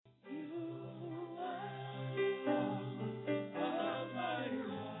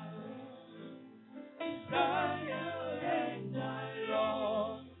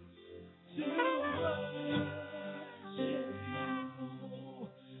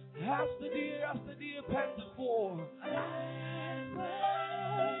as the deer panted for.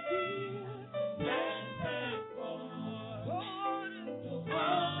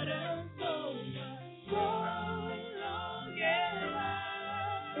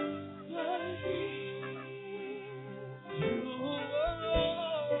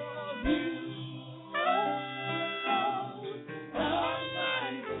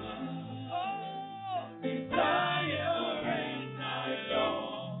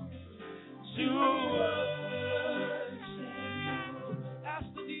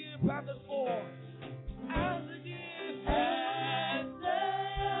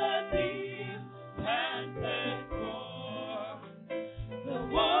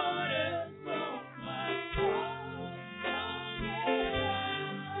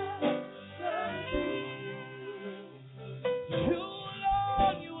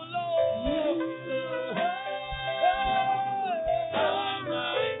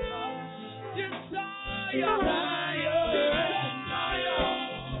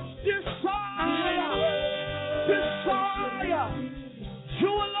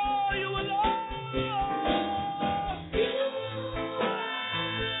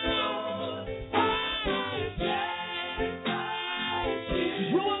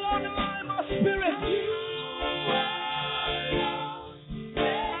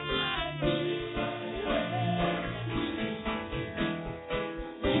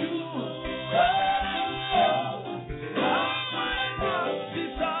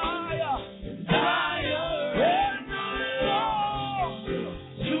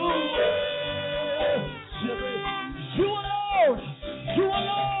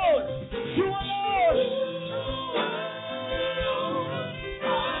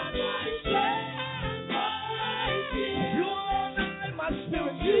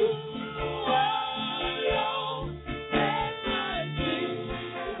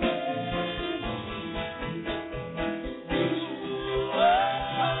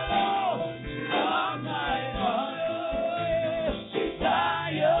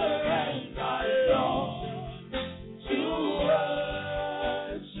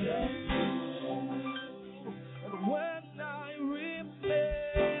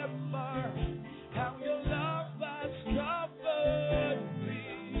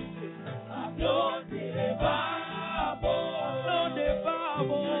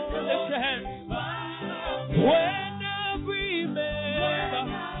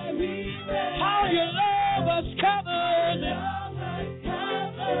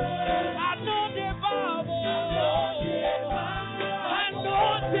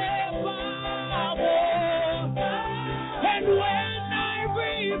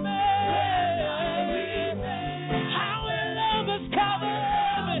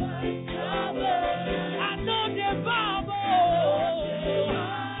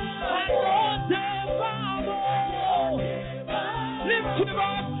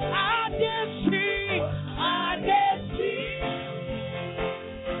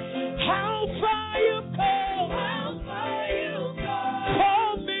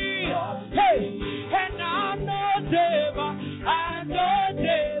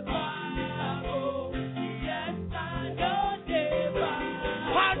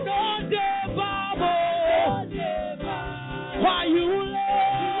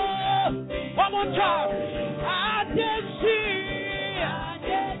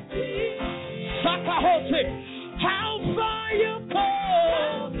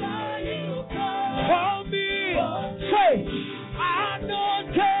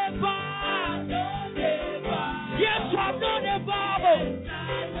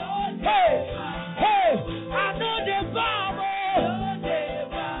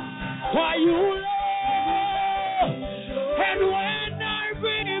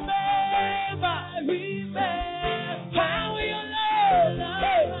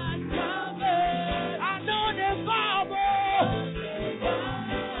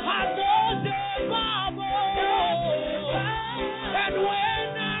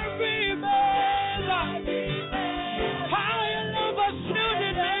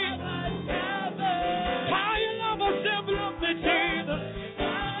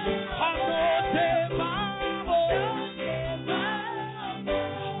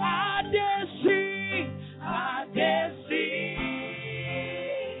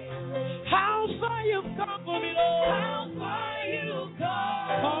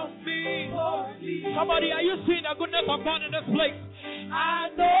 Somebody, are you seeing the goodness of God in this place? I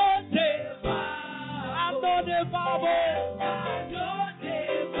know the Bible. I know the Bible. I know the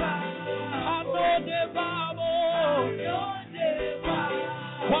Bible. I know the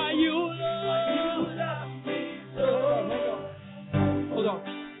Bible. Why you love me so. Hold on.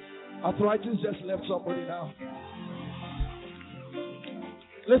 Arthritis just left somebody now.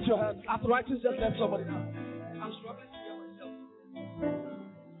 Lift your hand. Arthritis just left somebody now. I'm struggling to hear myself.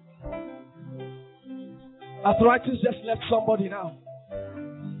 Arthritis just left somebody now.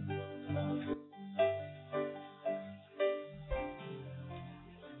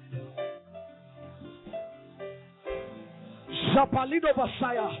 Zapalido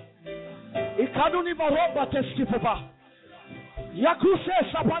Basaya. Ikaduni Maroba Teskipova. Yakuse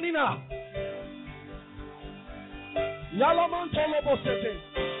Sapanina. Yalamantolo Bosete.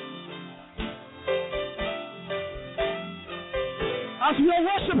 As we are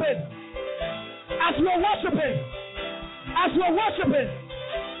worshiping, as we are worshiping, as we are worshiping.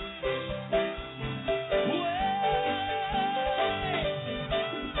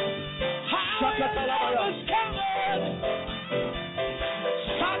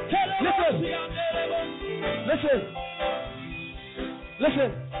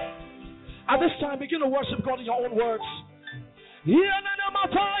 Listen. At this time, begin to worship God in your own words.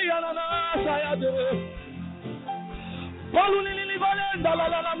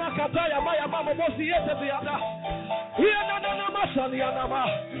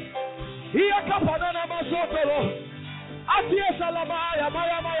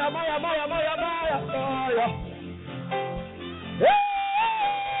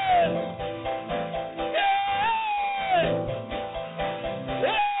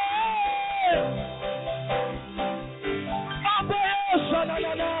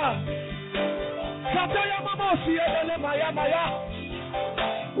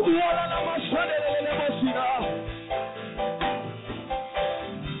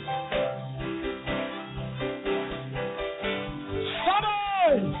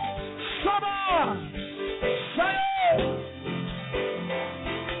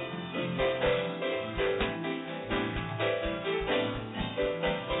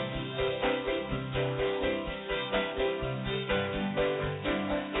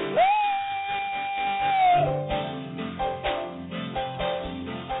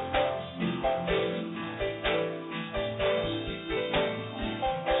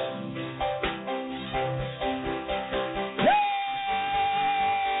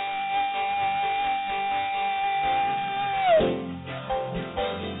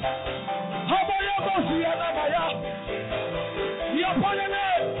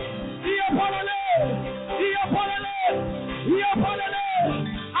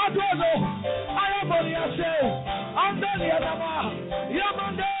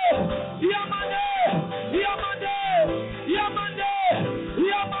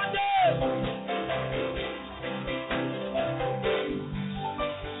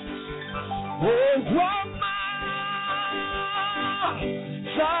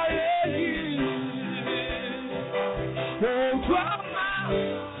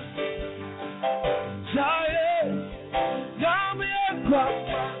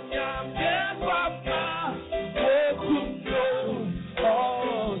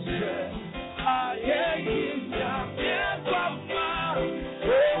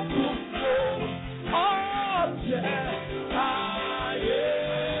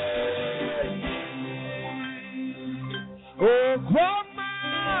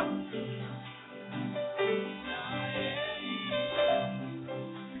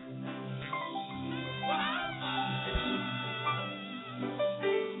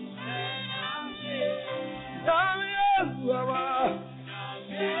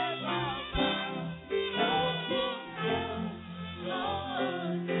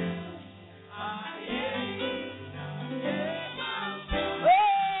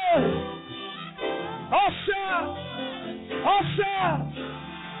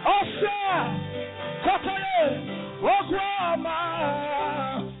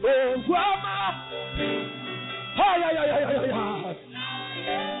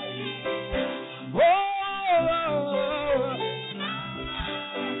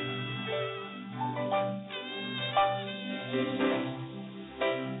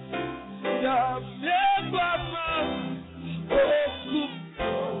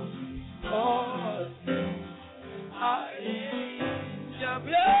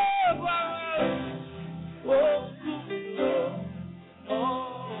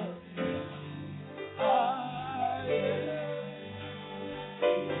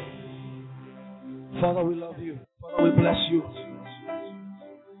 Father, we love you. Father, we bless you.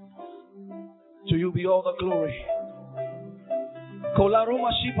 To you be all the glory. Kolaroma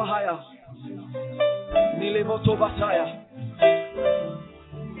Shipahaya. Nilemoto Bataya.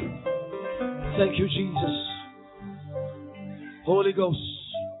 Thank you, Jesus. Holy Ghost.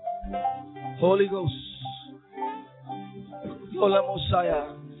 Holy Ghost. Yola Mosiah.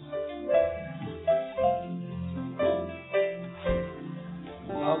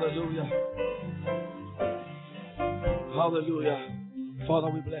 Hallelujah. Hallelujah. Father,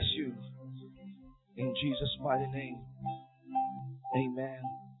 we bless you. In Jesus' mighty name. Amen.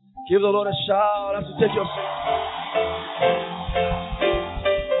 Give the Lord a shout as you take your seat.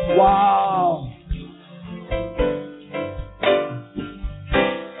 Wow.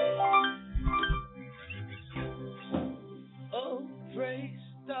 Oh, praise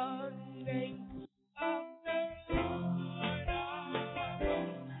the name of the Lord.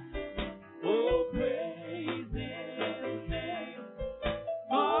 Oh, praise His name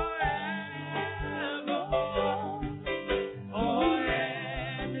forevermore. Oh,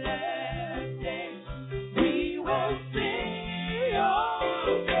 endless days we will sing your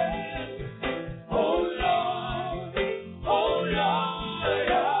praise. Oh Lord, our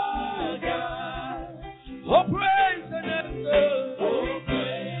God. Oh, praise the name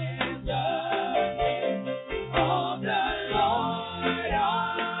of the Lord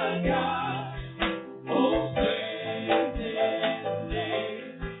our God. Oh, praise His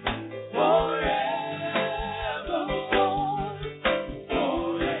name forevermore.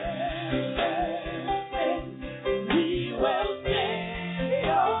 Oh, endless we will sing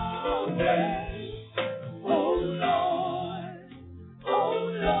your praise. Oh Lord,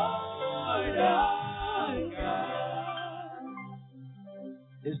 our God.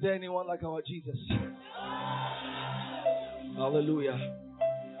 Is there anyone like our Jesus? Hallelujah.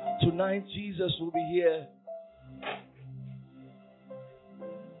 Tonight, Jesus will be here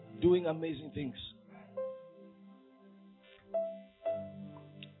doing amazing things.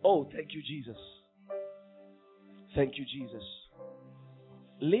 Oh, thank you, Jesus. Thank you, Jesus.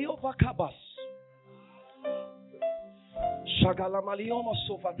 Leo Vakabas. Shagalamalioma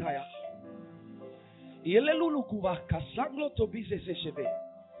Sofataya. Yelelulukuba Kasanglo Tobise Seshebe.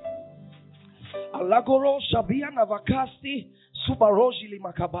 Alagoro Shabia Navakasti Subarojili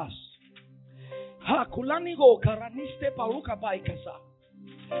Makabas. Hakulanigo Karaniste Paruka Baikasa.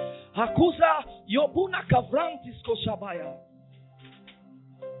 Hakuza Yobuna Kavrantis Koshabaya.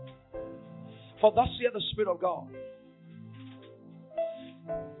 For thus saith the Spirit of God.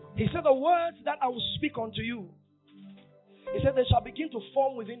 He said, the words that I will speak unto you, he said, they shall begin to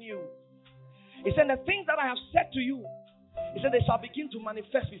form within you. He said, the things that I have said to you, he said, they shall begin to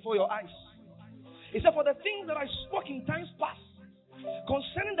manifest before your eyes. He said, for the things that I spoke in times past,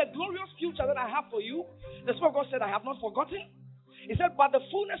 concerning the glorious future that I have for you, the Spirit of God said, I have not forgotten. He said, but the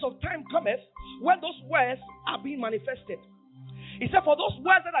fullness of time cometh when those words are being manifested. He said, for those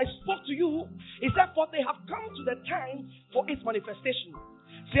words that I spoke to you, he said, for they have come to the time for its manifestation.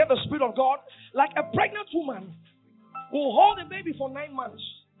 Said the Spirit of God, like a pregnant woman will hold a baby for 9 months.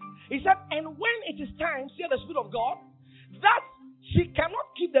 He said, and when it is time, said the Spirit of God, that she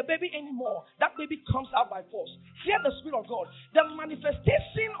cannot keep the baby anymore, that baby comes out by force. Said the Spirit of God, the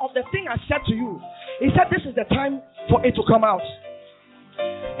manifestation of the thing I said to you, he said, this is the time for it to come out.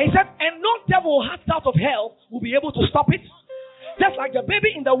 He said, and no devil cast out of hell will be able to stop it. Just like the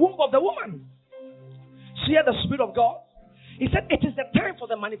baby in the womb of the woman. Said the Spirit of God, he said, it is the time for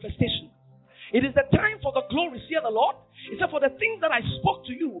the manifestation. It is the time for the glory, said the Lord. He said, for the things that I spoke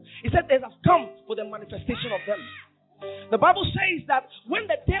to you, he said, they have come for the manifestation of them. The Bible says that when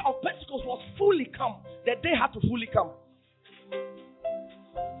the day of Pentecost was fully come, the day had to fully come.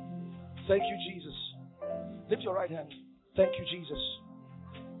 Thank you, Jesus. Lift your right hand. Thank you, Jesus.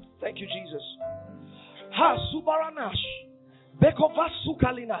 Thank you, Jesus. Ha subaranash. Bekovasu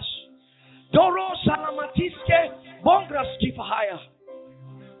kalinash. Doro salamatiske bongras kifahaya.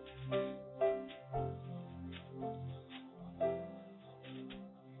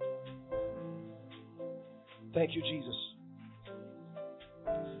 Thank you, Jesus.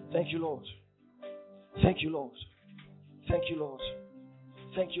 Thank you, Lord. Thank you, Lord. Thank you, Lord.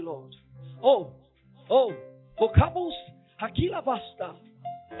 Thank you, Lord. Oh, vocabus hakila vasta.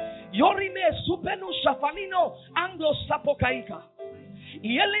 Yorime supenu shafalino anglo sapokaika.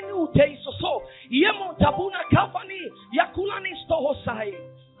 Yelenu teisoso. Yemo tabuna kafani yakulani stohosai.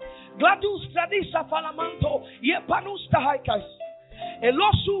 Gladus tradisa falamanto yepanus tahaikas.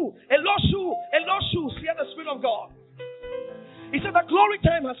 Eloshu, hear the Spirit of God. He said, the glory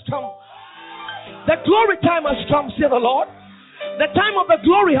time has come. The glory time has come, say the Lord. The time of the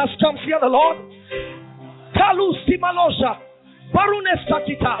glory has come, say the Lord. Kalu simalosha, barunes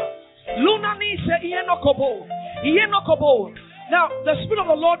katita, lunani se ienokobo. Now, the Spirit of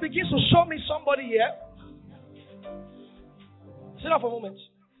the Lord begins to show me somebody here. Sit down for a moment.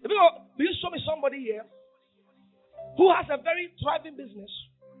 Begin to show me somebody here who has a very thriving business,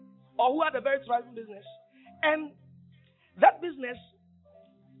 or who had a very thriving business, and that business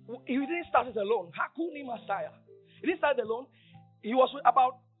He didn't start it alone. Hakuni Messiah. He didn't start it alone. He was with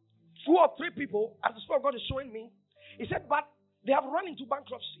about 2 or 3 people, as the Spirit of God is showing me. He said, but they have run into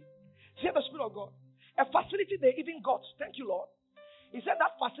bankruptcy. Said the Spirit of God. A facility they even got. Thank you, Lord. He said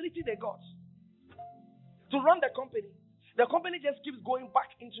that facility they got to run the company just keeps going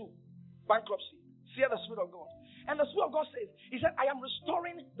back into bankruptcy. See the Spirit of God. And the Spirit of God says, he said, I am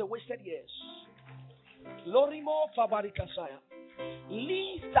restoring the wasted years. Lorimo Fabarikasaya.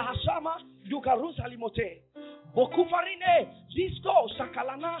 Li Tahashama Dukarusalimote. Bokufarine Disco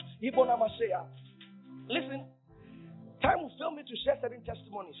Sakalana Ibonamasea. Listen, time will fail me to share certain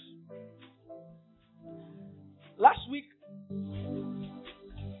testimonies. Last week,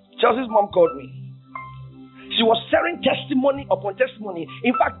 Chelsea's mom called me. She was sharing testimony upon testimony.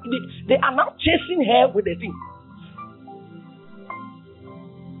 In fact, they are now chasing her with the thing.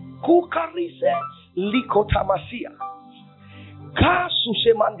 Kukarise Likotamasia.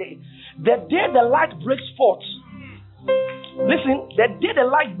 Kasushemande. The day the light breaks forth. Listen, the day the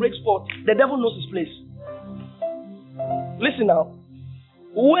light breaks forth, the devil knows his place. Listen now.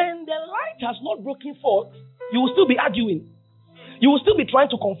 When the light has not broken forth, you will still be arguing. You will still be trying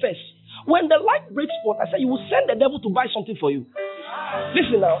to confess. When the light breaks forth, I say you will send the devil to buy something for you.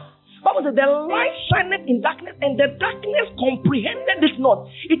 Listen now. Bible says the light shineth in darkness, and the darkness comprehended it not.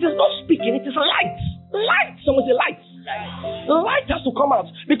 It is not speaking, it is light. Light. Someone say light. Light has to come out.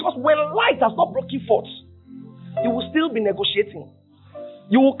 Because when light has not broken forth, you will still be negotiating.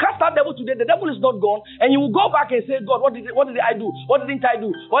 You will cast out devil today, the devil is not gone, and you will go back and say, God, what did I do? What didn't I do?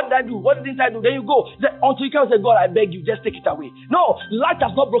 What did I do? What didn't I do? Then you go until you can say, God, I beg you, just take it away. No, light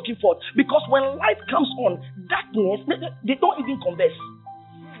has not broken forth. Because when light comes on, darkness, they don't even converse.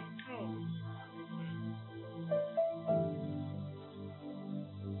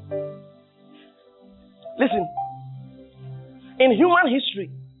 Listen, in human history,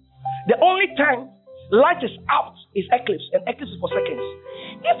 the only time light is out is eclipse, and eclipse is for seconds.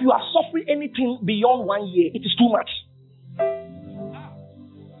 If you are suffering anything beyond 1 year, it is too much.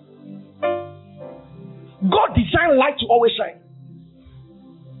 God designed light to always shine.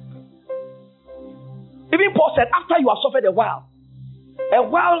 Even Paul said, after you have suffered a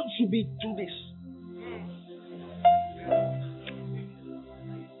while should be through this.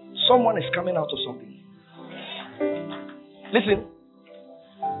 Someone is coming out of something. Listen,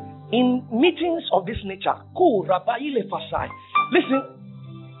 in meetings of this nature, listen,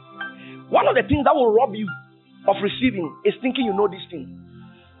 one of the things that will rob you of receiving is thinking you know this thing.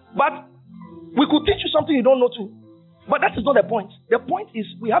 But we could teach you something you don't know too. But that is not the point. The point is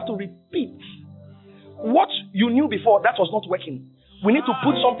we have to repeat what you knew before that was not working. We need to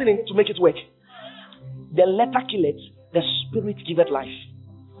put something in to make it work. The letter killeth, the spirit giveth life.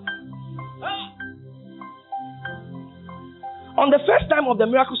 On the first time of the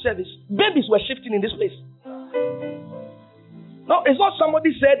miracle service, babies were shifting in this place. No, it's not someone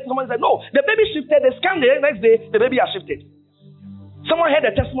said, no, the baby shifted, they scanned the next day, the baby has shifted. Someone heard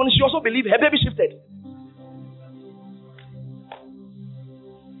the testimony, she also believed her baby shifted.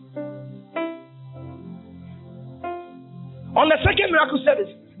 On the second miracle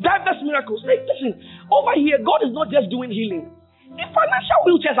service, diverse miracles. Hey, listen, over here, God is not just doing healing. The financial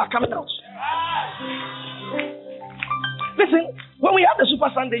wheelchairs are coming out. Listen, when we had the Super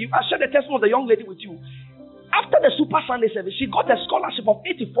Sunday, I shared the testimony of the young lady with you. After the Super Sunday service, she got a scholarship of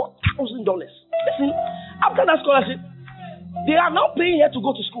 $84,000. Listen, after that scholarship, they are now paying her to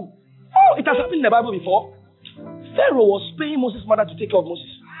go to school. Oh, it has happened in the Bible before. Pharaoh was paying Moses' mother to take care of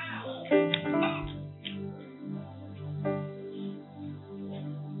Moses.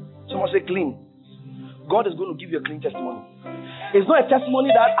 Someone say clean. God is going to give you a clean testimony. It's not a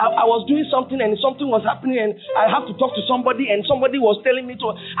testimony that I was doing something and something was happening and I have to talk to somebody and somebody was telling me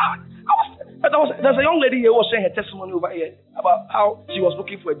to. There's a young lady here who was saying her testimony over here about how she was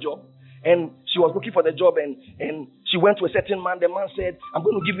looking for a job. And she was looking for the job and she went to a certain man. The man said, I'm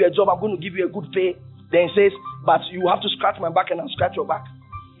going to give you a job. I'm going to give you a good pay. Then he says, but you have to scratch my back and I'll scratch your back.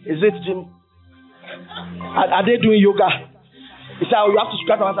 Is it, Jim? Are they doing yoga? He said, oh, you have to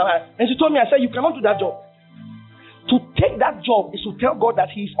scratch my back. And she told me, I said, you cannot do that job. To take that job is to tell God that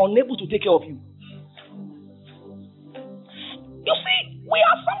He is unable to take care of you. You see, we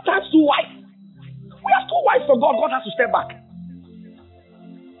are sometimes too wise. We are too wise for God. God has to step back.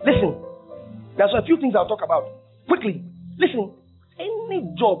 Listen, there's a few things I'll talk about. Quickly, listen. Any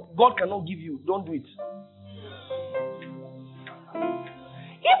job God cannot give you, don't do it.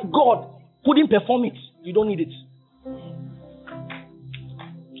 If God couldn't perform it, you don't need it.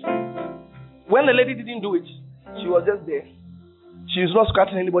 When the lady didn't do it, she was just there. She is not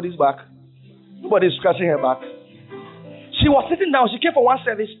scratching anybody's back. Nobody is scratching her back. She was sitting down. She came for one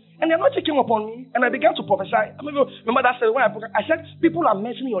service, and the anointing came upon me, and I began to prophesy. I remember that service when I said, people are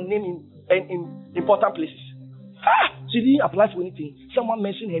mentioning your name in important places. She didn't apply for anything. Someone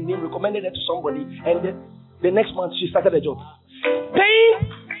mentioned her name, recommended her to somebody, and the next month she started a job. Paying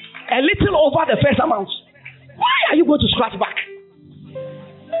a little over the first amount. Why are you going to scratch back?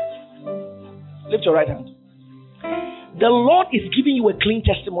 Lift your right hand. The Lord is giving you a clean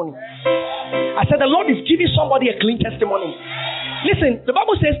testimony. I said the Lord is giving somebody a clean testimony. Listen, the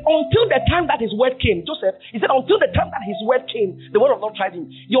Bible says, until the time that his word came, Joseph, he said, until the time that his word came, the word of God tried him.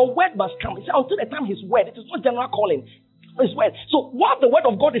 Your word must come. He said, until the time his word, it is not general calling. His word. So while the word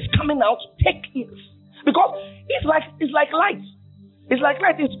of God is coming out, take it. Because it's like light. It's like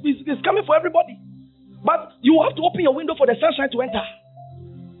light. It's coming for everybody. But you have to open your window for the sunshine to enter.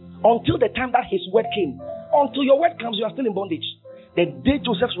 Until the time that his word came. Until your word comes, you are still in bondage. The day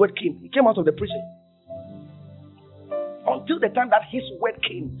Joseph's word came, he came out of the prison. Until the time that his word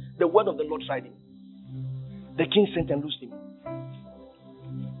came, the word of the Lord tried him. The king sent and loosed him.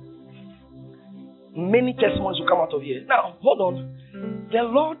 Many testimonies will come out of here. Now, hold on. The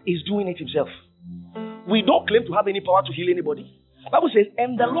Lord is doing it himself. We don't claim to have any power to heal anybody. The Bible says,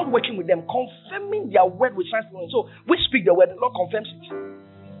 and the Lord working with them, confirming their word with signs. So we speak the word, the Lord confirms it.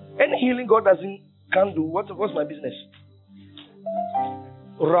 Any healing God can't do, what's my business?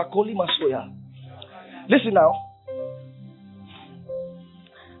 Rakoli Masoya. Listen now.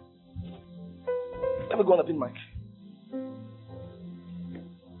 Let me go on the pin mic.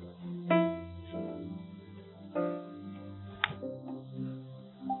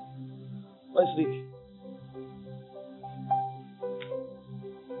 Let's speak.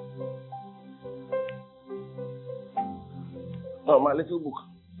 Oh, my little book.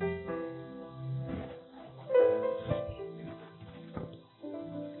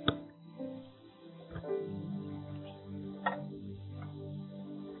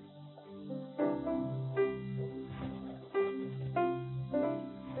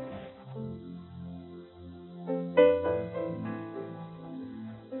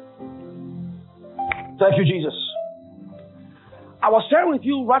 Thank you, Jesus. I was sharing with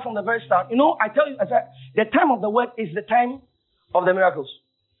you right from the very start. You know, I tell you, I said, the time of the word is the time of the miracles.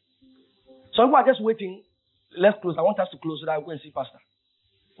 Some people are just waiting. Let's close. I want us to close so that I go and see Pastor.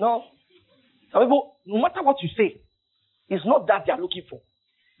 No. Some people, no matter what you say, it's not that they are looking for.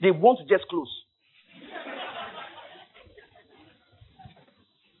 They want to just close.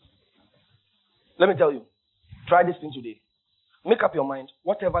 Let me tell you. Try this thing today. Make up your mind.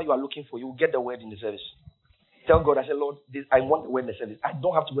 Whatever you are looking for, you will get the word in the service. Tell God, I say, Lord, I want the word in the service. I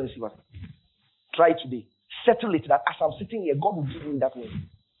don't have to go and see what. Try it today. Settle it that as I'm sitting here, God will give me that word.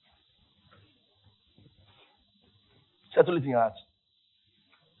 Settle it in your heart.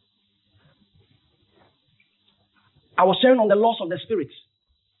 I was sharing on the laws of the Spirit.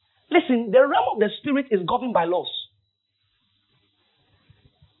 Listen, the realm of the Spirit is governed by laws.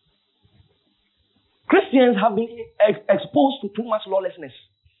 Christians have been exposed to too much lawlessness.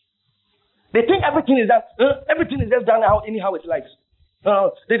 They think everything is just done out anyhow it likes.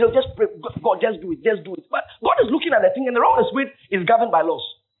 They will just pray, God, just do it. But God is looking at the thing, and the realm of the Spirit is governed by laws.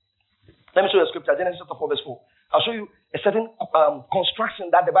 Let me show you a scripture, Genesis chapter 4, verse 4. I'll show you a certain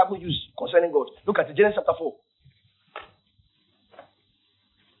construction that the Bible used concerning God. Look at it, Genesis chapter 4.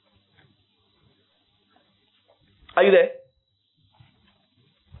 Are you there?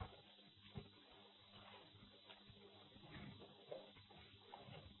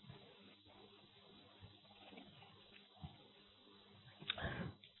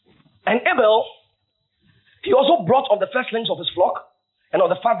 And Abel, he also brought of the firstlings of his flock and of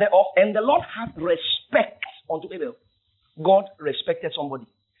the fat thereof, and the Lord had respect unto Abel. God respected somebody.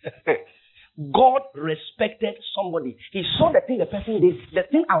 God respected somebody. He saw the thing the person did. The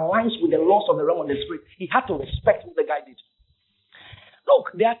thing aligns with the laws of the realm of the Spirit. He had to respect what the guy did.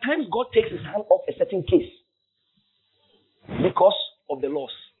 Look, there are times God takes his hand off a certain case because of the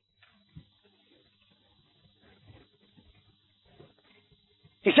laws.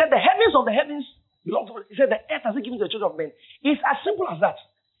 He said the heavens of the heavens belong to God. He said the earth has been given to the children of men. It's as simple as that.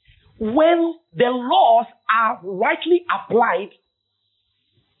 When the laws are rightly applied,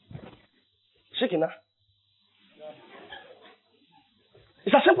 shaking, huh?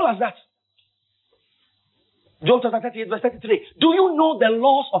 It's as simple as that. Job chapter 38, verse 33. Do you know the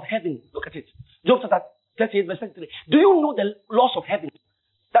laws of heaven? Look at it. Job chapter 38, verse 33. Do you know the laws of heaven?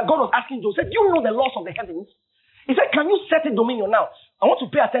 That God was asking Job. He said, do you know the laws of the heavens? He said, can you set a dominion now? I want to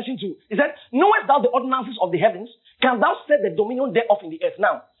pay attention to. He said, knowest thou the ordinances of the heavens? Can thou set the dominion thereof in the earth?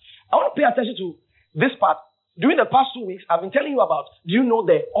 Now, I want to pay attention to this part. during the past 2 weeks, I've been telling you about, do you know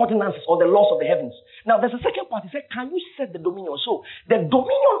the ordinances or the laws of the heavens? Now, there's a second part. He said, can you set the dominion? So, the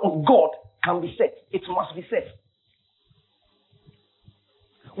dominion of God can be set. It must be set.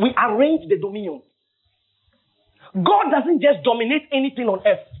 We arrange the dominion. God doesn't just dominate anything on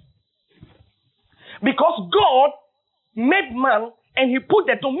earth. Because God made man and he put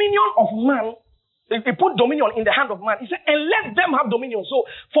the dominion of man, he put dominion in the hand of man. He said, and let them have dominion. So,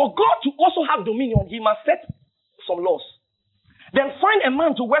 for God to also have dominion, he must set some laws. Then find a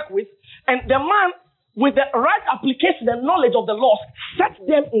man to work with, and the man with the right application and knowledge of the laws sets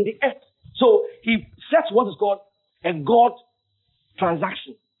them in the earth. So he sets what is called a God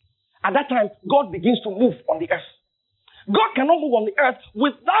transaction. At that time, God begins to move on the earth. God cannot move on the earth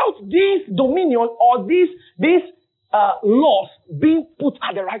without this dominion or these laws being put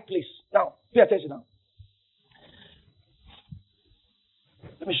at the right place. Now, pay attention now.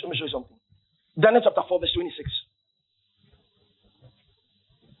 Let me show you something. Daniel chapter 4, verse 26.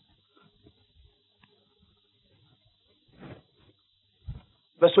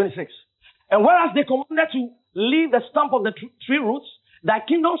 Verse 26. And whereas they commanded to leave the stump of the tree roots, thy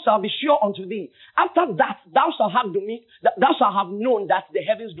kingdom shall be sure unto thee. After that, thou shalt have known that the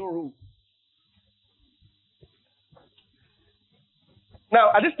heavens do rule.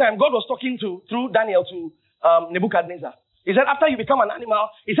 Now, at this time, God was talking through Daniel to Nebuchadnezzar. He said, after you become an animal,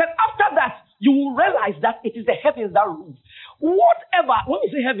 he said, after that, you will realize that it is the heavens that rule. Whatever, when we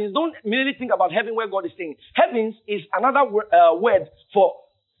say heavens, don't immediately think about heaven where God is staying. Heavens is another word for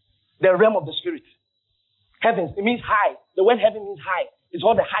the realm of the spirit. Heavens, it means high. The word heaven means high. It's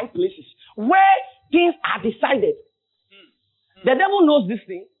all the high places where things are decided. The devil knows this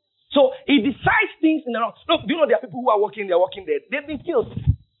thing. So he decides things in the wrong. Look, do you know there are people who are walking there? They've been killed.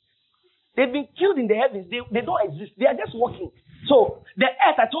 They've been killed in the heavens. They don't exist. They are just walking. So the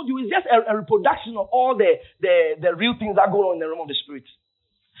earth, I told you, is just a reproduction of all the real things that go on in the realm of the spirit.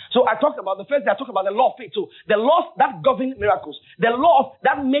 So I talked about the first day, I talked about the law of faith. So the laws that govern miracles, the laws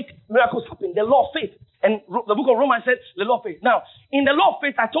that make miracles happen, the law of faith. And the book of Romans said the law of faith. Now, in the law of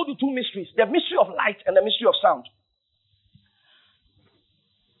faith, I told you two mysteries, the mystery of light and the mystery of sound.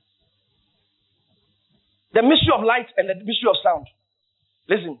 The mystery of light and the mystery of sound.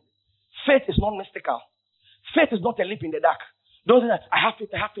 Listen, faith is not mystical. Faith is not a leap in the dark. Don't say that, I have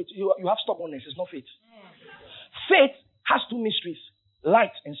faith. You have stubbornness. It's not faith. Faith has two mysteries.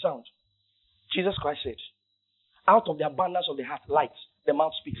 Light and sound. Jesus Christ said, out of the abundance of the heart, light, the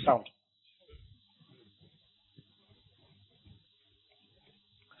mouth speaks sound.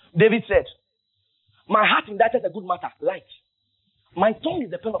 David said, my heart indited a good matter, light. My tongue is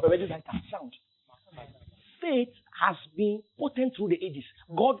the pen of a ready writer, sound. Faith has been potent through the ages.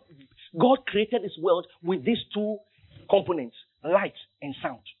 God created this world with these two components, light and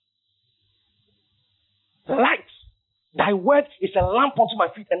sound. Light. Thy word is a lamp unto my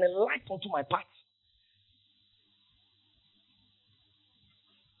feet and a light unto my path.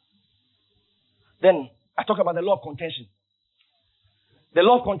 Then I talk about the law of contention. The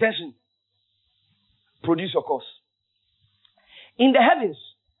law of contention. Produce your cause. In the heavens,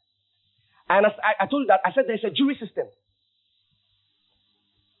 and I told you that, I said there's a jury system.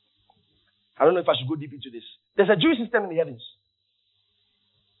 I don't know if I should go deep into this. There's a jury system in the heavens.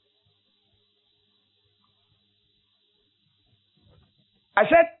 I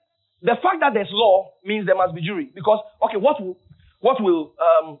said the fact that there's law means there must be jury. Because, okay, what will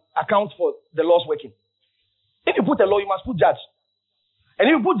account for the laws working? If you put a law, you must put judge. And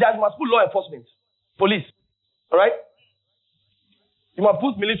if you put judge, you must put law enforcement, police. Alright? You must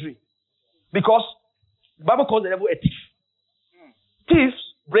put military. Because the Bible calls the devil a thief. Thieves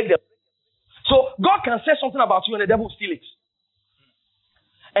break the law. So God can say something about you and the devil will steal it.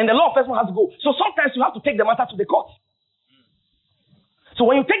 And the law enforcement has to go. So sometimes you have to take the matter to the court. So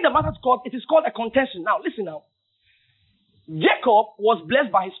when you take the matter to court, it is called a contention. Now, listen now. Jacob was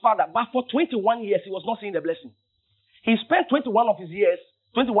blessed by his father, but for 21 years, he was not seeing the blessing. He spent 21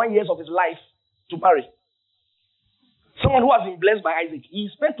 years of his life to marry. Someone who has been blessed by Isaac,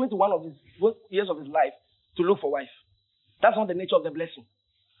 he spent 21 years of his life to look for wife. That's not the nature of the blessing.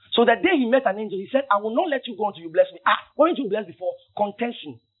 So that day he met an angel, he said, I will not let you go until you bless me. Weren't you blessed before?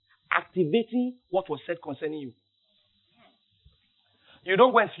 Contention. Activating what was said concerning you. You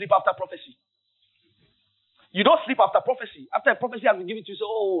don't go and sleep after prophecy. You don't sleep after prophecy. After a prophecy has been given to you, say,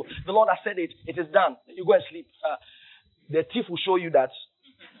 oh, the Lord has said it. It is done. You go and sleep. The thief will show you that.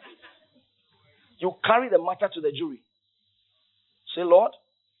 You carry the matter to the jury. Say, Lord,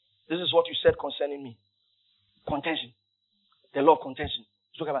 this is what you said concerning me. Contention. The law of contention.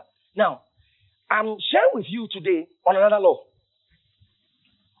 Talk about. Now, I'm sharing with you today on another law.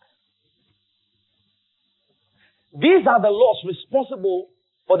 These are the laws responsible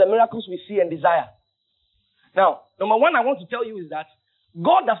for the miracles we see and desire. Now, number one I want to tell you is that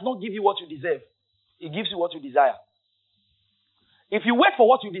God does not give you what you deserve. He gives you what you desire. If you wait for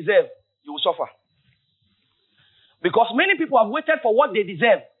what you deserve, you will suffer. Because many people have waited for what they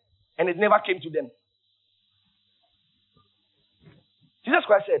deserve and it never came to them. Jesus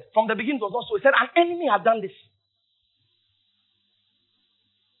Christ said, from the beginning it was not so. He said, an enemy has done this.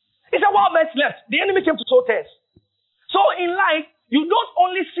 He said, while men slept, the enemy came to sow tares. So in life, you don't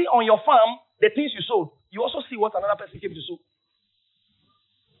only see on your farm the things you sowed. You also see what another person came to sow.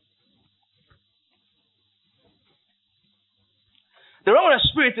 The realm of the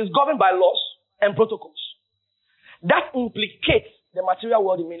spirit is governed by laws and protocols. That implicates the material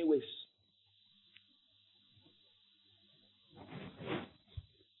world in many ways.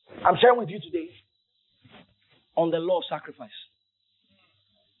 I'm sharing with you today on the law of sacrifice.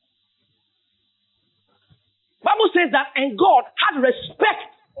 Bible says that, and God had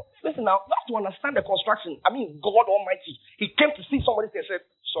respect. Listen now, you have to understand the construction. I mean, God Almighty. He came to see somebody and said,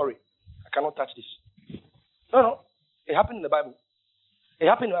 sorry, I cannot touch this. No. It happened in the Bible. It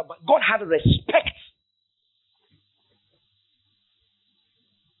happened in the Bible. God had respect.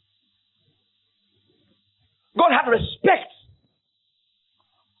 God had respect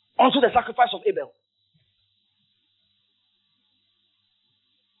unto the sacrifice of Abel.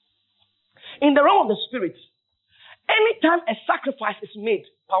 In the realm of the spirit, anytime a sacrifice is made,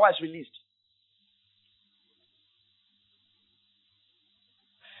 power is released.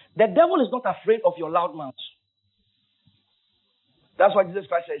 The devil is not afraid of your loud mouth. That's why Jesus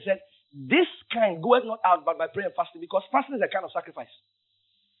Christ said, he said, this kind goeth not out but by prayer and fasting, because fasting is a kind of sacrifice.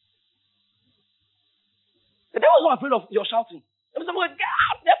 The devil is not afraid of your shouting. The devil says, get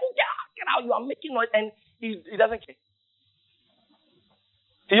out, devil, get out. You are making noise, and he doesn't care.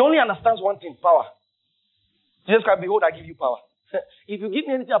 He only understands one thing, power. Jesus Christ, behold, I give you power. If you give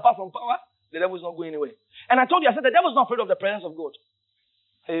me anything apart from power, the devil is not going anywhere. And I told you, I said, the devil is not afraid of the presence of God.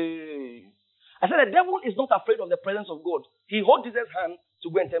 Hey. I said, the devil is not afraid of the presence of God. He holds Jesus' hand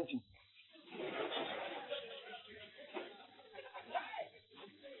to go and tempt him.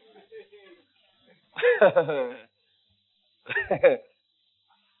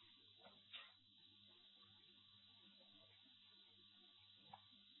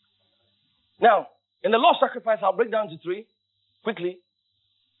 Now, in the law of sacrifice, I'll break down to 3 quickly.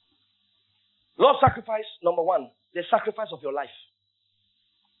 Law of sacrifice, number 1, the sacrifice of your life.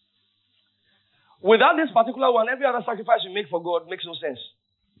 Without this particular one, every other sacrifice you make for God makes no sense.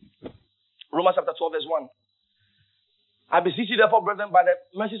 Romans chapter 12, verse 1. I beseech you, therefore, brethren, by the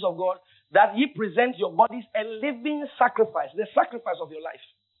mercies of God, that ye present your bodies a living sacrifice, the sacrifice of your life.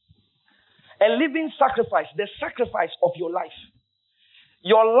 A living sacrifice, the sacrifice of your life.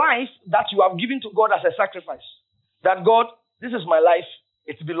 Your life that you have given to God as a sacrifice. That God, this is my life,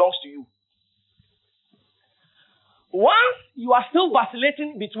 it belongs to you. Once you are still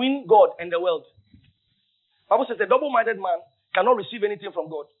vacillating between God and the world, the Bible says a double-minded man cannot receive anything from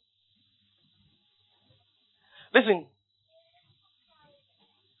God. Listen.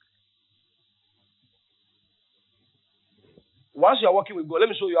 Once you are working with God, let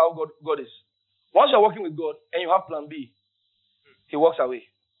me show you how God is. Once you are working with God and you have plan B, He walks away.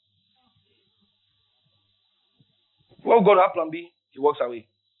 When God has plan B, He walks away.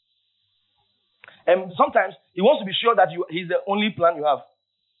 And sometimes He wants to be sure that He's the only plan you have.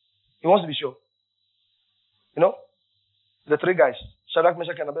 He wants to be sure. You know? The 3 guys, Shadrach,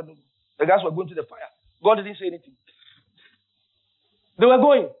 Meshach, and Abednego. The guys were going to the fire. God didn't say anything. They were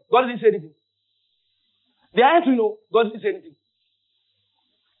going. God didn't say anything. They had to know. God didn't say anything.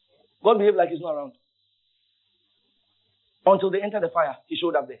 God behaved like He's not around. Until they entered the fire, He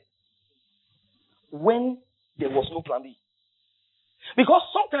showed up there. When there was no plan B. Because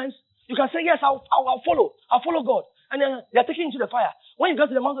sometimes you can say, yes, I'll follow. I'll follow God. And then they're taking you to the fire. When you get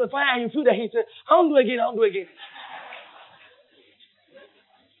to the mountain of the fire and you feel the heat, say, I'll do again.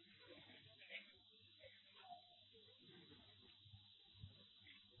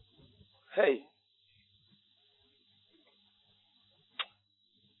 Hey.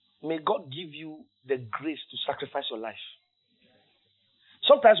 May God give you the grace to sacrifice your life.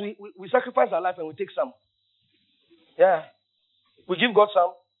 Sometimes we sacrifice our life and we take some. Yeah. We give God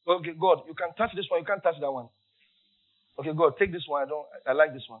some. Okay, God, you can touch this one, you can't touch that one. Okay, God, take this one. I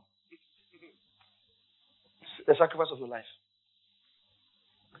like this one. The sacrifice of your life.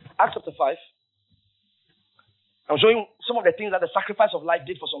 Acts chapter 5. I'm showing some of the things that the sacrifice of life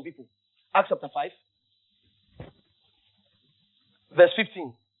did for some people. Acts chapter 5. Verse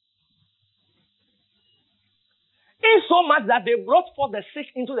 15. Insomuch that they brought forth the sick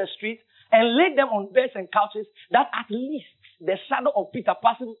into the street and laid them on beds and couches, that at least the shadow of Peter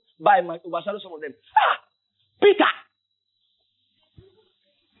passing by might overshadow some of them. Ah! Peter!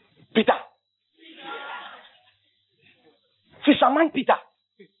 Peter! Fisherman Peter.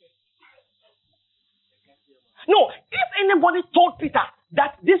 No, if anybody told Peter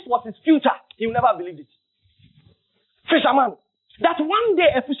that this was his future, he would never have believed it. Fisherman. That one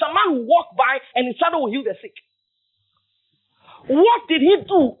day a fisherman will walk by and his shadow will heal the sick. What did he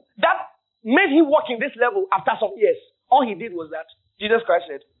do that made him walk in this level after some years? All he did was that Jesus Christ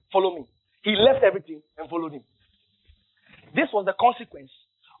said, follow me. He left everything and followed him. This was the consequence.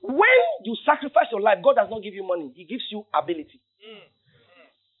 When you sacrifice your life, God does not give you money. He gives you ability.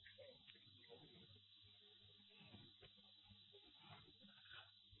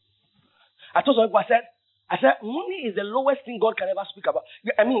 I told some people, I said, money is the lowest thing God can ever speak about.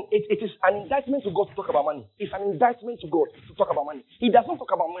 I mean, it is an indictment to God to talk about money. It's an indictment to God to talk about money. He does not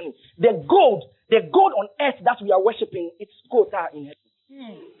talk about money. The gold on earth that we are worshiping, it's gold in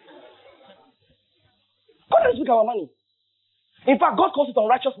heaven. God doesn't speak about money. In fact, God calls it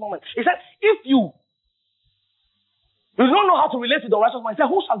unrighteous moment. He said, if you don't know how to relate to the unrighteous man, he said,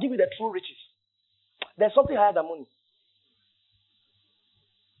 who shall give you the true riches? There's something higher than money.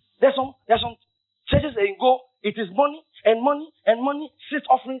 There's some churches that go, it is money, sixth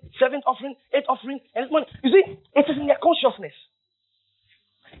offering, seventh offering, eighth offering, and it's money. You see, it is in their consciousness.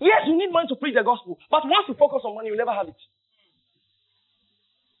 Yes, you need money to preach the gospel, but once you focus on money, you'll never have it.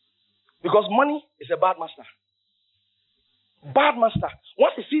 Because money is a bad master. Bad master.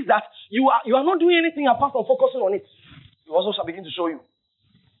 Once he sees that you are not doing anything apart from focusing on it, he also shall begin to show you.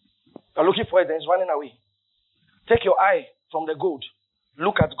 You're looking for it, then it's running away. Take your eye from the gold.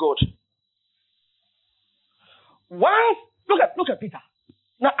 Look at God. Once, look at Peter.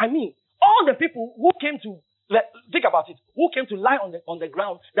 Now, I mean, all the people who came to, think about it, who came to lie on the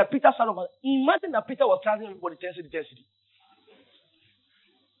ground that Peter sat over. Imagine that Peter was charging everybody 10 cedi.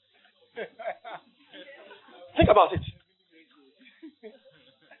 Think about it.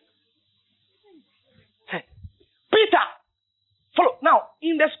 Peter, follow. Now,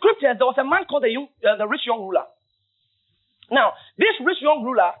 in the scriptures, there was a man called the rich young ruler. Now, this rich young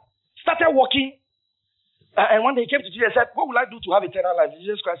ruler started walking, and one day he came to Jesus and said, what will I do to have eternal life?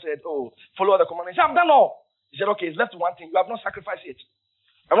 Jesus Christ said, follow the commandments. He said, I've done all. He said, okay, it's left to one thing. You have not sacrificed it.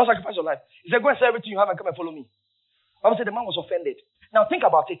 You have not sacrificed your life. He said, go and sell everything you have and come and follow me. I would say the man was offended. Now, think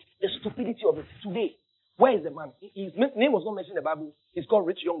about it. The stupidity of it. Today, where is the man? His name was not mentioned in the Bible. He's called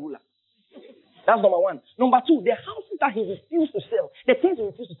rich young ruler. That's number one. Number two, the houses that he refused to sell, the things he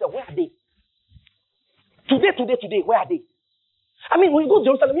refused to sell, where are they? Today, where are they? I mean, when you go to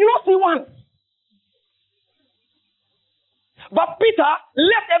Jerusalem, you don't see one. But Peter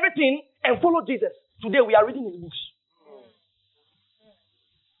left everything and followed Jesus. Today, we are reading his books.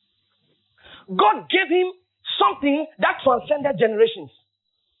 God gave him something that transcended generations.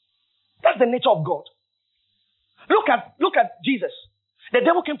 That's the nature of God. Look at Jesus. The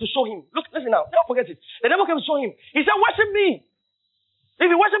devil came to show him. Listen now. Don't forget it. The devil came to show him. He said, worship me. If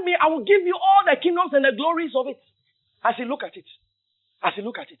you worship me, I will give you all the kingdoms and the glories of it. I said, look at it.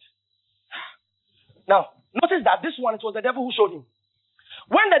 Now, notice that this one, it was the devil who showed him.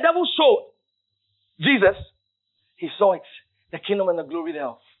 When the devil showed Jesus, he saw it. The kingdom and the glory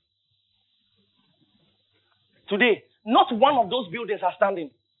thereof. Today, not one of those buildings are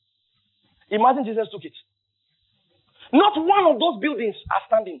standing. Imagine Jesus took it. Not one of those buildings are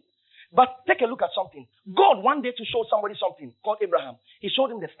standing. But take a look at something. God one day to show somebody something called Abraham. He showed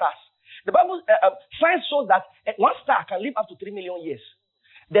him the stars. The Bible, science shows that one star can live up to 3 million years.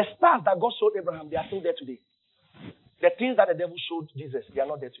 The stars that God showed Abraham, they are still there today. The things that the devil showed Jesus, they are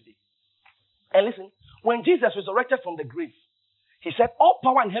not there today. And listen, when Jesus resurrected from the grave, he said, all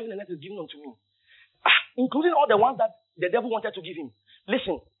power in heaven and earth is given unto me. Including all the ones that the devil wanted to give him.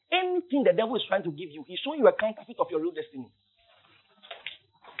 Listen. Anything the devil is trying to give you, he's showing you a counterfeit of your real destiny.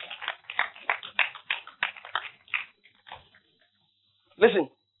 Listen.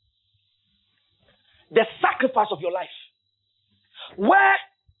 The sacrifice of your life. Where,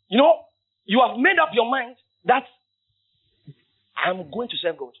 you have made up your mind that I'm going to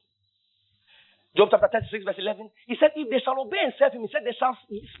serve God. Job chapter 36 verse 11. He said, if they shall obey and serve him, he said they shall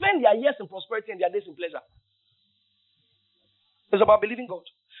spend their years in prosperity and their days in pleasure. It's about believing God.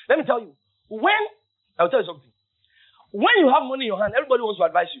 Let me tell you, I'll tell you something. When you have money in your hand, everybody wants to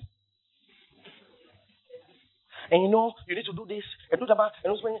advise you. And you need to do this, and do that,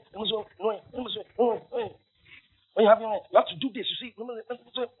 and when you have to do this, you see.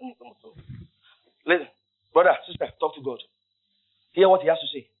 Listen, brother, sister, talk to God. Hear what he has to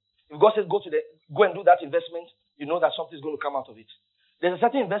say. If God says go and do that investment, you know that something is going to come out of it. There's a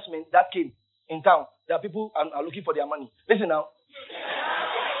certain investment that came in town. There are people are looking for their money. Listen now.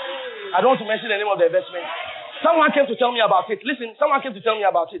 I don't want to mention the name of the investment. Someone came to tell me about it. Listen, someone came to tell me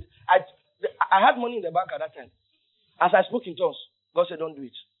about it. I had money in the bank at that time. As I spoke in tongues, God said, don't do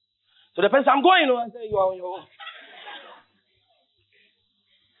it. So the person, I'm going. I said, you are on your own.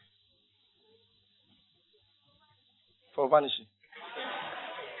 For vanishing.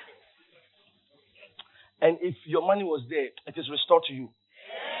 And if your money was there, it is restored to you.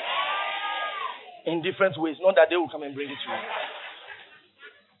 In different ways. Not that they will come and bring it to you.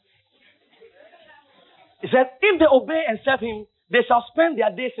 He said, if they obey and serve him, they shall spend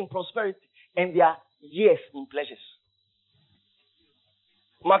their days in prosperity and their years in pleasures.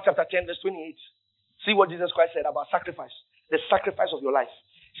 Mark chapter 10, verse 28. See what Jesus Christ said about sacrifice. The sacrifice of your life.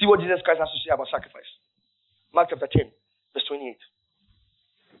 See what Jesus Christ has to say about sacrifice. Mark chapter 10, verse 28.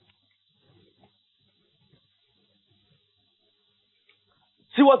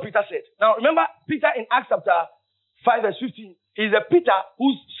 See what Peter said. Now remember, Peter in Acts chapter 5, verse 15. He's a Peter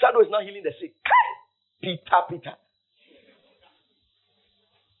whose shadow is not healing the sick. Peter.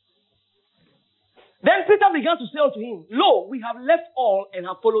 Then Peter began to say unto him, Lo, we have left all and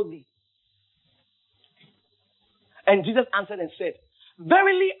have followed thee. And Jesus answered and said,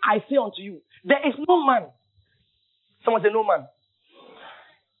 Verily I say unto you, there is no man. Someone say, no man.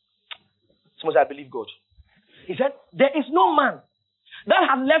 Someone say, I believe God. He said, there is no man that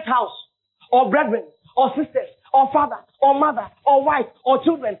has left house, or brethren, or sisters, or father, or mother, or wife, or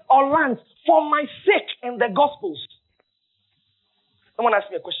children, or lands, for my sake and the gospels. Someone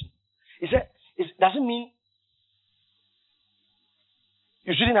asked me a question. He said, does it mean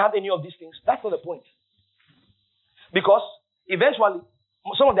you shouldn't have any of these things? That's not the point. Because eventually,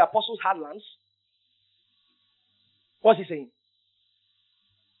 some of the apostles had lands. What's he saying?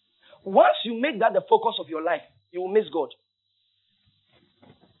 Once you make that the focus of your life, you will miss God.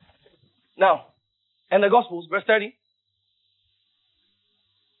 Now, and the Gospels, verse 30.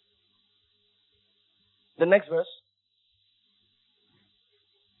 The next verse.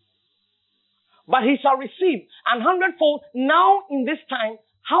 But he shall receive 100-fold now in this time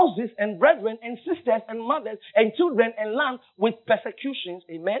houses and brethren and sisters and mothers and children and land with persecutions,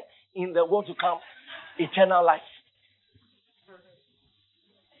 amen, in the world to come, eternal life.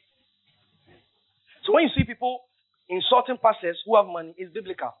 So when you see people insulting pastors who have money, it's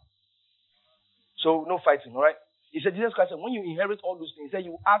biblical. So no fighting, all right? He said, Jesus Christ said, when you inherit all those things, he said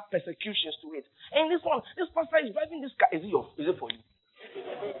you add persecutions to it. And this pastor is driving this car. Is it for you?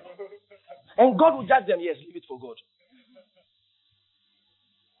 And God will judge them. Yes, leave it for God.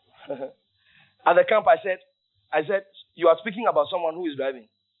 At the camp, I said, you are speaking about someone who is driving.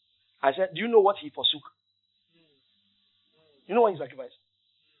 I said, do you know what he forsook? You know what he sacrificed?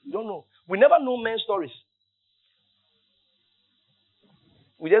 You don't know. We never know men's stories.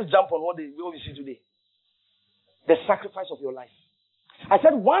 We just jump on what we see today. The sacrifice of your life. I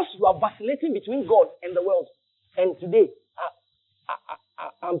said, once you are vacillating between God and the world, and today,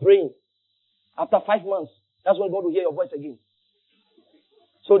 I'm praying. After 5 months, that's when God will hear your voice again.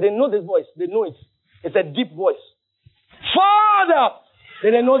 So they know this voice. They know it. It's a deep voice. Father!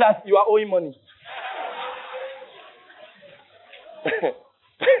 Then they know that you are owing money.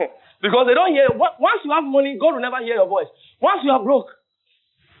 Because they don't hear. Once you have money, God will never hear your voice. Once you are broke,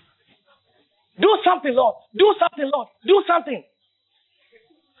 do something, Lord. Do something, Lord. Do something.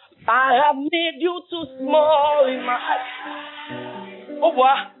 I have made you too small in my eyes. Oh,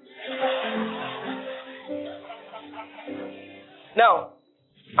 boy. Now,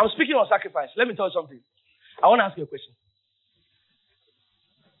 I'm speaking on sacrifice. Let me tell you something. I want to ask you a question.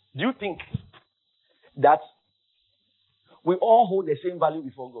 Do you think that we all hold the same value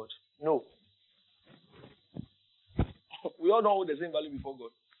before God? No. We all don't hold the same value before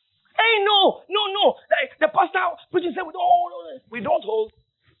God. Hey, no. The pastor preaching said we don't hold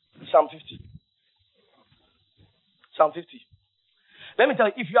Psalm 50. Psalm 50. Let me tell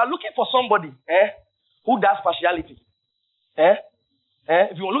you, if you are looking for somebody who does partiality, if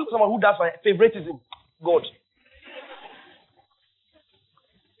you are looking for someone who does favoritism, God.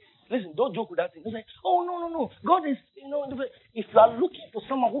 Listen, don't joke with that thing. Don't say, oh, no. God is, if you are looking for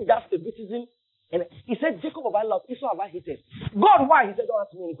someone who does favoritism, and he said, Jacob have I loved, Esau have I hated. God, why? He said, don't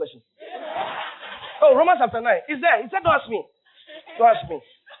ask me any question. Oh, Romans chapter 9. He's there. He said, don't ask me. Don't ask me.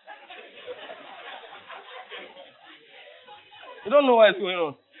 You don't know what is going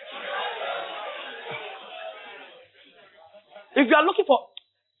on. If you are looking for,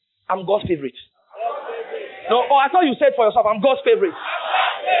 I'm God's favorite. No, I thought you said for yourself, I'm God's favorite.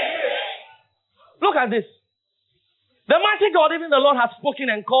 Look at this. The mighty God, even the Lord, has spoken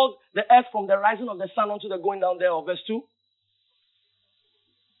and called the earth from the rising of the sun unto the going down there of verse 2.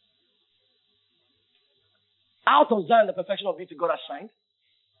 Out of Zion, the perfection of beauty, God has shined.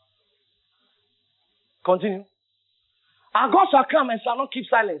 Continue. Our God shall come and shall not keep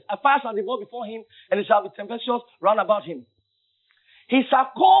silence. A fire shall devour before him, and it shall be tempestuous round about him. He shall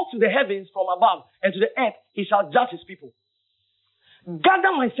call to the heavens from above, and to the earth he shall judge his people.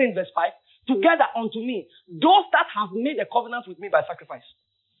 Gather my saints, verse 5, together unto me, those that have made a covenant with me by sacrifice.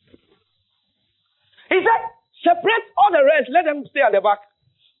 He said, separate all the rest, let them stay at the back.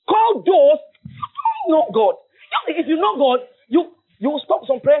 Call those who know God. If you know God, you will stop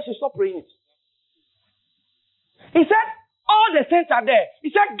some prayers, you stop praying it. He said, all the saints are there.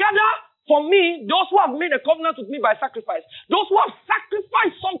 He said, gather for me those who have made a covenant with me by sacrifice. Those who have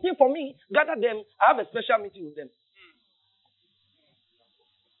sacrificed something for me, gather them. I have a special meeting with them.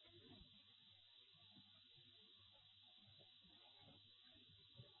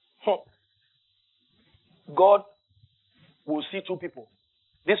 God will see two people.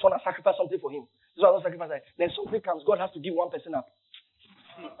 This one has sacrificed something for him. This one has not sacrificed. Then something comes. God has to give one person up.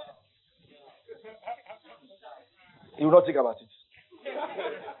 He will not think about it.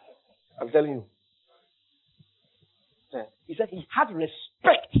 I'm telling you. He said he had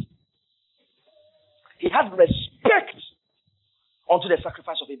respect. He had respect unto the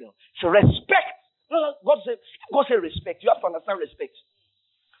sacrifice of Abel. So respect. No, God said respect. You have to understand respect.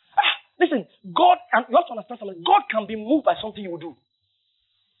 Listen, God, and you have to understand something. God can be moved by something you do.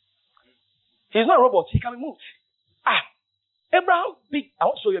 He's not a robot. He can be moved. Abraham, I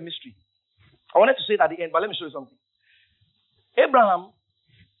want to show you a mystery. I wanted to say it at the end, but let me show you something. Abraham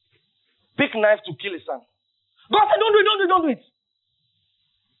picked knife to kill his son. God said, don't do it.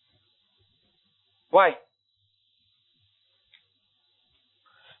 Why?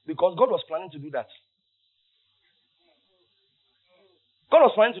 Because God was planning to do that. God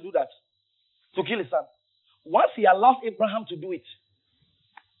was planning to do that. To kill his son. Once he allows Abraham to do it,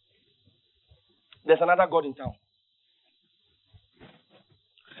 there's another God in town.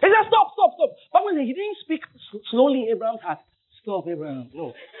 He said, stop. But when he didn't speak slowly in Abraham's heart. Stop, Abraham.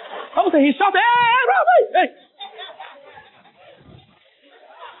 No. He shouted, hey, Abraham, hey.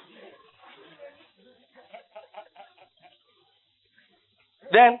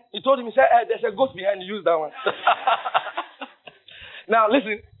 Then he told him, he said, hey, there's a goat behind you, use that one. Now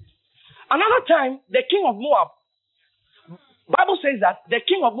listen. Another time, the king of Moab, Bible says that the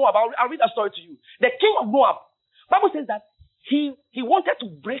king of Moab, I'll read that story to you. The king of Moab, Bible says that he wanted to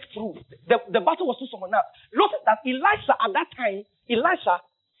break through. The battle was too strong. Now, notice that Elisha at that time, Elisha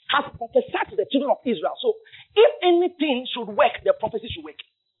has prophesied to the children of Israel. So, if anything should work, the prophecy should work.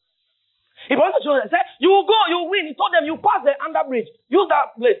 He wanted to say, you will go, you will win. He told them, you pass the under bridge. Use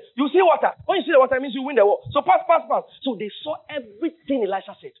that place. You see water. When you see the water, it means you win the war. So pass. So they saw everything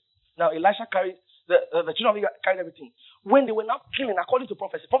Elisha said. Now Elisha carried, the children of Israel carried everything. When they were now killing, according to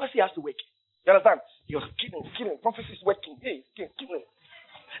prophecy has to work. You understand? He was killing. Prophecy is working. Hey, killing.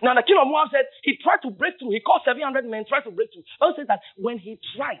 Now the king of Moab said, he tried to break through. He called 700 men, tried to break through. Bible says that when he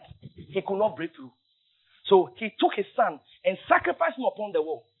tried, he could not break through. So he took his son and sacrificed him upon the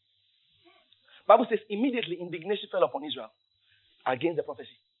wall. Bible says immediately indignation fell upon Israel against the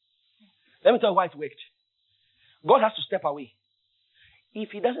prophecy. Let me tell you why it worked. God has to step away. If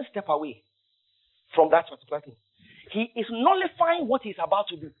he doesn't step away from that particular thing, he is nullifying what he's about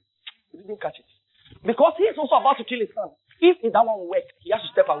to do. He didn't catch it. Because he is also about to kill his son. If that one works, he has to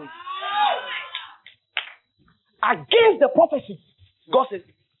step away. Against the prophecy, God says,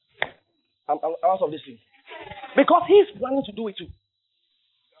 I'm out of this thing. Because he's planning to do it too.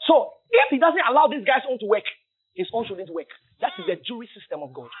 So, if he doesn't allow this guy's own to work, his own shouldn't work. That is the jury system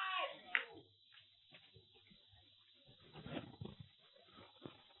of God.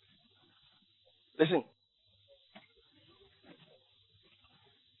 Listen.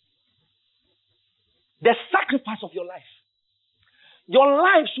 The sacrifice of your life. Your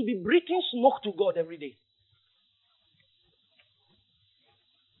life should be breathing smoke to God every day.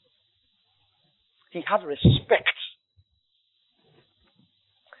 He had respect.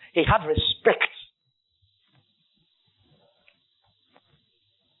 He had respect.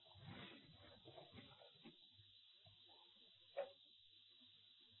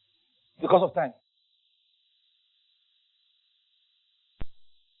 Because of time.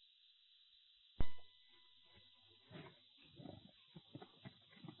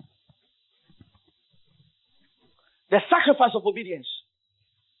 The sacrifice of obedience.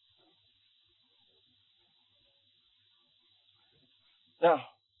 Now,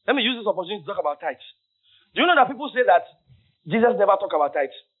 let me use this opportunity to talk about tithes. Do you know that people say that Jesus never talked about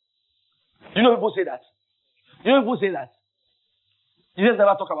tithes? Do you know people say that? Do you know people say that? Jesus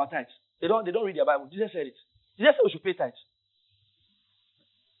never talked about tithes. They don't read their Bible. Jesus said it. Jesus said we should pay tithes.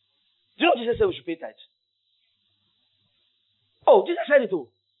 Do you know Jesus said we should pay tithes? Oh, Jesus said it too.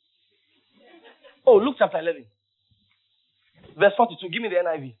 Oh, Luke chapter 11. Verse 42. Give me the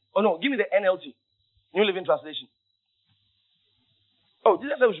NIV. Oh no, give me the NLT. New Living Translation. Oh,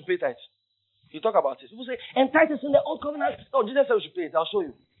 Jesus said we should pay tithes. You talk about it. People say, and tithes is in the old covenant. No, Jesus said we should pay it. I'll show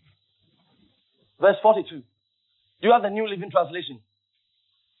you. Verse 42. Do you have the New Living Translation?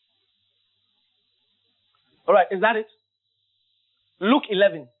 Alright, is that it? Luke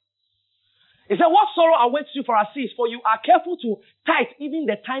 11. He said, what sorrow awaits you for Assis, for you are careful to tithe even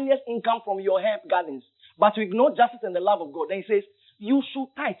the tiniest income from your herb gardens, but to ignore justice and the love of God. Then he says, you should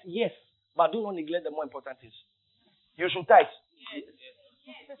tithe, yes, but do not neglect the more important things. You should tithe. Yes.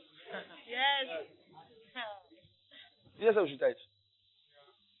 Yes. Yes, I should tithe.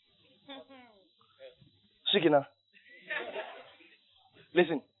 Shikina.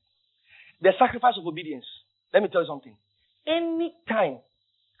 Listen, the sacrifice of obedience. Let me tell you something. Any time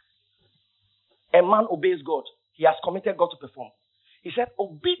a man obeys God, he has committed God to perform. He said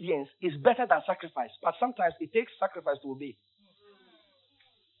obedience is better than sacrifice, but sometimes it takes sacrifice to obey.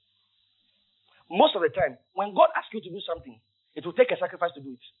 Most of the time, when God asks you to do something, it will take a sacrifice to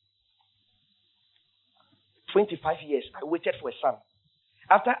do it. 25 years, I waited for a son.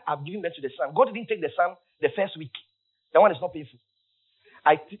 After I've given birth to the son, God didn't take the son the first week. That one is not painful.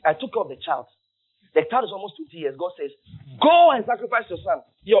 I took care of the child. The child is almost 20 years. God says, go and sacrifice your son,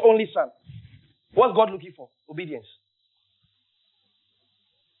 your only son. What's God looking for? Obedience.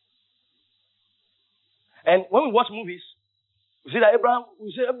 And when we watch movies, we see that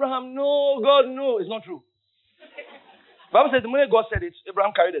Abraham, no, God, no. It's not true. The Bible says the moment God said it,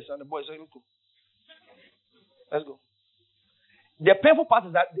 Abraham carried the son. The boy said, let's go. Let's go. The painful part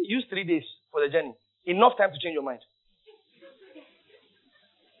is that they used 3 days for the journey. Enough time to change your mind.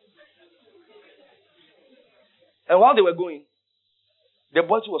 And while they were going, the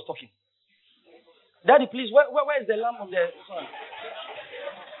boy too was talking. Daddy, please, where is the lamb of the son?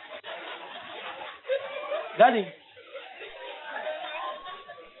 Daddy,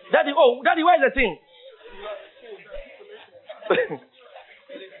 where is the thing?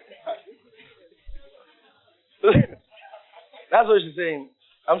 That's what she's saying.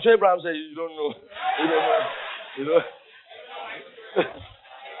 I'm sure Abraham said, you don't know. You know.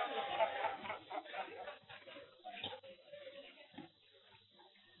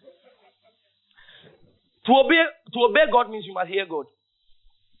 To obey God means you must hear God.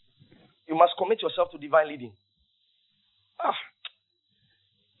 You must commit yourself to divine leading.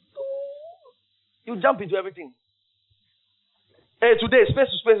 You jump into everything. Hey, today, space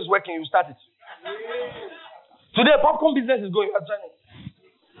to space is working. You start it. Today, popcorn business is going. You are trying.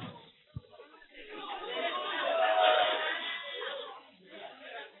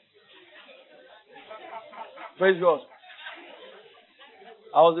 Praise God.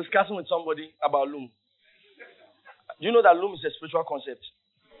 I was discussing with somebody about Loom. Do you know that Loom is a spiritual concept?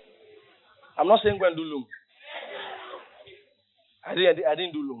 I'm not saying go and do Loom. I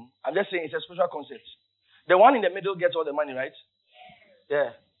didn't do Loom. I'm just saying it's a spiritual concept. The one in the middle gets all the money, right?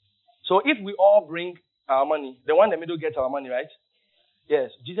 Yeah. So if we all bring our money, the one in the middle gets our money, right?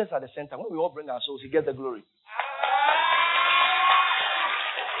 Yes. Jesus at the center. When we all bring our souls, he gets the glory.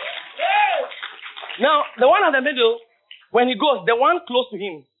 Now, the one at the middle, when he goes, the one close to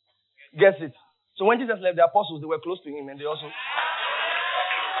him gets it. So when Jesus left, the apostles, they were close to him and they also...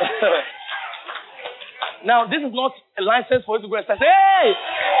 Now, this is not a license for you to go and say, hey!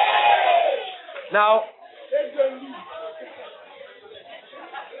 Now,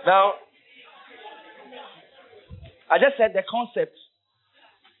 I just said the concept.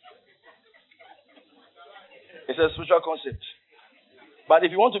 It's a spiritual concept. But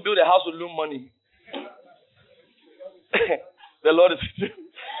if you want to build a house with Loom money, the Lord is with you.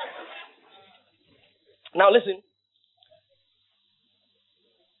 Now listen.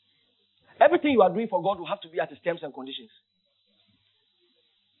 Everything you are doing for God will have to be at His terms and conditions.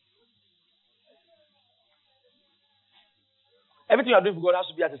 Everything you are doing for God has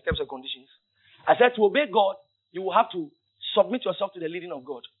to be at His terms and conditions. I said to obey God, you will have to submit yourself to the leading of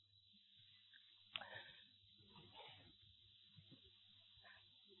God.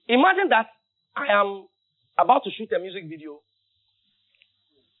 Imagine that I am about to shoot a music video.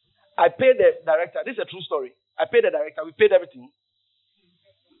 I paid the director. This is a true story. I paid the director. We paid everything.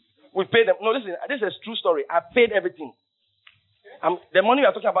 We paid them. No, listen. This is a true story. I paid everything. The money we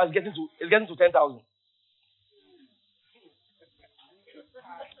are talking about is getting to 10,000.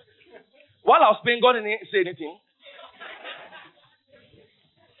 While I was paying, God didn't say anything.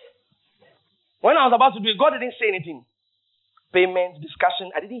 When I was about to do it, God didn't say anything. Payment,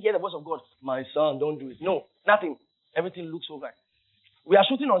 discussion. I didn't hear the voice of God. My son, don't do it. No, nothing. Everything looks over. We are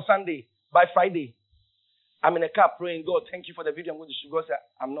shooting on Sunday. By Friday, I'm in a car praying, God, thank you for the video I'm going to shoot. God said,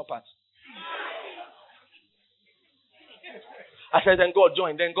 I'm not part. I said, then God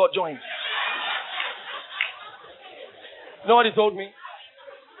joined. Then God joined. You know what he told me?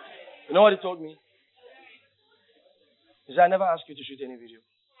 You know what he told me? He said, I never asked you to shoot any video.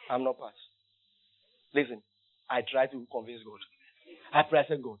 I'm not part. Listen, I tried to convince God. I prayed, I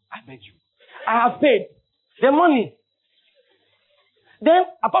said, God, I beg you. I have paid the money. Then,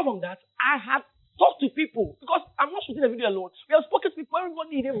 apart from that, I had talked to people because I'm not shooting a video alone. We have spoken to people.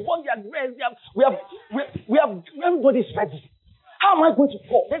 Everybody, they've won their dress. We have everybody's ready. How am I going to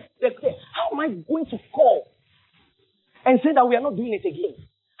call? How am I going to call and say that we are not doing it again?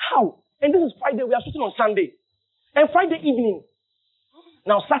 How? And this is Friday. We are shooting on Sunday. And Friday evening.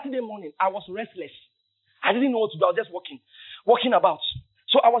 Now, Saturday morning, I was restless. I didn't know what to do. I was just walking about.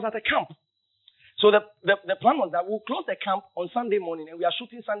 So I was at a camp. So the plan was that we'll close the camp on Sunday morning and we are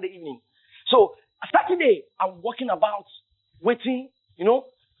shooting Sunday evening. So Saturday, I'm walking about, waiting,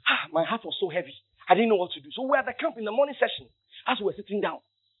 my heart was so heavy. I didn't know what to do. So we're at the camp in the morning session. As we were sitting down,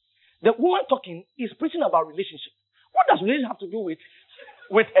 the woman talking is preaching about relationship. What does relationship have to do with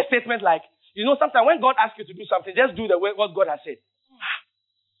a statement like, sometimes when God asks you to do something, just do what God has said.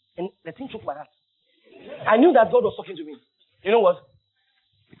 And the thing took my heart. I knew that God was talking to me. You know what?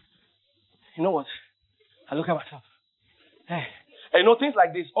 I look at myself. Hey. And things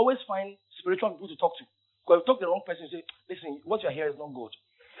like this, always find spiritual people to talk to. Because if you talk to the wrong person, you say, listen, what you're hearing is not good.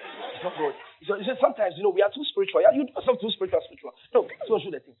 It's not good. So sometimes, we are too spiritual. You do yourself too spiritual. No, let's go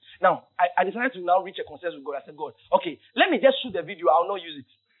shoot the thing. Now, I decided to now reach a consensus with God. I said, God, okay, let me just shoot the video. I will not use it.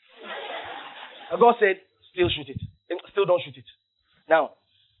 And God said, still shoot it. Still don't shoot it. Now,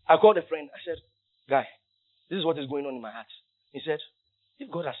 I called a friend. I said, guy, this is what is going on in my heart. He said,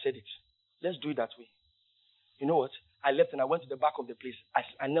 if God has said it, let's do it that way. You know what? I left and I went to the back of the place.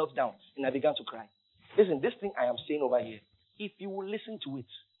 I knelt down and I began to cry. Listen, this thing I am saying over here, if you will listen to it,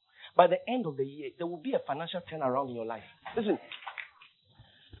 by the end of the year, there will be a financial turnaround in your life. Listen,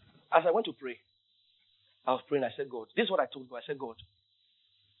 as I went to pray, I was praying. I said, God, this is what I told God. I said, God,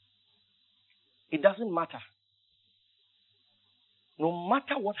 it doesn't matter. No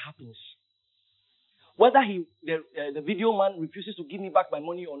matter what happens, whether the video man refuses to give me back my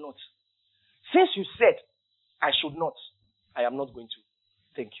money or not, since you said I should not, I am not going to.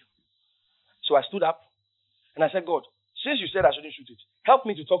 Thank you. So I stood up and I said, God, since you said I shouldn't shoot it, help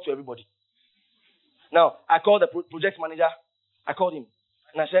me to talk to everybody. Now, I called the project manager. I called him.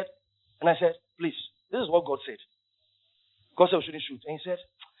 And I said, please, this is what God said. God said we shouldn't shoot. And he said,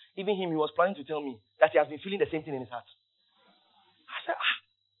 even him, he was planning to tell me that he has been feeling the same thing in his heart. I said,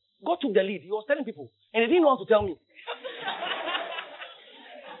 God took the lead. He was telling people. And he didn't know how to tell me.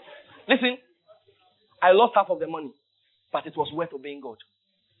 Listen, I lost half of the money. But it was worth obeying God.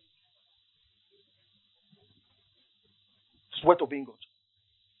 It's worth obeying God.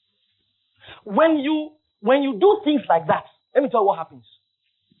 When you do things like that, let me tell you what happens.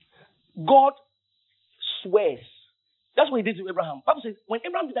 God swears. That's what he did to Abraham. Bible says, when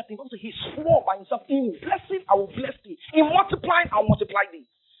Abraham did that thing, Bible says he swore by himself, in blessing, I will bless thee. In multiplying, I will multiply thee.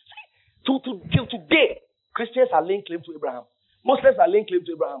 Till today, Christians are laying claim to Abraham. Muslims are laying claim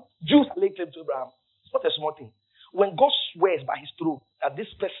to Abraham. Jews are laying claim to Abraham. It's not a small thing. When God swears by his throne that this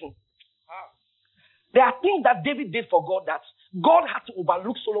person, there are things that David did for God that God had to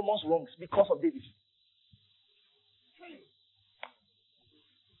overlook Solomon's wrongs because of David.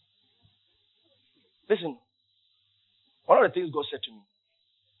 Listen, one of the things God said to me,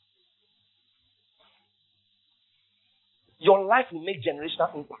 your life will make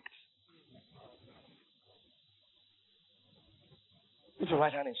generational impact. Put your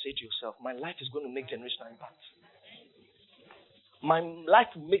right hand and say to yourself, my life is going to make generational impact. My life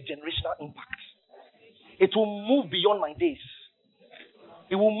will make generational impact. It will move beyond my days.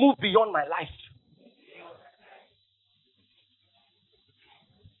 It will move beyond my life.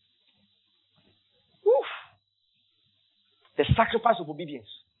 Woo. The sacrifice of obedience.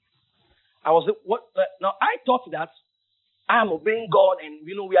 Now I thought that I am obeying God and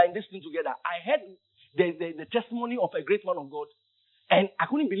we are in this thing together. I heard the testimony of a great man of God. And I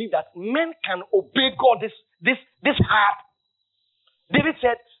couldn't believe that men can obey God this hard. David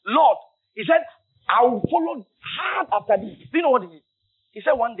said, Lord, he said, I will follow hard after this. Do you know what he did? He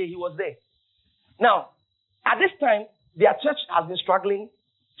said one day he was there. Now, at this time, their church has been struggling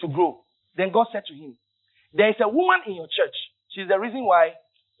to grow. Then God said to him, there is a woman in your church. She's the reason why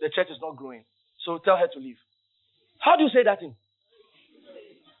the church is not growing. So tell her to leave. How do you say that thing?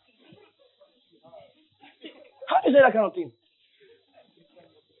 How do you say that kind of thing?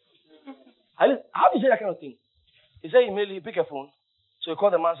 How do you say that kind of thing? He said immediately he picked a phone. So he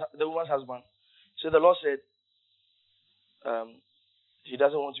called the woman's husband. So the Lord said, he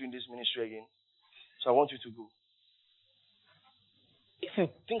doesn't want you in this ministry again. So I want you to go. If you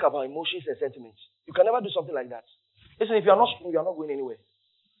think about emotions and sentiments, you can never do something like that. Listen, if you are not strong, you are not going anywhere.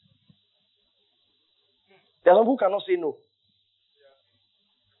 There are some people who cannot say no.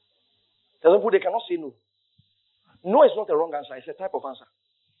 There are some people they cannot say no. No is not a wrong answer, it's a type of answer.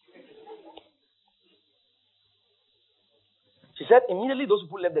 She said immediately those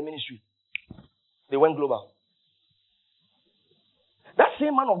people left the ministry, they went global. That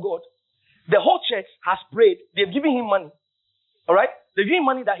same man of God, the whole church has prayed. They've given him money. All right? They've given him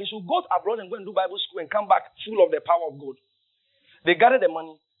money that he should go abroad and go and do Bible school and come back full of the power of God. They gathered the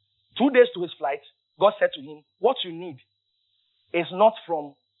money. 2 days to his flight, God said to him, what you need is not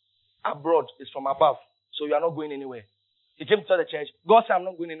from abroad, it's from above. So you are not going anywhere. He came to tell the church, God said, I'm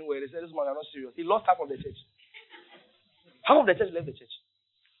not going anywhere. They said, this man, you're not serious. He lost half of the church. Half of the church left the church.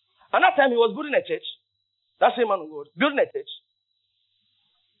 And that time he was building a church. That same man of God, building a church.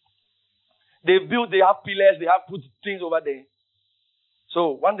 They have pillars, they have put things over there.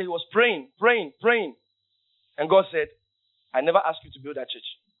 So one day he was praying. And God said, I never asked you to build that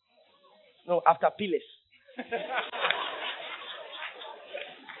church. No, after pillars.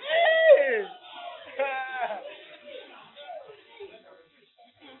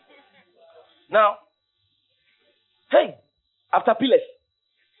 Now, hey, after pillars.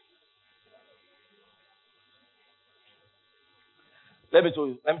 Let me tell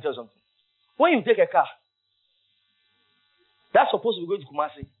you something. When you take a car, that's supposed to be going to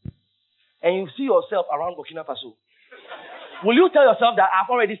Kumasi, and you see yourself around Burkina Faso, will you tell yourself that I've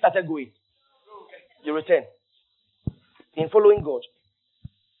already started going? You return. In following God,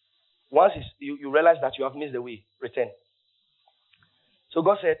 once you realize that you have missed the way, return. So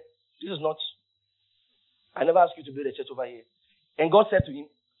God said, this is not, I never asked you to build a church over here. And God said to him,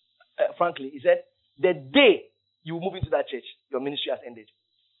 frankly, he said, the day you move into that church, your ministry has ended.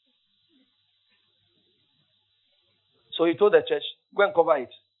 So he told the church, go and cover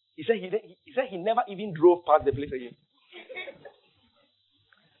it. He said he never even drove past the place again.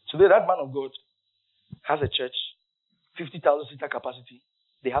 Today, that man of God has a church, 50,000 seater capacity.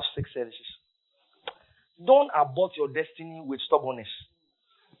 They have 6 services. Don't abort your destiny with stubbornness.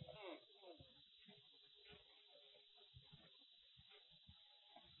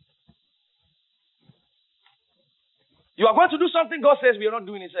 You are going to do something God says we are not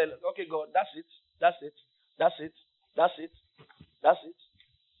doing it. Say, okay, God, that's it.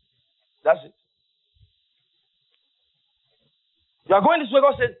 You are going this way,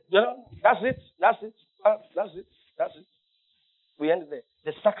 God said, that's it. We end there.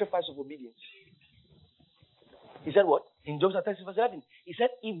 The sacrifice of obedience. He said what? In Job 30 verse 11. He said,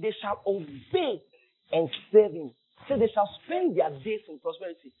 if they shall obey and serve him, so they shall spend their days in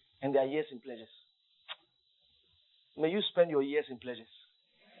prosperity and their years in pleasures. May you spend your years in pleasures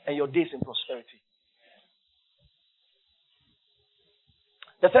and your days in prosperity.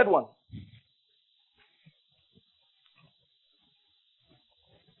 The third one.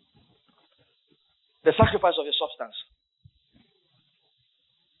 The sacrifice of your substance.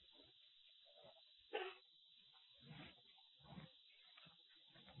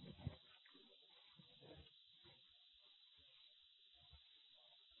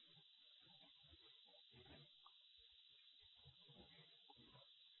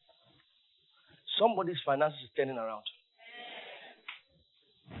 Somebody's finances is turning around.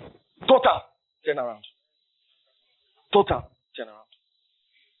 Total turnaround. Total turnaround.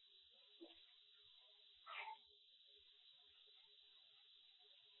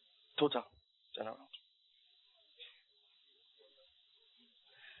 Total turnaround.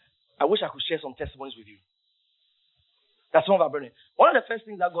 I wish I could share some testimonies with you. That's some of our brethren. One of the first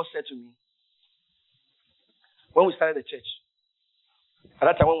things that God said to me when we started the church, at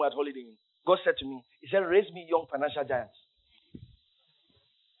that time when we were at holiday, God said to me, He said, raise me young financial giants.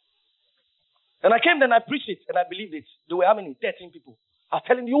 And I came there and I preached it and I believed it. There were how many? 13 people. I was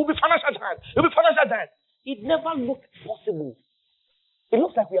telling you, you'll be financial giants. You'll be financial giants. It never looked possible. It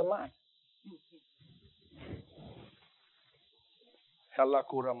looks like we are mad.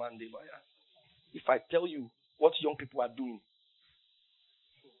 If I tell you what young people are doing,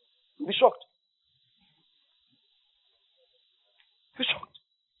 you'll be shocked. You'll be shocked.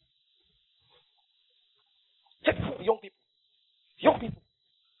 Check young people. Young people.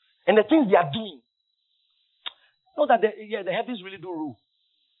 And the things they are doing. Know that the heavens really do rule.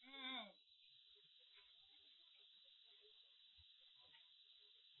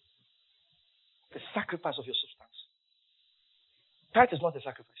 The sacrifice of your substance. Tithe is not a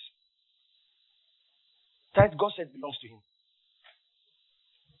sacrifice. Tithe, God said, belongs to Him.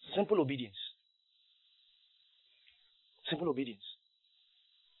 Simple obedience. Simple obedience.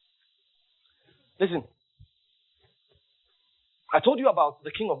 Listen. I told you about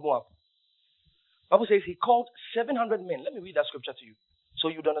the king of Moab. The Bible says he called 700 men. Let me read that scripture to you so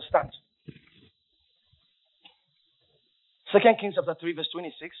you'd understand. 2 Kings chapter 3 verse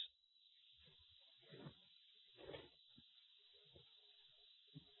 26.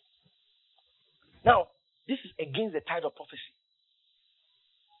 Now, this is against the tide of prophecy.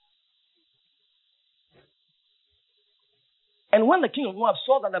 And when the king of Moab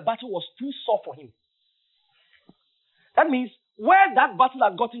saw that the battle was too sore for him, that means where that battle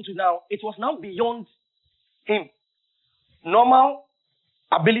had gotten to now, it was now beyond him. Normal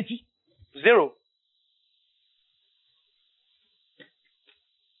ability, 0.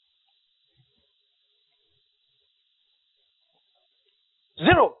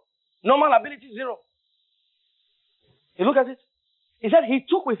 Zero. Normal ability, 0. You look at it. He said he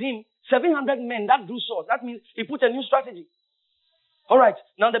took with him 700 men that drew swords. That means he put a new strategy. All right.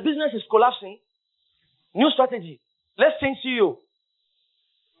 Now the business is collapsing. New strategy. Let's change CEO.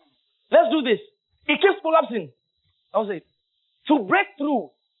 Let's do this. It keeps collapsing. I will say, to break through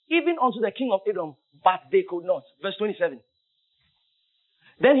even unto the king of Edom, but they could not. Verse 27.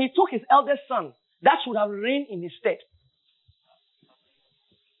 Then he took his eldest son that should have reigned in his stead.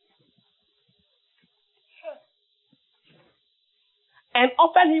 And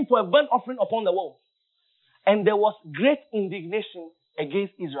offered him for a burnt offering upon the wall. And there was great indignation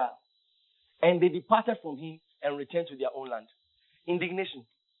against Israel. And they departed from him and returned to their own land. Indignation.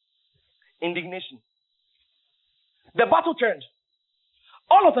 Indignation. The battle turned.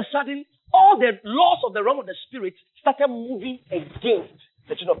 All of a sudden, all the laws of the realm of the spirit started moving against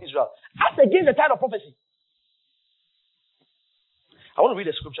the children of Israel. As against the tide of prophecy. I want to read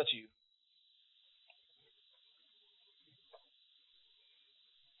a scripture to you.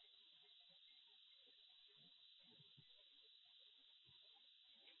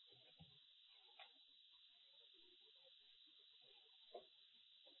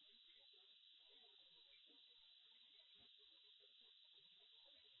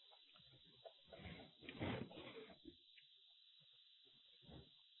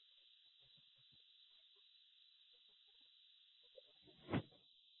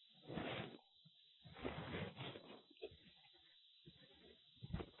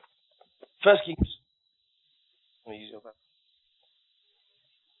 First Kings. Let me use your Bible.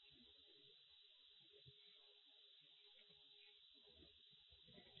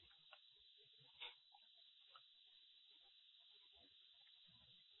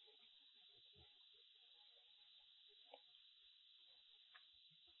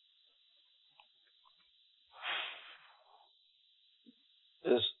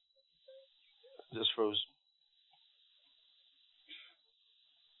 This froze.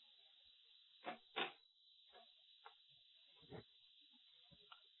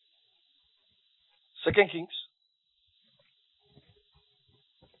 Second Kings.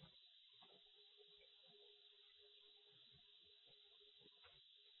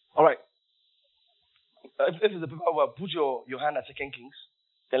 All right. If it's the people who put your hand at Second Kings,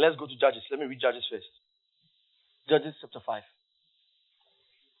 then let's go to Judges. Let me read Judges first. Judges chapter 5.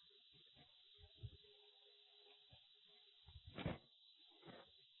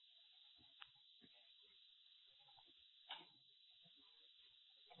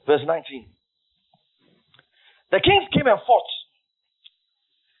 Verse 19. The kings came and fought.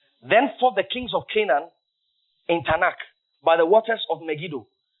 Then fought the kings of Canaan in Tanakh by the waters of Megiddo.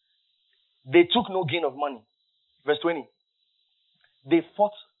 They took no gain of money. Verse 20. They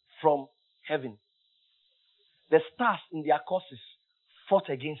fought from heaven. The stars in their courses fought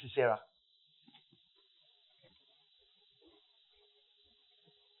against Sisera.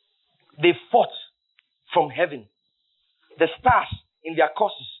 They fought from heaven. The stars in their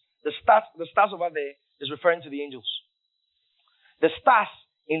courses. The stars over there is referring to the angels. The stars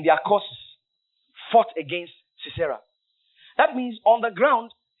in their courses fought against Sisera. That means on the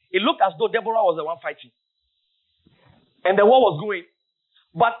ground, it looked as though Deborah was the one fighting. And the war was going.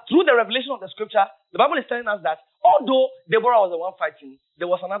 But through the revelation of the scripture, the Bible is telling us that although Deborah was the one fighting, there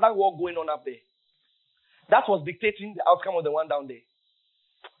was another war going on up there. That was dictating the outcome of the one down there.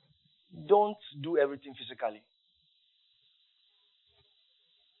 Don't do everything physically.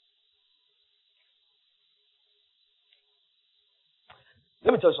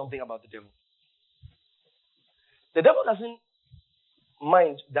 Let me tell you something about the devil. The devil doesn't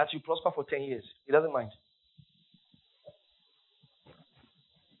mind that you prosper for 10 years. He doesn't mind.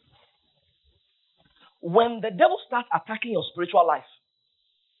 When the devil starts attacking your spiritual life,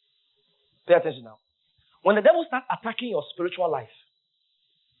 pay attention now. When the devil starts attacking your spiritual life,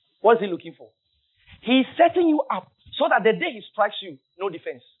 what is he looking for? He's setting you up So that the day he strikes you, no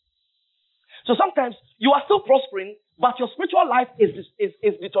defense. So sometimes you are still prospering, but your spiritual life is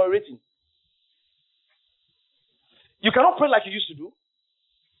deteriorating. You cannot pray like you used to do.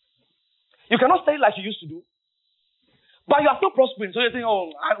 You cannot study like you used to do. But you are still prospering. So you think,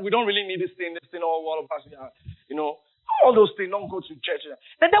 oh, we don't really need this thing, all of us, all those things, don't go to church.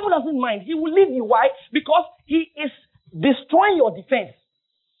 The devil doesn't mind. He will leave you. Why? Because he is destroying your defense.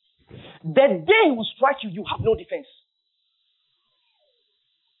 The day he will strike you, you have no defense.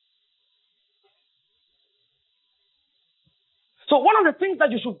 So one of the things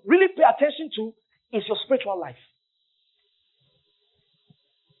that you should really pay attention to is your spiritual life.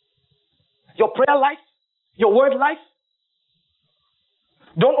 Your prayer life, your word life.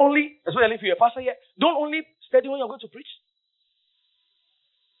 Don't only, especially if you're a pastor here, don't only study when you're going to preach.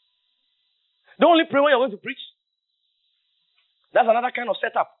 Don't only pray when you're going to preach. That's another kind of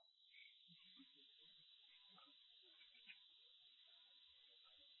setup.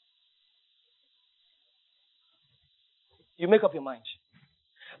 You make up your mind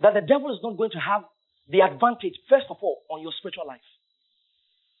that the devil is not going to have the advantage, first of all, on your spiritual life.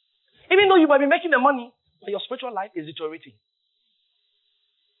 Even though you might be making the money, but your spiritual life is deteriorating.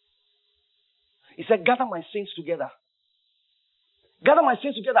 He said, gather my saints together. Gather my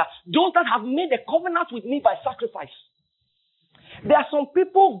saints together. Those that have made a covenant with me by sacrifice. There are some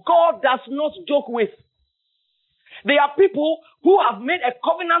people God does not joke with. There are people who have made a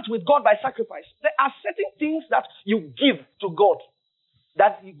covenant with God by sacrifice. There are certain things that you give to God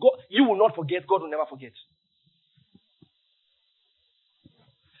that you will not forget, God will never forget.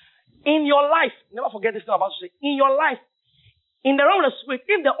 In your life, never forget this thing I'm about to say. In your life, in the realm of the spirit,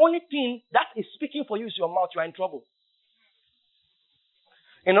 if the only thing that is speaking for you is your mouth, you are in trouble.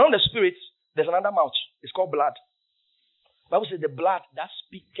 In the realm of the spirit, there's another mouth. It's called blood. The Bible says the blood that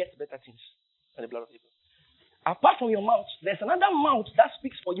speaketh better things than the blood of people. Apart from your mouth, there's another mouth that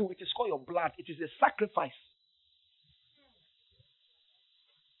speaks for you. It is called your blood. It is a sacrifice.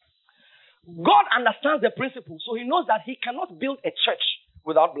 God understands the principle, so he knows that he cannot build a church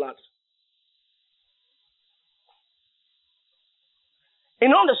without blood.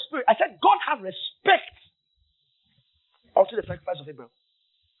 In all the spirit, I said God has respect unto the sacrifice of Abel.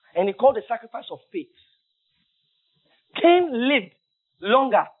 And he called the sacrifice of faith. Cain lived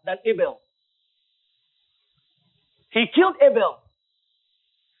longer than Abel. He killed Abel.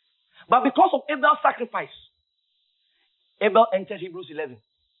 But because of Abel's sacrifice, Abel entered Hebrews 11.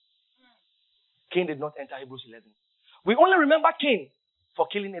 Cain did not enter Hebrews 11. We only remember Cain for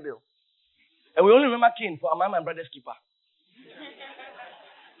killing Abel. And we only remember Cain for am I my brother's keeper.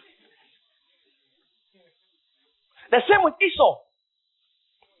 The same with Esau.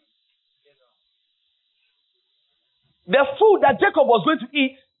 The food that Jacob was going to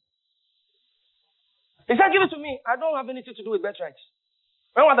eat, he said, give it to me. I don't have anything to do with birthright.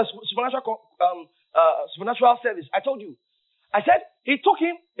 Remember the supernatural service? I told you. I said, he took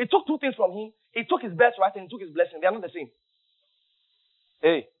two things from him. He took his birthright and he took his blessing. They are not the same.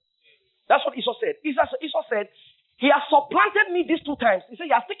 Hey. That's what Esau said. Esau said, he has supplanted me these two times. He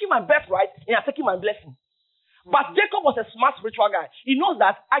said, he has taken my birthright and he has taken my blessing. But Jacob was a smart spiritual guy. He knows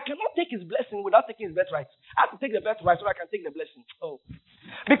that I cannot take his blessing without taking his birthright. I have to take the birthright so I can take the blessing. Oh.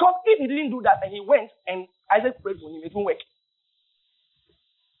 Because if he didn't do that and he went and Isaac prayed for him, it won't work.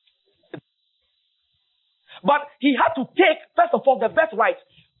 But he had to take, first of all, the birthright.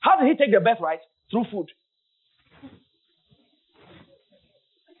 How did he take the birthright? Through food.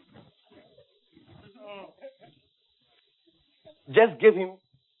 Just give him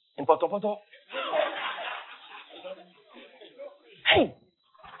in poto. Hey,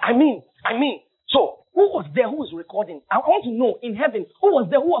 I mean, so who was there who was recording? I want to know in heaven, who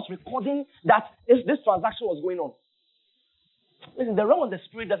was there who was recording that this transaction was going on? Listen, the realm of the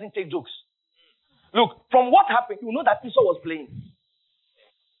spirit doesn't take jokes. Look, from what happened, you know that Esau was playing.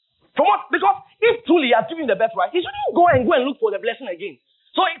 From what? Because if truly he had given the birthright, he shouldn't go and look for the blessing again.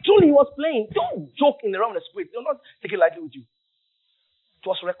 So truly he was playing. Don't joke in the realm of the spirit. Do not take it lightly with you. It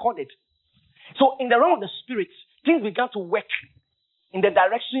was recorded. So in the realm of the spirit, things began to work in the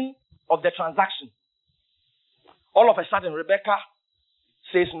direction of the transaction. All of a sudden, Rebecca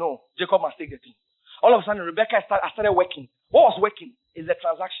says no. Jacob must take the thing. All of a sudden, Rebecca started working. What was working is the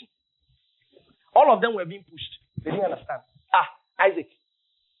transaction. All of them were being pushed. They didn't understand. Isaac.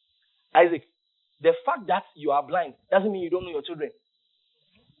 The fact that you are blind doesn't mean you don't know your children.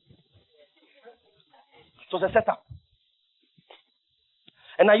 It was a setup.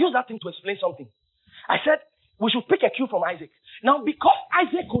 And I used that thing to explain something. I said, we should pick a cue from Isaac. Now, because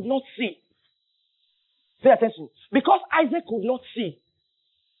Isaac could not see, pay attention, because Isaac could not see,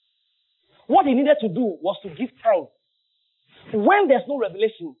 what he needed to do was to give time When there's no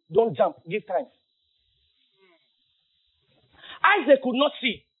revelation, don't jump. Give time. Isaac could not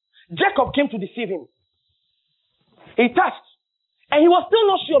see. Jacob came to deceive him. He touched. And he was still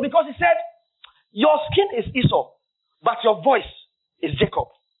not sure because he said, your skin is Esau, but your voice is Jacob.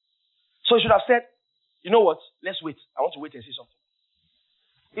 So he should have said, you know what? Let's wait. I want to wait and see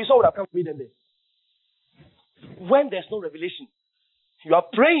something. Esau would have come to meet them there. When there's no revelation, you are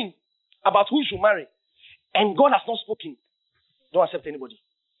praying about who you should marry, and God has not spoken. Don't accept anybody.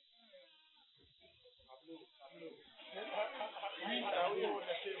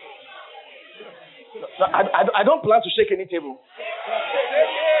 No, I don't plan to shake any table.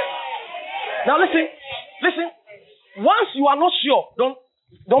 Now listen. Once you are not sure,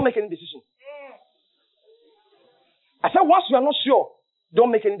 don't make any decision. I said once you are not sure,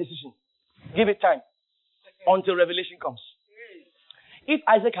 don't make any decision. Give it time until revelation comes. If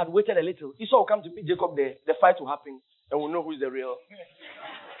Isaac had waited a little, Esau will come to meet Jacob there. The fight will happen, and we'll know who is the real.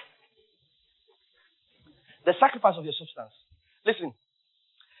 The sacrifice of your substance. Listen,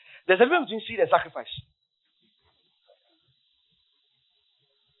 there's a difference between seed and sacrifice.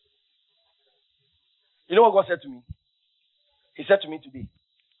 You know what God said to me? He said to me today.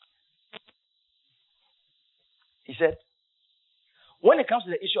 He said, when it comes to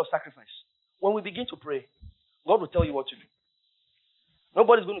the issue of sacrifice, when we begin to pray, God will tell you what to do.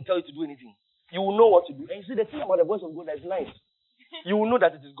 Nobody's going to tell you to do anything. You will know what to do. And you see, the thing about the voice of God that is nice. You will know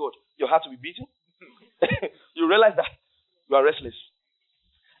that it is God. Your heart will be beating. You realize that you are restless.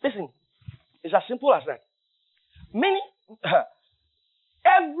 Listen, it's as simple as that.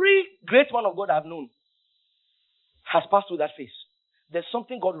 Every great man of God I've known has passed through that phase. There's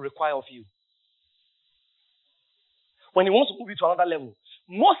something God will require of you. When he wants to move you to another level.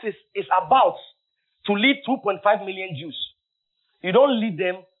 Moses is about to lead 2.5 million Jews. You don't lead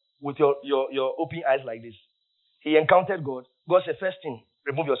them with your open eyes like this. He encountered God. God said, first thing,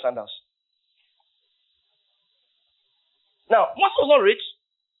 remove your sandals. Now, Moses was not rich.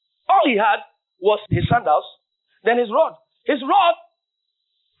 All he had was his sandals, then his rod. His rod,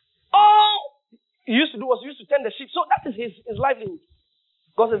 all he used to do was tend the sheep. So that is his livelihood.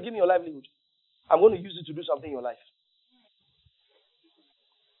 God says, give me your livelihood. I'm going to use it to do something in your life.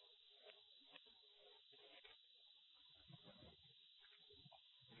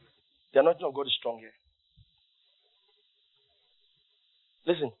 The anointing of God is strong here.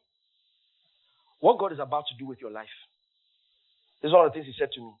 Listen. What God is about to do with your life. This is one of the things he said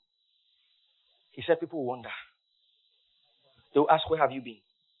to me. He said people will wonder. They will ask, where have you been?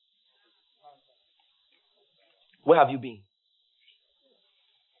 Where have you been?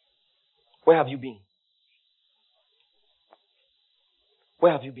 Where have you been?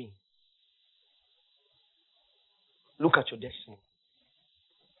 Where have you been? Look at your destiny.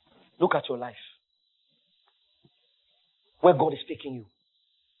 Look at your life. Where God is taking you.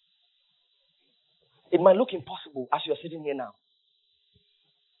 It might look impossible as you are sitting here now.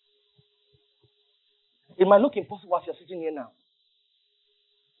 It might look impossible as you are sitting here now.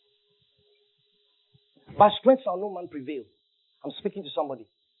 By strength shall no man prevail. I'm speaking to somebody.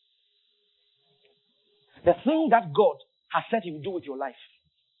 The thing that God has said he will do with your life,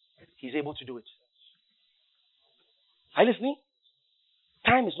 he's able to do it. Are you listening?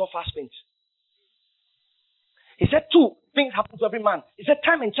 Time is not fast spent. He said two things happen to every man. He said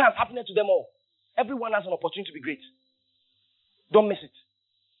time and chance happening to them all. Everyone has an opportunity to be great. Don't miss it.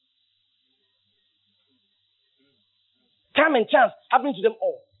 Time and chance happening to them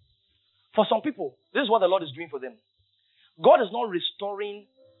all. For some people, this is what the Lord is doing for them. God is not restoring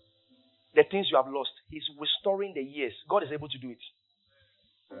the things you have lost. He's restoring the years. God is able to do it.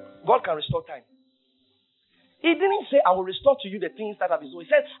 God can restore time. He didn't say, I will restore to you the things that have been stolen.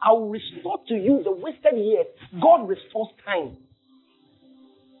 He said, I will restore to you the wasted years. God restores time.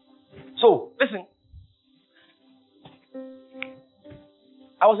 So, listen.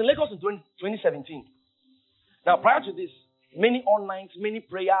 I was in Lagos in 2017. Now, prior to this, many online, many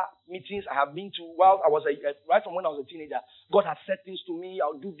prayer meetings I have been to while I was right from when I was a teenager. God has said things to me.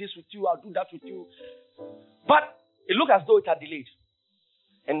 I'll do this with you. I'll do that with you. But it looked as though it had delayed.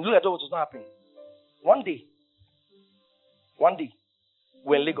 And it looked as though it was not happening. One day,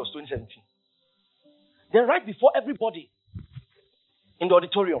 we're in Lagos 2017. Then right before everybody in the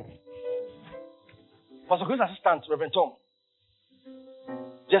auditorium, Pastor Chris' assistant, Reverend Tom,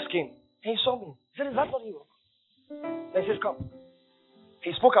 just came. And he saw me. He said, is that not you? And he said, come.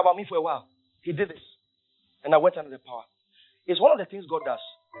 He spoke about me for a while. He did this. And I went under the power. It's one of the things God does.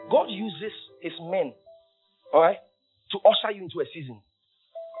 God uses his men, all right, to usher you into a season.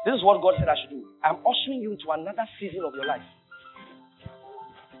 This is what God said I should do. I'm ushering you into another season of your life.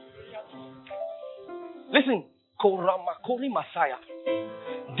 Listen, Koramakori Masaya.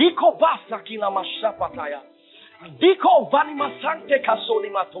 Diko Basakina Mashapataya. Diko Vanimasante Kasoli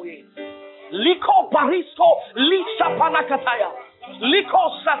Matoye. Liko Barisko Lisa Panakataya. Liko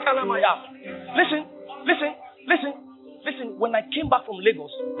Satanamaya. Listen. When I came back from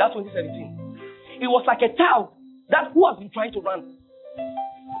Lagos, that's 2017, it was like a child who has been trying to run.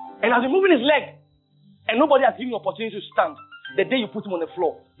 And has been moving his leg. And nobody has given him opportunity to stand. The day you put him on the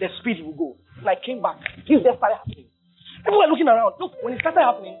floor, the speed he will go. And I came back. Things just started happening. People were looking around. Look, when it started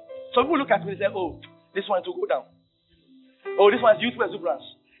happening, some people look at me and say, oh, this one will go down. Oh, this one is youthful exuberance.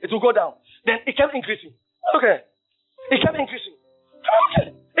 It will go down. Then it kept increasing. Okay. It kept increasing.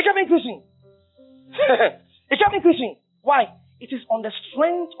 It kept increasing. It kept increasing. Why? It is on the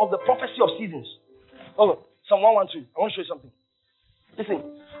strength of the prophecy of seasons. Oh, Psalm 112. I want to show you something. Listen,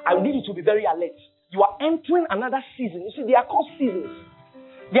 I need you to be very alert. You are entering another season. You see, they are called seasons.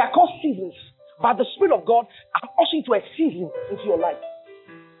 They are called seasons. But the Spirit of God is ushering into a season into your life.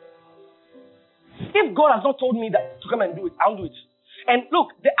 If God has not told me that to come and do it, I'll do it. And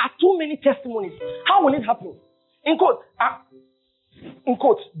look, there are too many testimonies. How will it happen? In quote,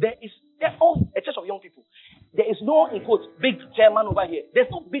 there is a church of young people. There is no, in quote, big chairman over here.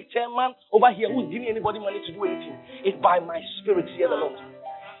 There's no big chairman over here who's giving anybody money to do anything. It's by my Spirit, hear the Lord.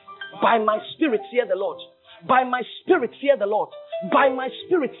 By my Spirit, hear the Lord. By my Spirit, hear the Lord. By my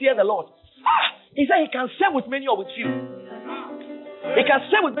Spirit, hear the Lord. He said he can serve with many or with few. He can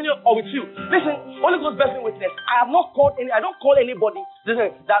serve with many or with few. Listen, Holy Ghost bears me witness. I don't call anybody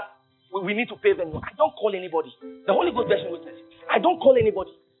that we need to pay them. I don't call anybody. The Holy Ghost bears me witness. I don't call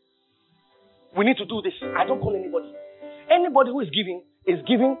anybody. We need to do this. I don't call anybody. Anybody who is giving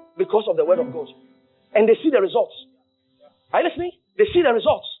because of the word of God. And they see the results. Are you listening? They see the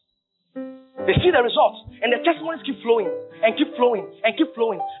results. They see the results. And the testimonies keep flowing and keep flowing and keep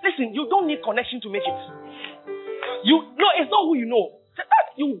flowing. Listen, you don't need connection to make it. It's not who you know.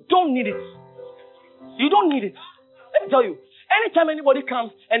 You don't need it. You don't need it. Let me tell you, anytime anybody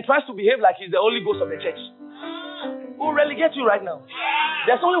comes and tries to behave like he's the Holy Ghost of the church, we'll relegate you right now.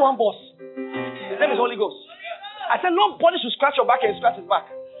 There's only one boss. His name is Holy Ghost. I said nobody should scratch your back and scratch his back.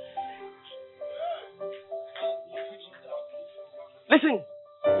 Listen,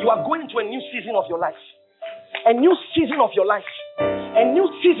 you are going into a new season of your life. A new season of your life. A new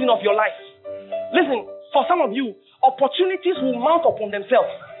season of your life. Listen, for some of you, opportunities will mount upon themselves.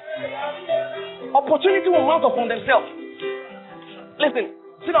 Opportunity will mount upon themselves. Listen,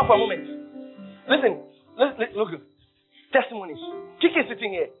 sit down for a moment. Listen, look. Testimonies. Kiki is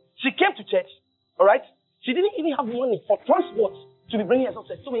sitting here. She came to church, alright? She didn't even have money for transport to be bringing herself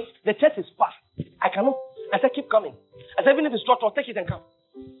to church. So the church is far. I said, keep coming. I said, even if it's short, take it and come.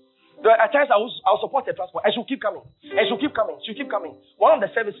 At times, I'll support the transport. And she'll keep coming. And she'll keep coming. She'll keep coming. One of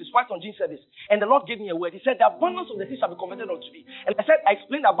the services, White on Jean service, and the Lord gave me a word. He said, the abundance of the sea shall be converted unto thee. And I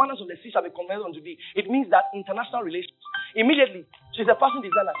explained the abundance of the sea shall be converted unto thee. It means that international relations. Immediately, she's a fashion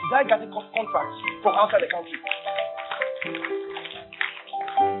designer. She started getting contracts from outside the country.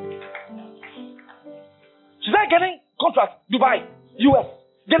 She started getting contracts, Dubai, US,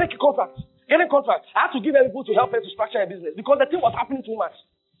 getting contracts. I had to give her people to help her to structure her business because the thing was happening too much.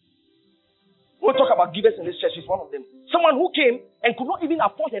 We'll talk about givers in this church. She's one of them. Someone who came and could not even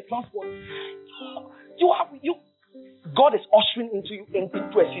afford her transport. God is ushering into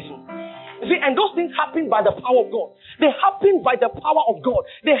a season. You see, and those things happen by the power of God. They happen by the power of God.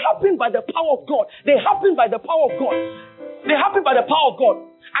 They happen by the power of God. They happen by the power of God. They happen by the power of God.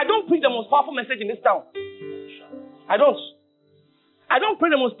 I don't preach the most powerful message in this town. I don't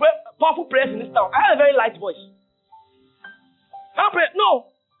pray the most powerful prayers in this town. I have a very light voice. I don't pray. No.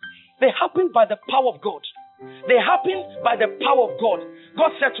 They happen by the power of God. They happen by the power of God.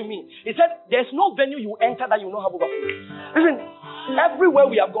 God said to me, He said, there's no venue you enter that you will not have overflow. Listen, everywhere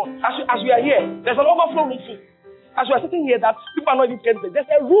we have gone, as we are here, there's an overflow room full. As we are sitting here, that people are not even getting there.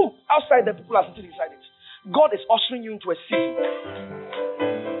 There's a room outside that people are sitting inside it. God is ushering you into a season.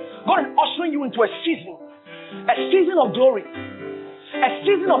 God is ushering you into a season of glory, a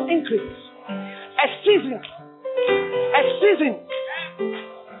season of increase, a season. Listen.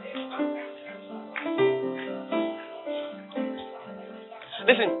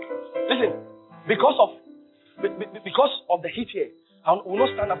 Because of the heat here, I will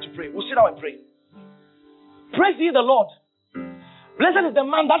not stand up to pray. We'll sit down and pray. Praise ye the Lord. Blessed is the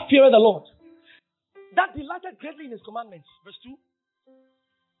man that feareth the Lord, that delighted greatly in His commandments. Verse 2.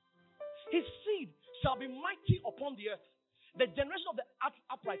 His seed shall be mighty upon the earth. The generation of the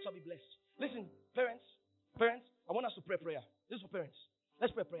upright shall be blessed. Listen, parents, I want us to pray prayer. This is for parents.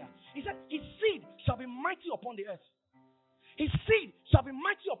 Let's pray prayer. He said, His seed shall be mighty upon the earth. His seed shall be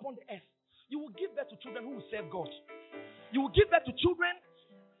mighty upon the earth. You will give birth to children who will serve God. You will give birth to children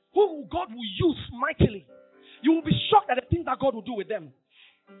who God will use mightily. You will be shocked at the things that God will do with them.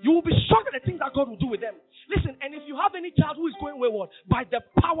 You will be shocked at the things that God will do with them. Listen, and if you have any child who is going wayward, by the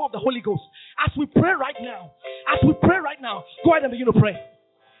power of the Holy Ghost, as we pray right now, go ahead and begin to pray.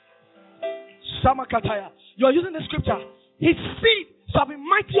 Samakataya. You are using the scripture. His seed shall be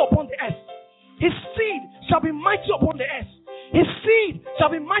mighty upon the earth. His seed shall be mighty upon the earth. His seed shall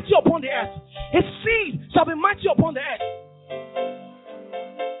be mighty upon the earth. His seed shall be mighty upon the earth.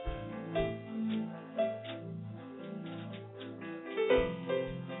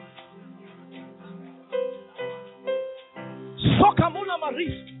 Sokamuna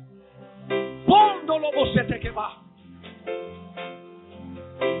Maris. Bondolobo Setekeba.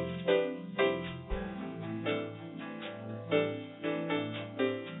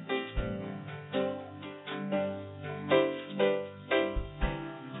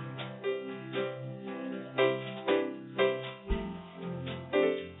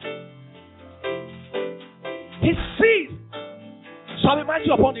 His seed shall be mighty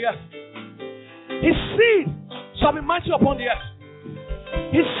upon the earth. His seed shall be mighty upon the earth.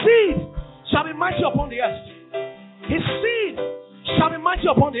 His seed shall be mighty upon the earth. His seed shall be mighty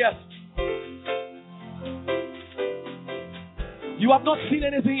upon the earth. You have not seen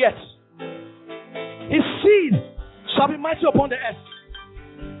anything yet. His seed shall be mighty upon the earth.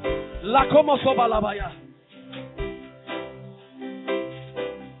 Lakomo sobalabaya.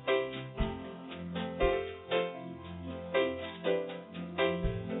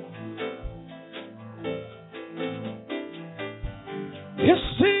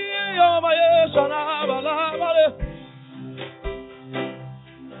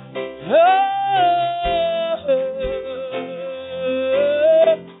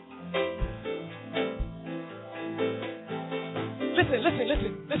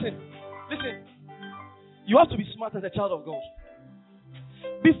 Listen. You have to be smart as a child of God.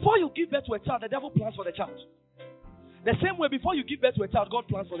 Before you give birth to a child, the devil plans for the child. The same way, before you give birth to a child, God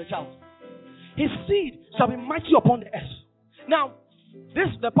plans for the child. His seed shall be mighty upon the earth. Now, this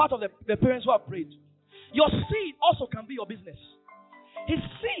is the part of the parents who have prayed. Your seed also can be your business. His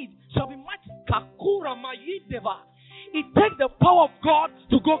seed shall be mighty. Kakura Mayideva. It takes the power of God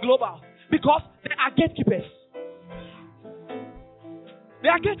to go global because they are gatekeepers. They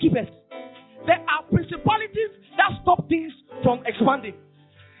are gatekeepers. There are principalities that stop things from expanding.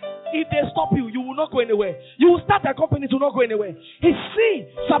 If they stop you, you will not go anywhere. You will start a company to not go anywhere. His seed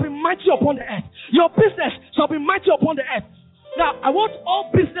shall be mighty upon the earth. Your business shall be mighty upon the earth. Now, I want all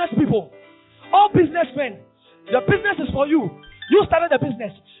business people, all businessmen, the business is for you. You started the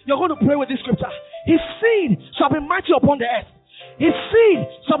business. You're going to pray with this scripture. His seed shall be mighty upon the earth. His seed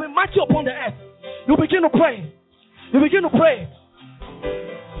shall be mighty upon the earth. You begin to pray. You begin to pray.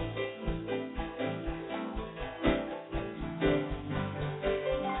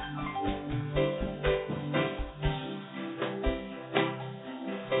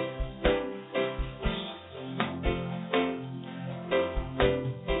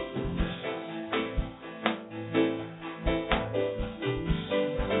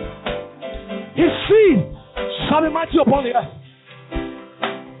 Shall be mighty upon the earth.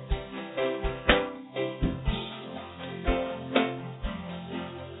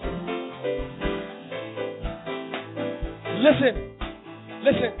 Listen.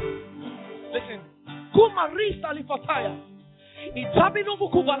 Kumarista lifataya. Itabino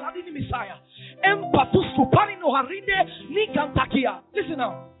mukuvaladi ni misaya. Empatus kupani no harinde ni kantakia. Listen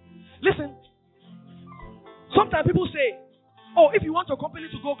now. Listen. Sometimes people say, oh, if you want your company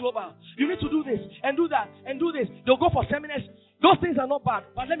to go global, you need to do this and do that and do this. They'll go for seminars. Those things are not bad.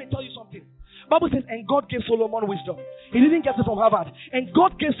 But let me tell you something. Bible says, and God gave Solomon wisdom. He didn't get it from Harvard. And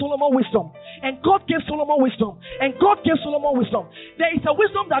God gave Solomon wisdom. And God gave Solomon wisdom. And God gave Solomon wisdom. There is a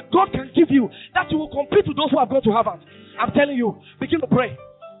wisdom that God can give you that you will compete with those who have gone to Harvard. I'm telling you. Begin to pray.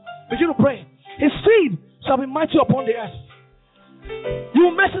 Begin to pray. His seed shall be mighty upon the earth. You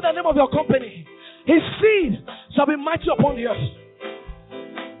will mention the name of your company. His seed shall be mighty upon the earth.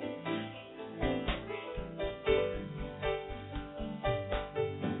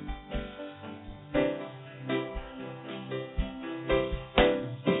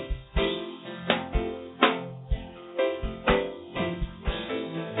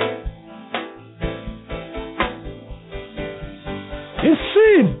 His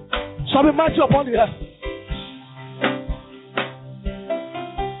seed shall be mighty upon the earth.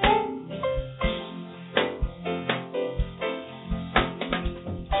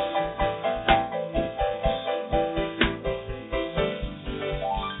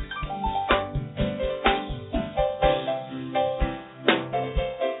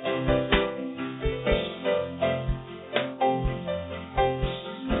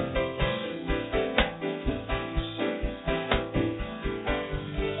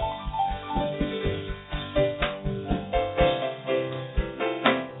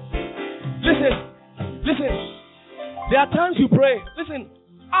 There are times you pray. Listen.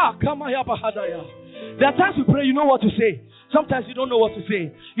 Come here, Bahadaya. There are times you pray, you know what to say. Sometimes you don't know what to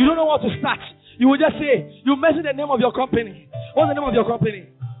say. You don't know what to start. You will just say, you mention the name of your company. What's the name of your company?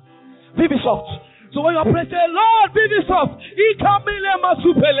 Vivisoft. So when you pray, say, Lord, Vivisoft.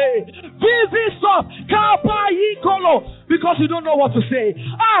 Vivisoft. Because you don't know what to say.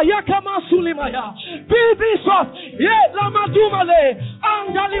 Yakama Sulimaya. Vivisoft. Lamadumale.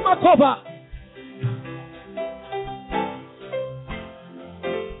 Angalimakova.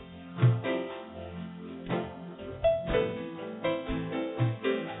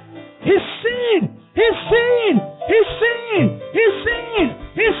 He's seen. He's seen. He's seen. He's seen.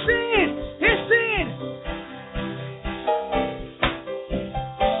 He's seen. He's seen.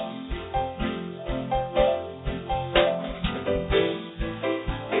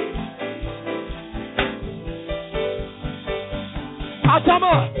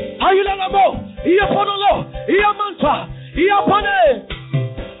 Atama, Ayulanamo, Iaponolo, Iamanta, Iapane.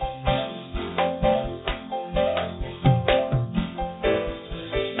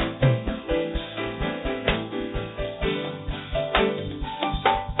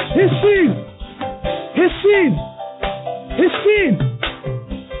 He's seen. He's seen. He's seen.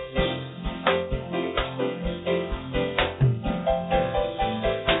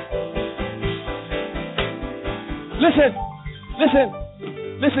 Listen. Listen.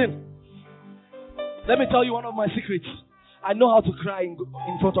 Listen. Let me tell you one of my secrets. I know how to cry in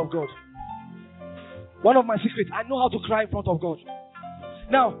front of God. One of my secrets. I know how to cry in front of God.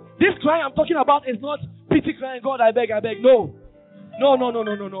 Now, this cry I'm talking about is not pity crying. God, I beg. No.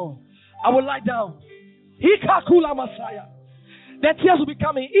 No. I will lie down. Hikakula Messiah. The tears will be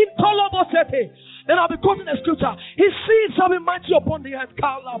coming. Intolabo sete. Then I'll be quoting the scripture. His seed shall be mighty upon the earth.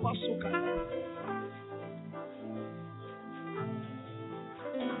 Kala basuka.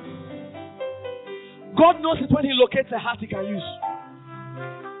 God knows it when He locates a heart He can use.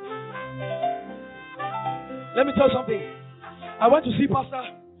 Let me tell you something. I went to see Pastor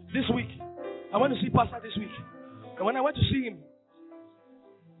this week. And when I went to see him,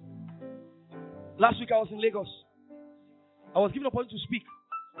 last week I was in Lagos. I was given an opportunity to speak.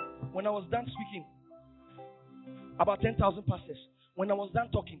 When I was done speaking, about 10,000 pastors. When I was done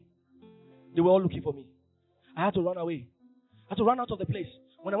talking, they were all looking for me. I had to run away. I had to run out of the place.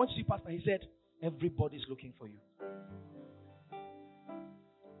 When I went to see Pastor, he said, everybody's looking for you.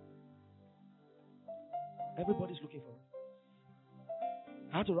 Everybody's looking for you.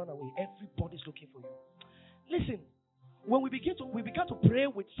 I had to run away. Everybody's looking for you. Listen, when we began to pray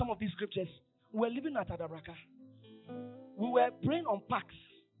with some of these scriptures, we were living at Adabraka. We were praying on packs.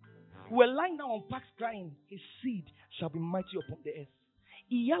 We were lying down on packs crying, his seed shall be mighty upon the earth.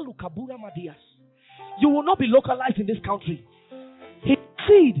 Iyalu kabura madias. You will not be localized in this country. His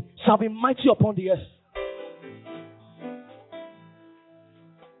seed shall be mighty upon the earth.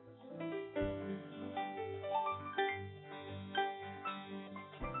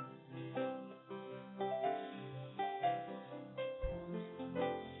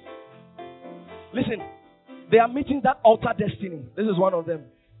 Listen, they are meeting that altar destiny. This is one of them.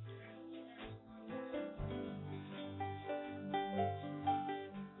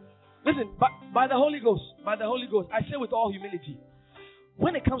 Listen, by the Holy Ghost, I say with all humility,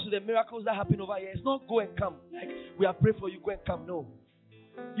 when it comes to the miracles that happen over here, it's not go and come. Like we have prayed for you, go and come. No.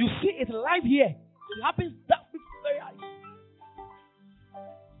 You see it live here. It happens that before your eyes.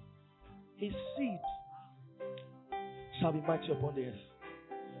 His seed shall be mighty upon the earth.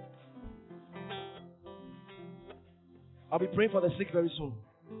 I'll be praying for the sick very soon.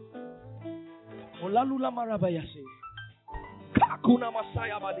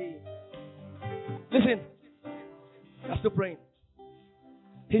 Listen, I'm still praying.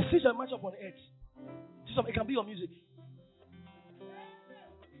 His seed shall be mighty upon the earth. It can be your music.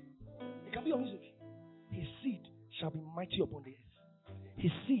 It can be your music. His seed shall be mighty upon the earth.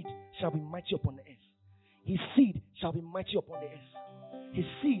 His seed shall be mighty upon the earth. His seed shall be mighty upon the earth. His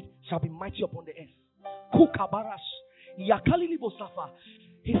seed shall be mighty upon the earth. Kukabarash. Yakalili Bosafa.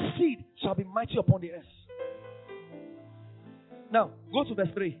 His seed shall be mighty upon the earth. Now, go to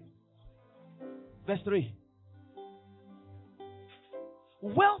verse 3. Verse 3.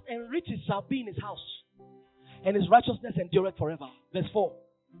 Wealth and riches shall be in his house, and his righteousness endureth forever. Verse 4.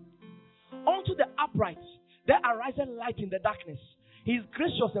 Unto the upright there ariseth light in the darkness. He is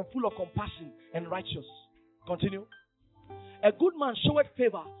gracious and full of compassion and righteous. Continue. A good man showeth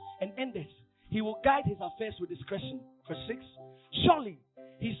favor and endeth. He will guide his affairs with discretion. Verse 6. Surely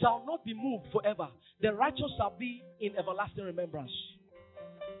he shall not be moved forever. The righteous shall be in everlasting remembrance.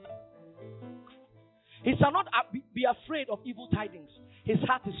 He shall not be afraid of evil tidings. His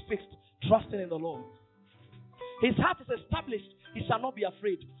heart is fixed, trusting in the Lord. His heart is established. He shall not be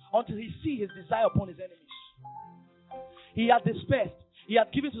afraid until he see his desire upon his enemies. He hath dispersed. He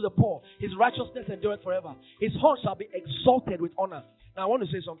hath given to the poor. His righteousness endureth forever. His horn shall be exalted with honor. Now I want to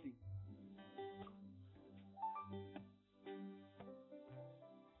say something.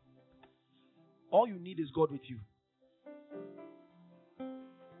 All you need is God with you.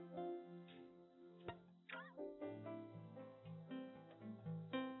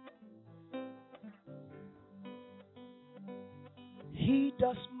 He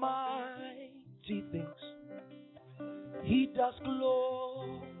does mighty things. He does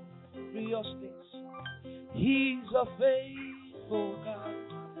glorious things. He's a faithful God.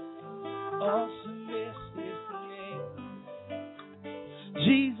 Awesome is his name.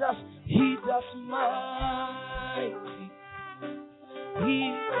 Jesus, he does mighty. He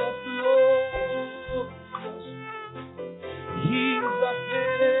does glorious. He's a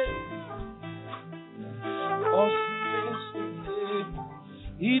faithful. Awesome is his name.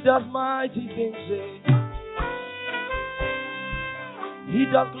 He does mighty things. He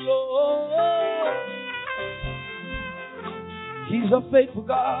does glory. He's a faithful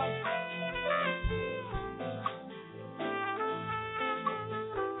God.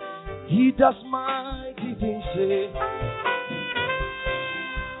 He does mighty things.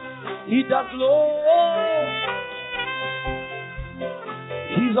 He does glory.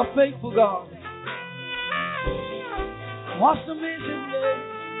 He's a faithful God. Awesome is his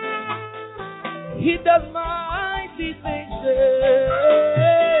name. He does mighty things.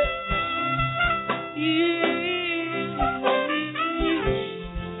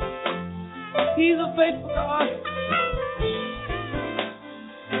 He's a faithful God.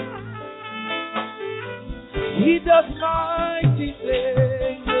 He does mighty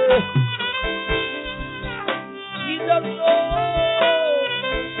things. He does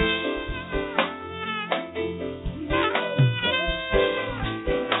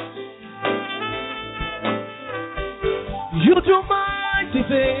You do mighty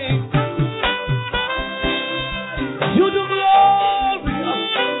things. You do glory.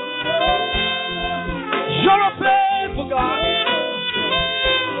 You're a faithful God.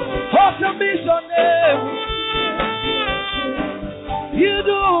 Awesome is your name. You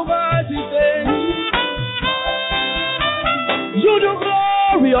do mighty things. You do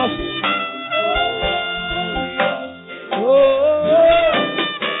glorious.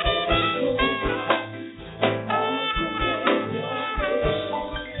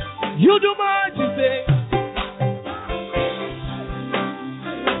 You do mighty things.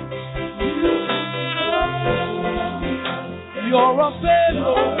 You're a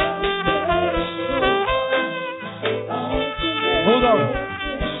faithful. Hold on.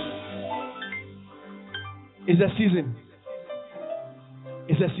 It's a season.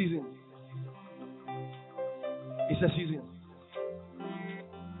 It's a season. It's a season.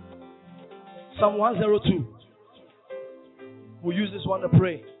 Psalm 102. We'll use this one to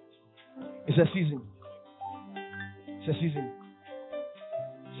pray. It's a season. It's a season.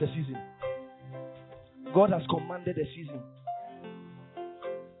 It's a season. God has commanded a season.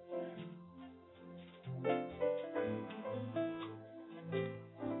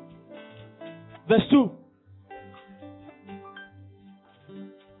 Verse 2.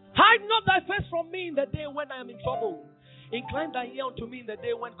 Hide not thy face from me in the day when I am in trouble. Incline thine ear unto me in the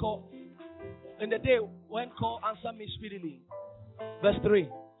day when call. In the day when call, answer me speedily. Verse 3.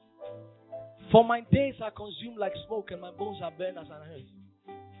 For my days are consumed like smoke, and my bones are burned as an earth.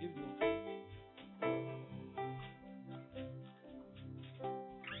 Give me.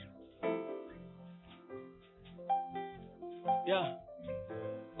 Yeah.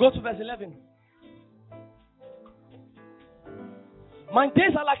 Go to verse 11. My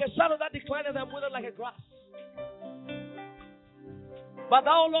days are like a shadow that declineth and withereth like a grass. But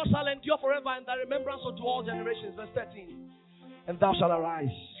thou, Lord, shalt endure forever, and thy remembrance unto all generations. Verse 13. And thou shalt arise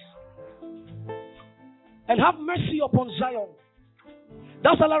and have mercy upon Zion.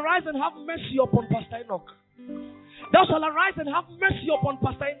 Thou shalt arise and have mercy upon Pastor Enoch. Thou shalt arise and have mercy upon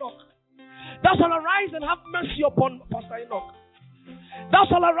Pastor Enoch. Thou shalt arise and have mercy upon Pastor Enoch. Thou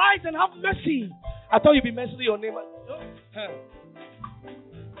shalt arise and have mercy. I thought you'd be mentioning your name.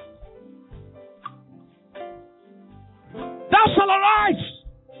 Thou shalt arise.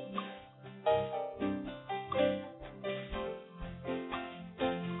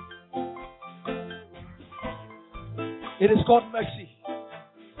 It is called mercy.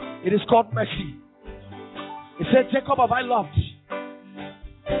 It is called mercy. It said, Jacob have I loved.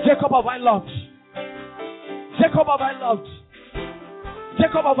 Jacob have I loved. Jacob have I loved.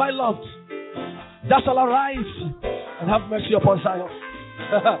 Jacob have I loved. Thou shalt arise and have mercy upon Zion.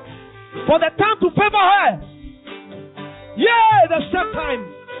 For the time to favor her Yeah, the set time.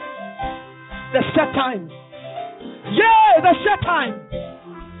 The set time. Yeah, the set time.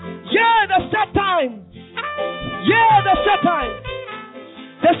 Yeah, the set time. Yeah, the set time.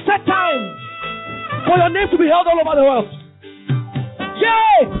 The set time for your name to be held all over the world.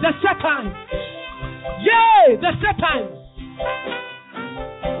 Yay, the set time. Yay, the set time.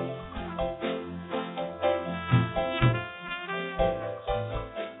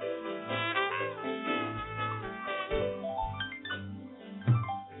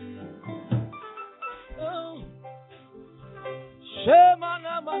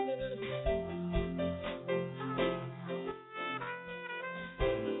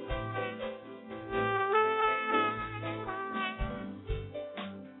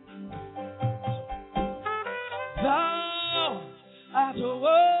 Thou art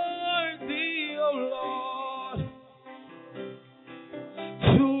worthy, O Lord,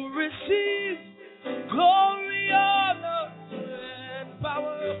 to receive glory, honor, and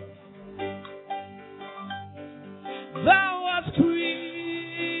power. Thou hast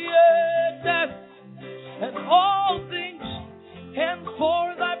created and all things, and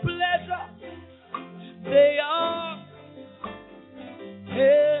for thy pleasure they are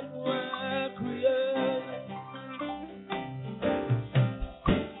and were created.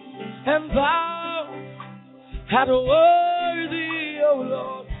 And thou art worthy, O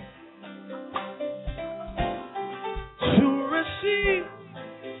Lord, to receive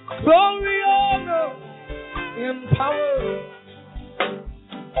glory, honor, and power.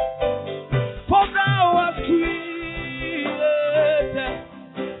 For thou hast created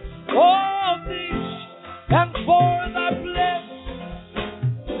all things, and for thy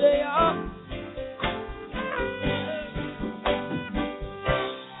pleasure they are.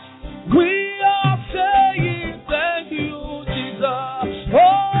 We are saying thank you, Jesus.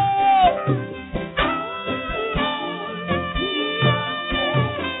 Oh,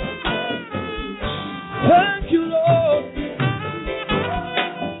 thank you, Lord.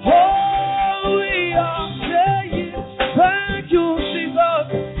 Oh, we are saying thank you, Jesus.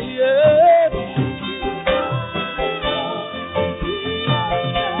 Yeah.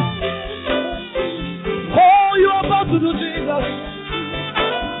 Oh, you are about to do, Jesus.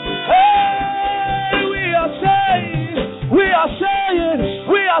 Hey, we are saying,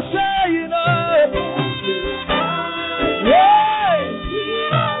 yeah.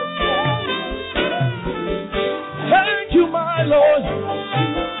 Thank you, my Lord.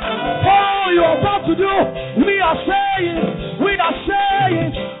 Oh, you are about to do. We are saying,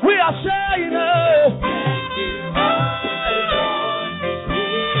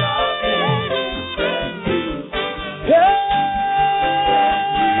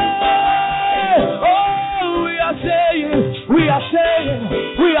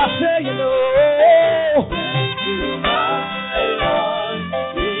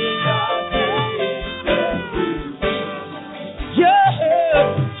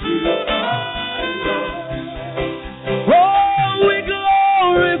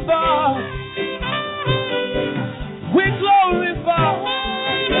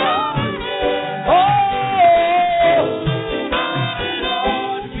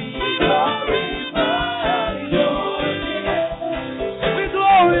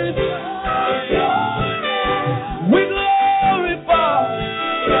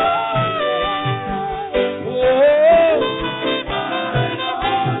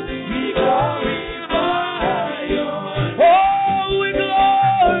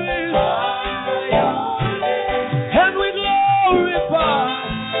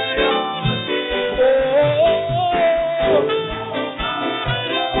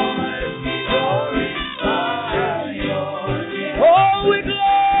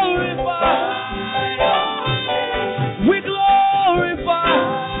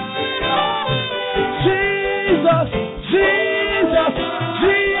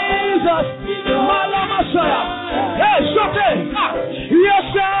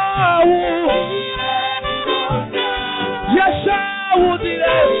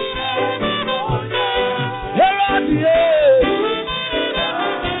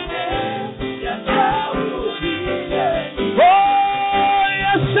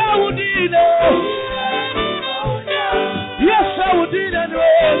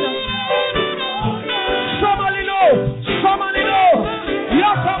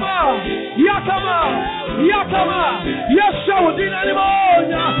 Yakama, Yeshawudina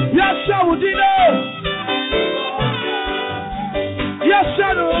Limonia, Yeshawudina,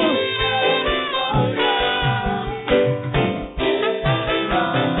 Yeshadu,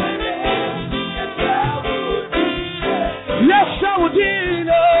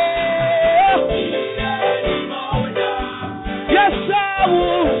 Yeshawudina,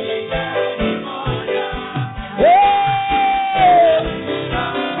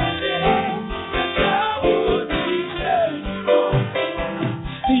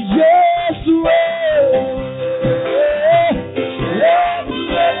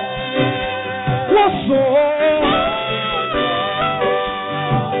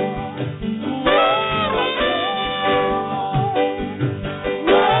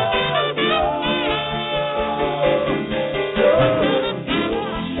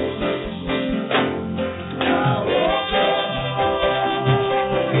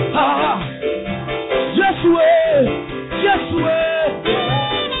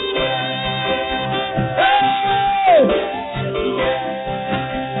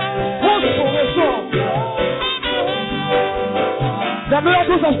 The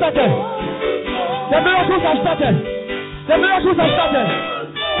miracles have started. The miracles have started. The miracles have started.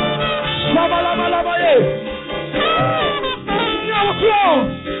 Shabalabalabaye. Never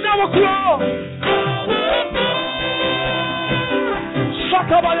close. Never close.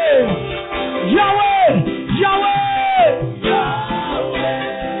 Shakabale. Yahweh. Yahweh.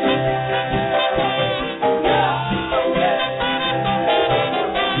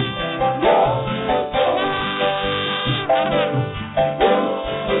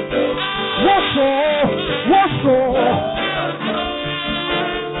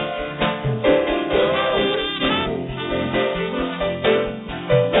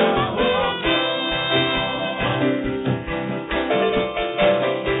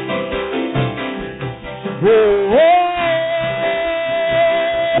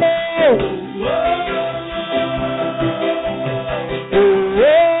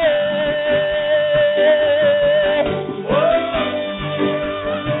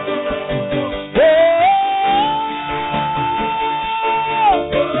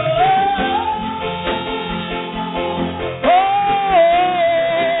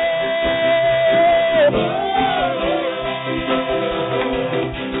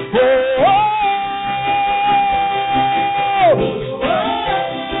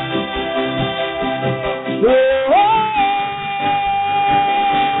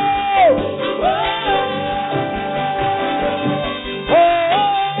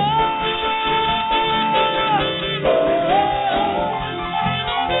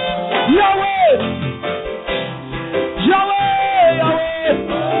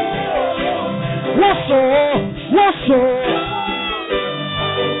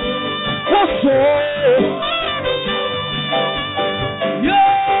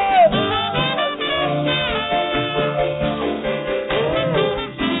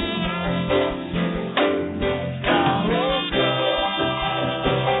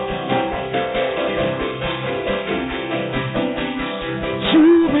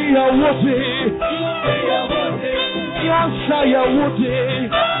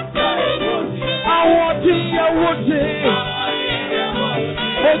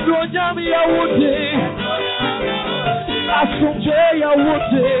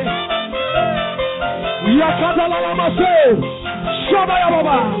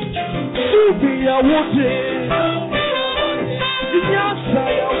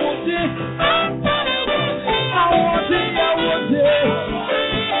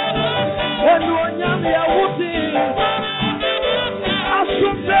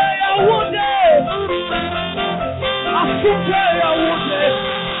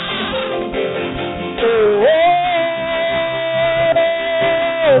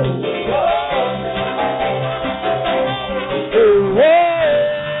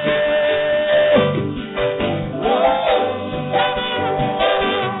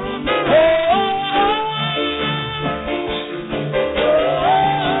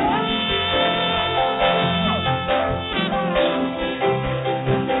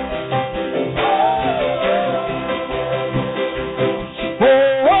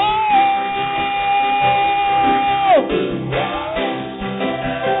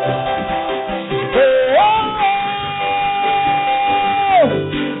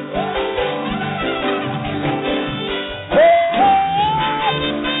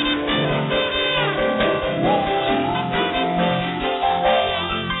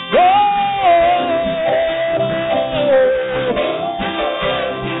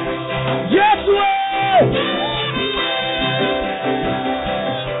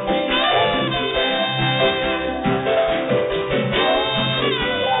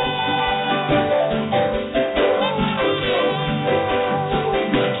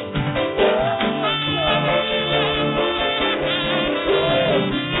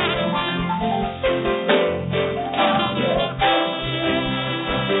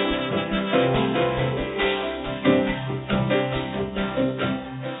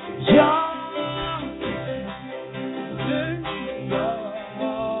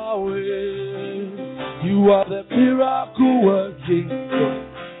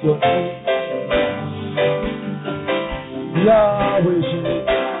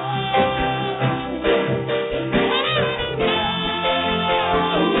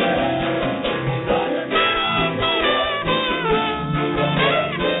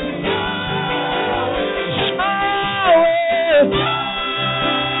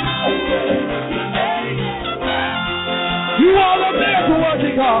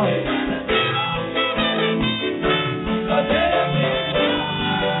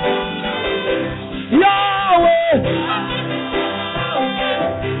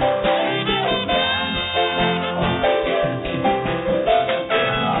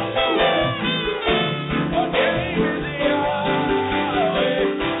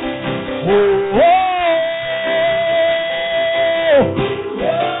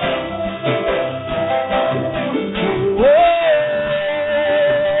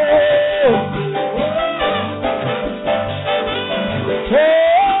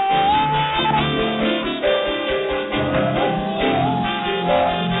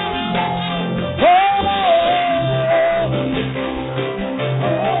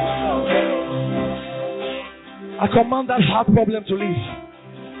 I command that heart problem to leave.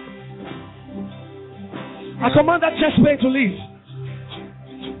 I command that chest pain to leave.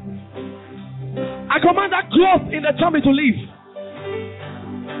 I command that growth in the tummy to leave.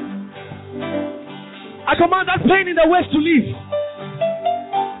 I command that pain in the waist to leave.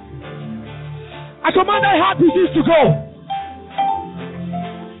 I command that heart disease to go.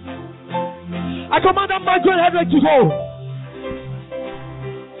 I command that migraine headache to go.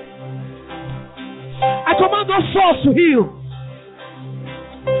 I command those sores to heal.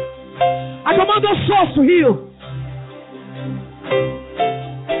 I command those sores to heal.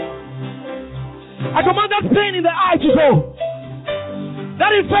 I command that pain in the eye to go.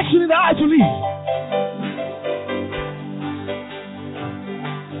 That infection in the eye to leave.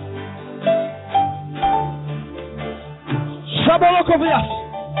 Shabalokovias.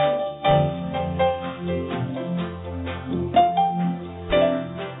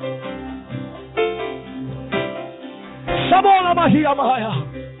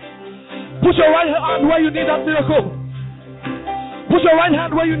 Put your right hand where you need that miracle. Put your right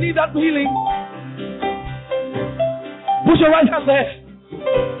hand where you need that healing. Put your right hand there.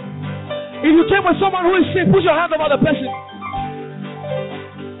 If you came with someone who is sick, put your hand over the person.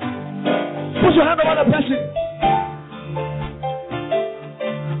 Put your hand over the person.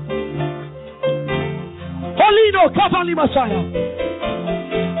 Holino, Kavali Messiah.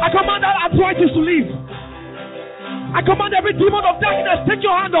 I command that arthritis to leave. I command every demon of darkness, take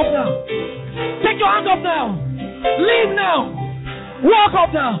your hand off now. Take your hand off now. Leave now. Walk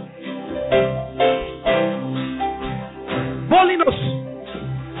off now. Holiness.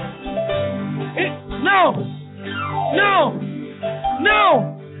 No. No. No.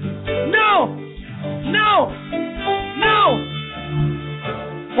 No. No. No.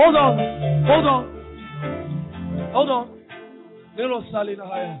 Hold on. Hold on. Hold on.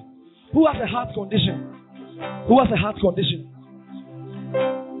 Who has a heart condition? Who has a heart condition?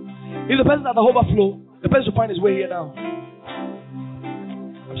 If the person at the overflow, the person should find his way here now.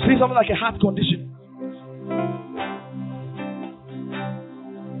 I'm seeing something like a heart condition.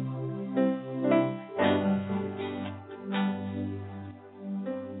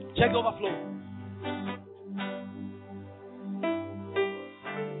 Check the overflow.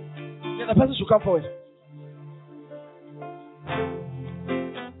 Yeah, the person should come forward.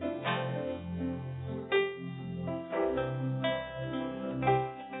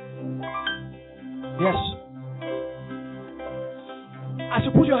 Yes. As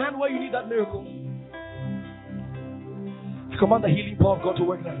you put your hand where you need that miracle, I command the healing power of God to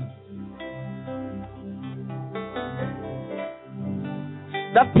work now.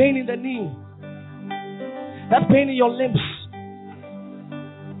 That pain in the knee, that pain in your limbs,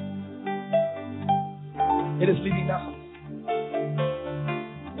 it is leaving now.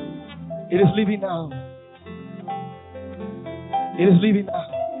 It is leaving now. It is leaving now.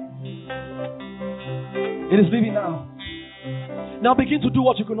 It is leaving now. Now begin to do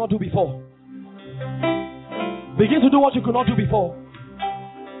what you could not do before. Begin to do what you could not do before.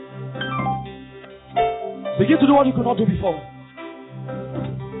 Begin to do what you could not do before.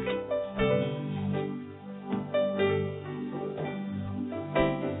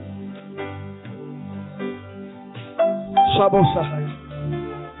 Shabo Sahaya.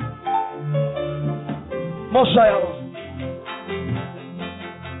 Moshayama.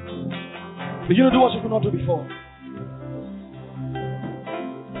 Begin to do what you could not do before.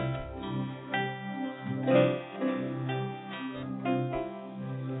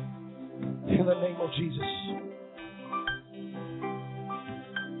 In the name of Jesus.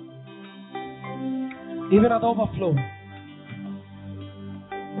 Even at the overflow,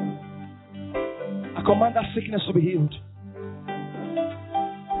 I command that sickness to be healed.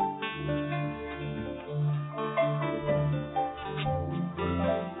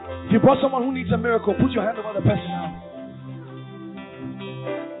 If you brought someone who needs a miracle, put your hand over the person now.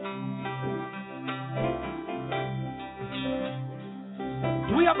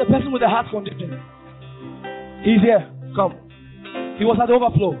 Do we have the person with the heart condition? He's here. Come. He was at the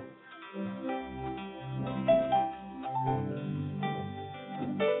overflow.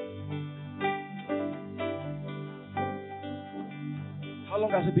 How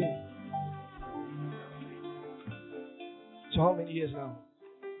long has it been? So how many years now?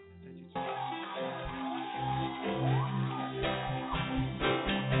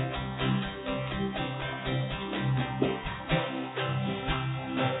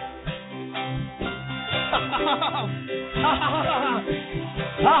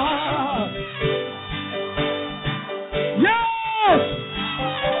 Yes!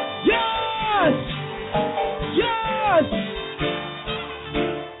 Yes! Yes!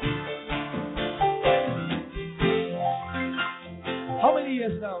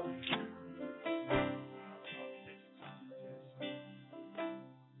 years now?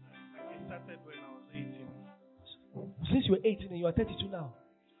 I started when I was 18. Since you were 18 and you are 32 now.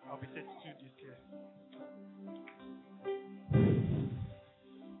 I'll be 32 this year.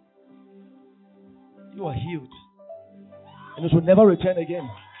 You are healed. And it will never return again.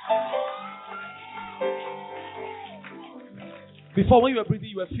 Before, when you were breathing,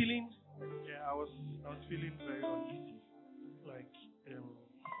 you were feeling. Yeah, I was feeling very uneasy. Like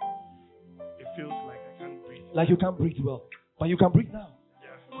it feels like I can't breathe. Like you can't breathe well. But you can breathe now.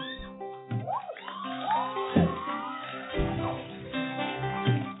 Yeah.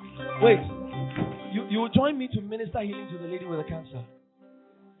 Wait. You will join me to minister healing to the lady with the cancer.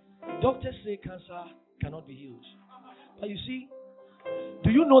 Doctors say cancer cannot be healed. But you see, do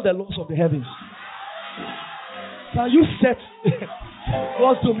you know the laws of the heavens? Can you set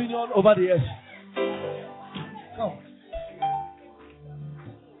God's dominion over the earth? Come.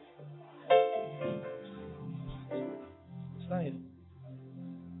 Stand here.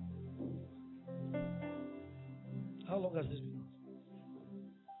 How long has this been?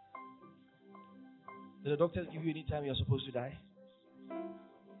 Did the doctors give you any time you're supposed to die?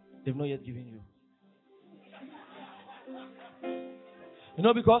 They've not yet given you. You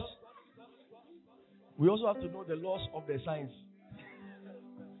know, because we also have to know the laws of the science.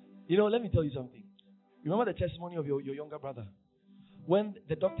 You know, let me tell you something. Remember the testimony of your younger brother? When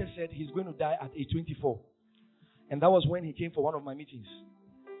the doctor said he's going to die at age 24. And that was when he came for one of my meetings.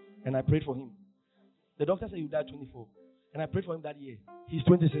 And I prayed for him. The doctor said he would die at 24. And I prayed for him that year. He's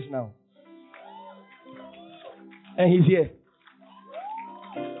 26 now. And he's here.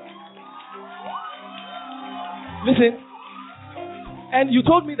 Listen. And you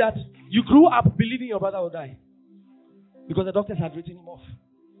told me that you grew up believing your brother will die. Because the doctors had written him off.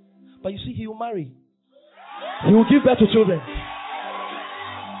 But you see, he will marry. He will give birth to children.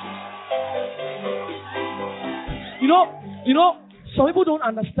 You know, some people don't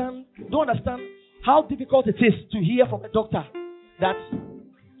understand how difficult it is to hear from a doctor that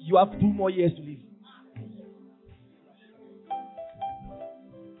you have 2 more years to live.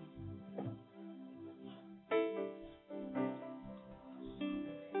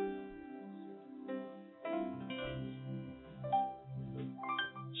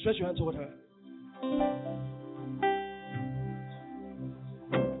 Stretch your hands toward her.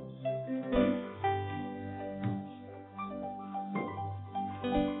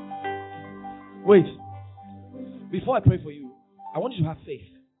 Wait. Before I pray for you, I want you to have faith.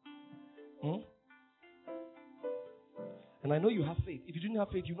 And I know you have faith. If you didn't have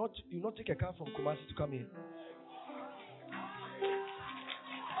faith, you not take a car from Kumasi to come here.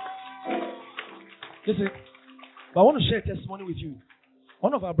 Listen, but I want to share a testimony with you.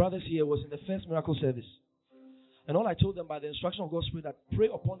 One of our brothers here was in the first miracle service. And all I told them by the instruction of God's Spirit that pray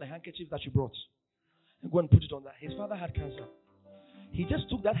upon the handkerchief that you brought. And go and put it on that. His father had cancer. He just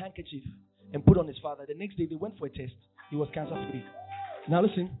took that handkerchief and put on his father. The next day they went for a test. He was cancer free. Now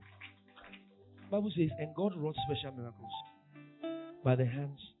listen. The Bible says, and God wrought special miracles by the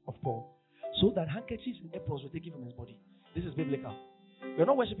hands of Paul. So that handkerchiefs and aprons were taken from his body. This is biblical. We are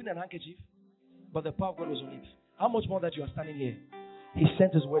not worshipping an handkerchief, but the power of God was on it. How much more that you are standing here? He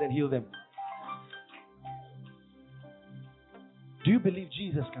sent his word and healed them. Do you believe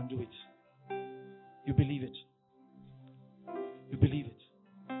Jesus can do it? You believe it. You believe it.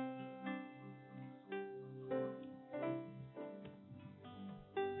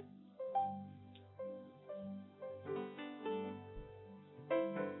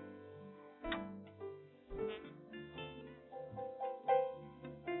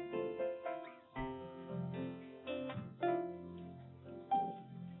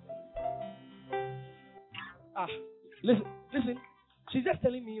 Listen. She's just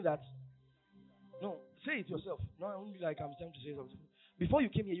telling me that. No, say it yourself. No, I won't be like I'm trying to say something. Before you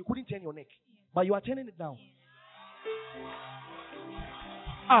came here, you couldn't turn your neck, but you are turning it down.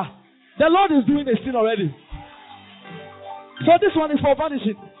 The Lord is doing this thing already. So this one is for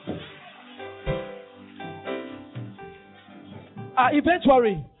vanishing.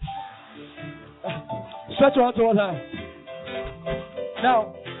 Eventually, stretch your hand toward her.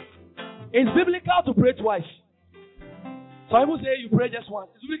 Now, it's biblical to pray twice. Some people say you pray just once.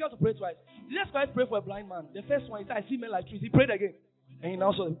 It's biblical to pray twice. Jesus Christ prayed for a blind man. The first one, he said, I see men like trees. He prayed again. And he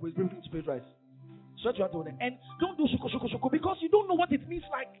now saw it's biblical to pray twice. Stretch your hand toward her. And don't do shuko because you don't know what it means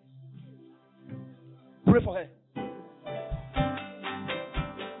like. Pray for her.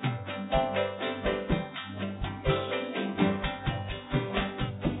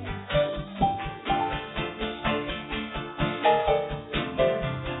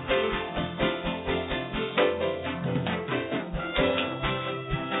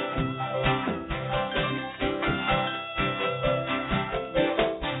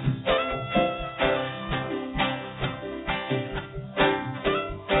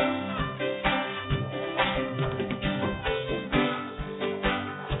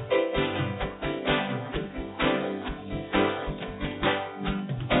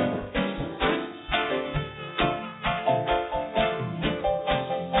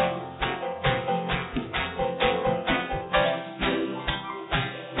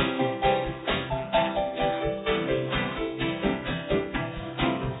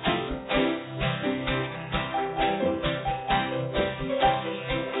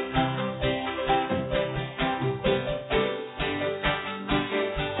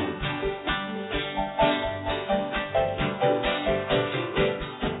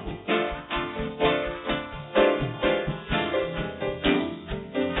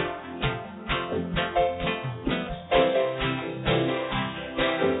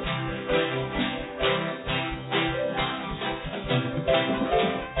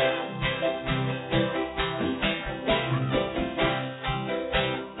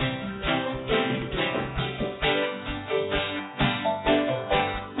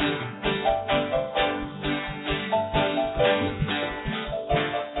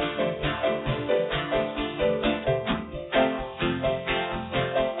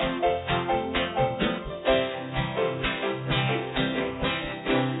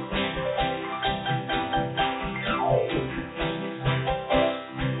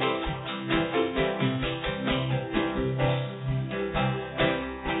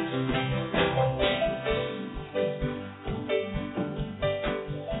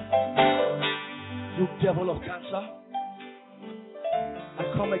 devil of cancer,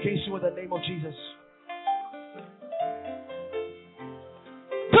 I come against you in the name of Jesus.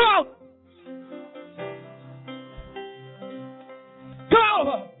 Come out! Come out!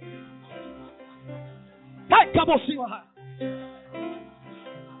 Out!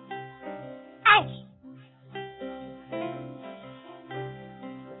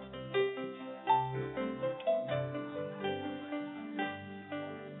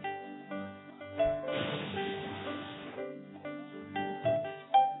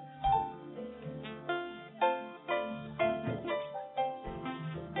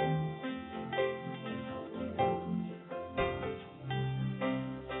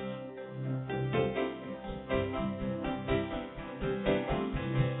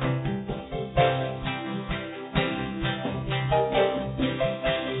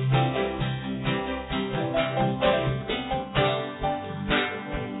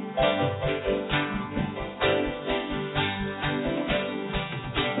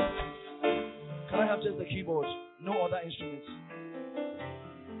 Just the keyboard, no other instruments.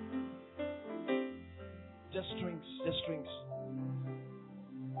 Just strings, just strings.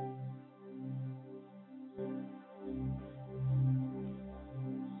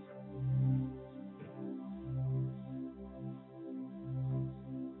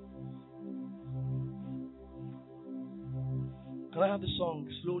 Can I have the song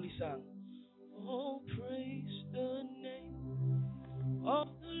slowly sang? Oh, praise the name of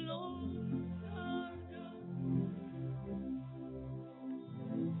the Lord.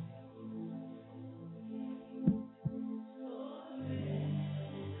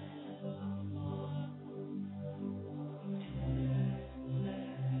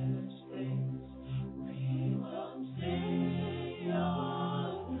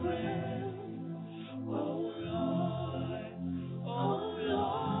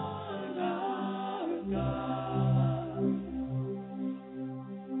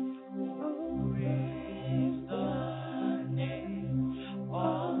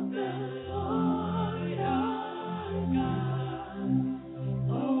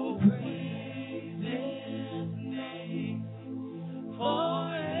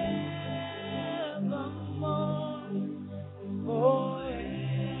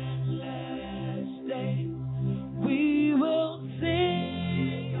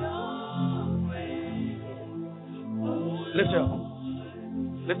 Lift your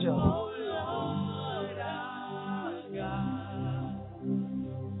lift your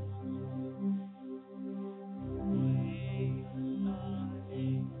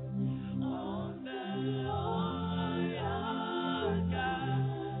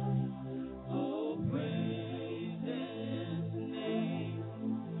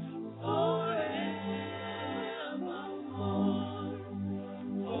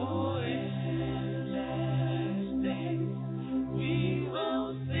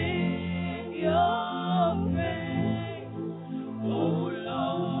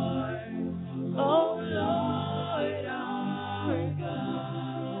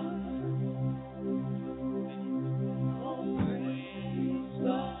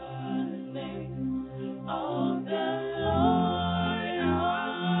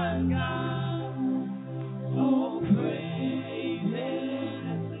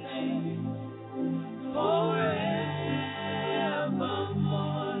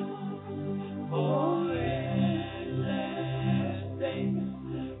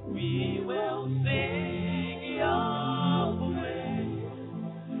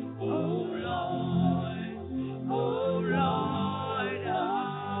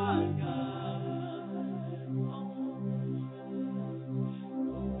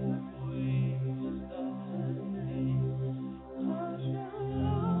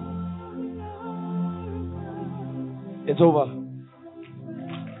It's over.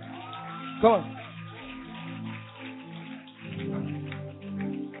 Come on.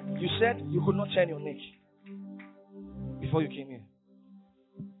 You said you could not turn your neck before you came here.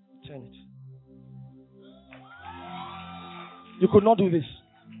 Turn it. You could not do this.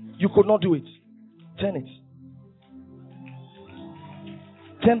 You could not do it. Turn it.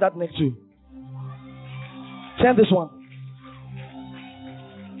 Turn that neck too. Turn this one.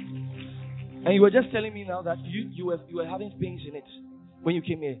 And you were just telling me now that you were having pains in it when you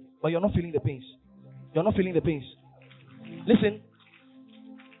came here, but you're not feeling the pains. You're not feeling the pains. Listen,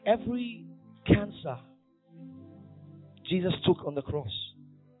 every cancer Jesus took on the cross.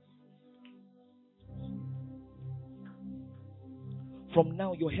 From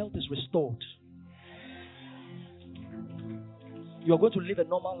now, your health is restored. You are going to live a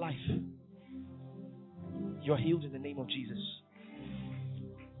normal life. You are healed in the name of Jesus.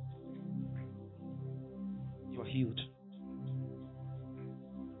 You are healed.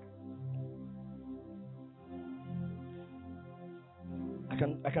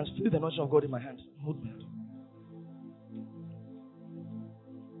 I can feel the anointing of God in my hands. Hold my hand.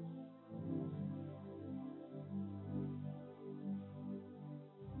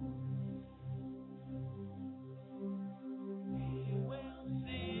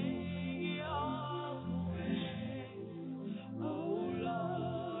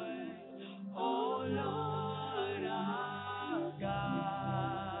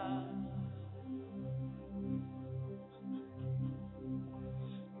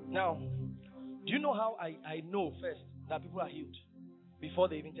 Now, do you know how I know first that people are healed before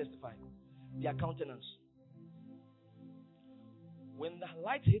they even testify? Their countenance. When the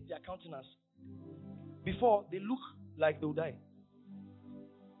light hit their countenance, before they look like they'll die.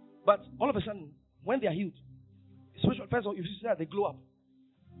 But all of a sudden, when they are healed, especially first of all, if you see that they glow up.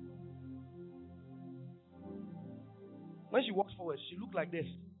 When she walks forward, she looks like this.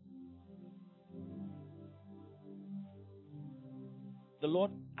 The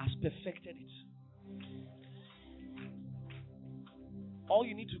Lord has perfected it. All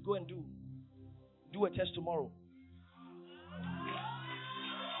you need to go and do a test tomorrow.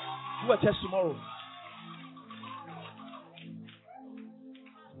 Do a test tomorrow.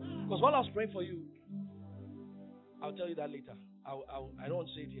 Because while I was praying for you, I'll tell you that later. I don't want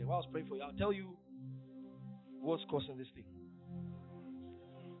to say it here. While I was praying for you, I'll tell you what's causing this thing.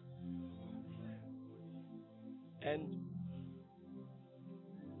 And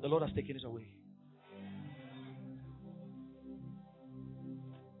the Lord has taken it away.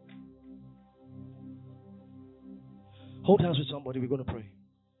 Hold hands with somebody. We're going to pray.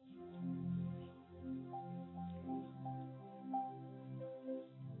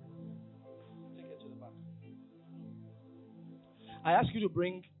 Take it to the back. I ask you to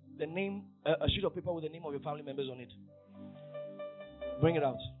bring the name, a sheet of paper with the name of your family members on it. Bring it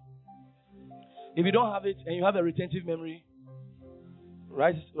out. If you don't have it and you have a retentive memory,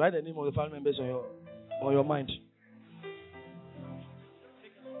 write the name of the family members on your mind.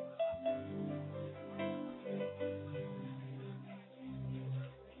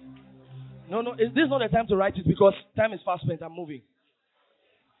 No, this is not the time to write it because time is fast spent. I'm moving.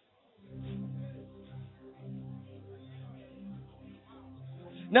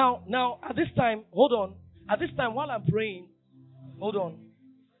 Now, at this time, hold on. At this time, while I'm praying, hold on.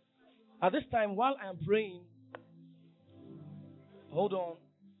 At this time, while I'm praying, hold on.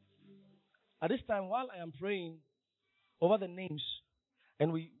 At this time, while I am praying over the names,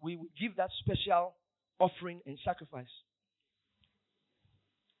 and we give that special offering and sacrifice.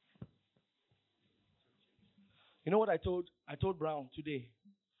 You know what I told Brown today?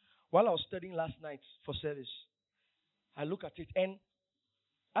 While I was studying last night for service, I look at it, and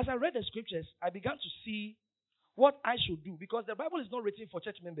as I read the scriptures, I began to see what I should do, because the Bible is not written for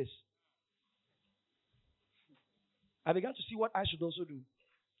church members. I began to see what I should also do.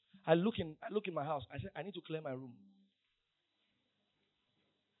 I look in my house. I said, I need to clear my room.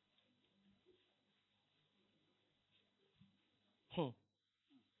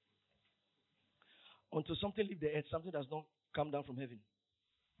 Until something leave the earth, something does not come down from heaven.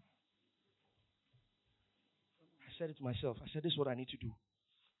 I said it to myself. I said, this is what I need to do.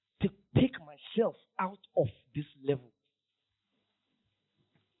 Take myself out of this level.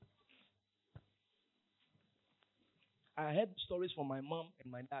 I heard stories from my mom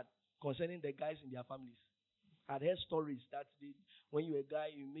and my dad concerning the guys in their families. I'd heard stories that when you're a guy,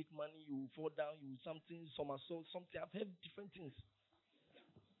 you make money, you fall down, you something, somersault, something. I've heard different things.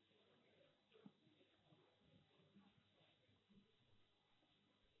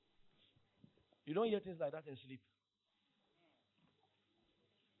 You don't hear things like that in sleep.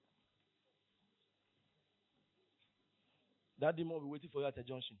 That demon will be waiting for you at a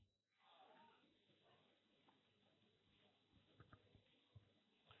junction.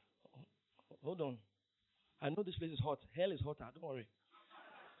 Hold on. I know this place is hot. Hell is hotter. Don't worry.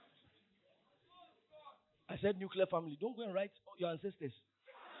 I said nuclear family. Don't go and write your ancestors.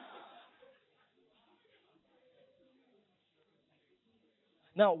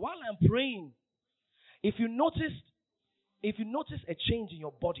 Now, while I'm praying, if you notice a change in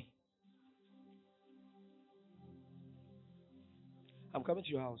your body, I'm coming to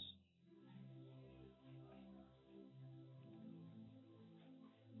your house.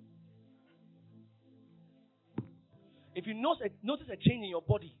 If you notice a change in your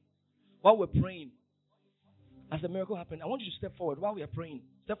body while we're praying, as the miracle happened, I want you to step forward while we are praying.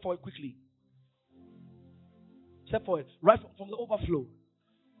 Step forward quickly. Step forward. Right from the overflow.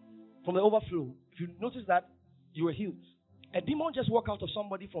 From the overflow. If you notice that, you were healed. A demon just walked out of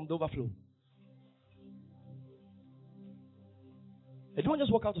somebody from the overflow. I don't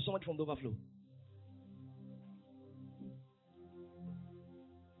just walk out to somebody from the overflow.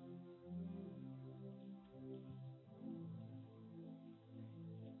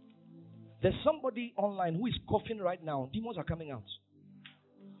 There's somebody online who is coughing right now. Demons are coming out.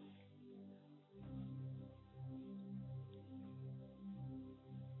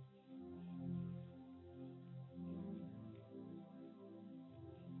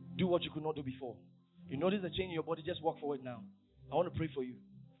 Do what you could not do before. You notice the change in your body, just walk forward now. I want to pray for you.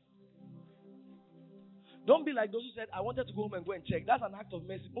 Don't be like those who said, I wanted to go home and go and check. That's an act of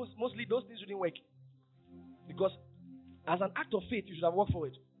mercy. Mostly those things didn't work. Because as an act of faith, you should have walked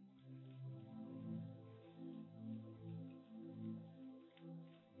forward.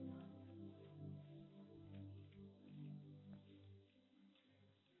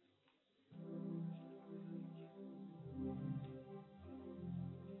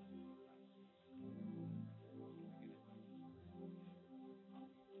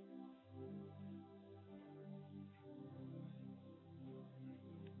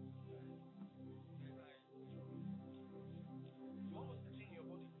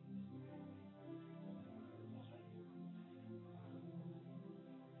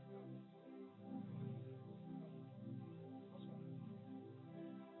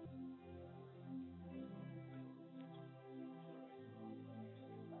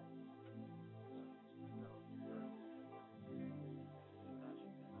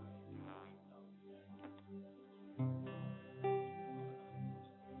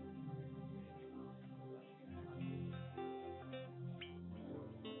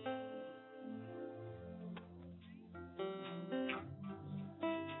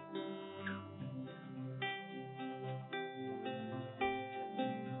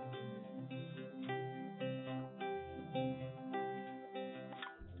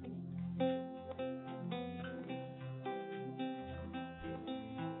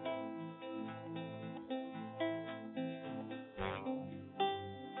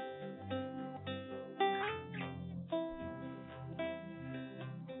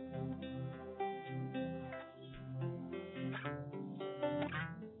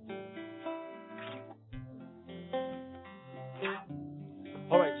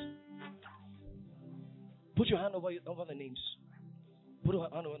 All right. Put your hand over the names. Put your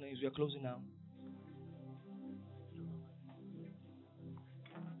hand over the names. We are closing now.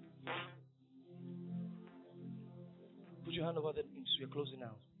 Put your hand over the names. We are closing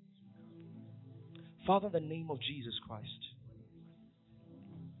now. Father, in the name of Jesus Christ.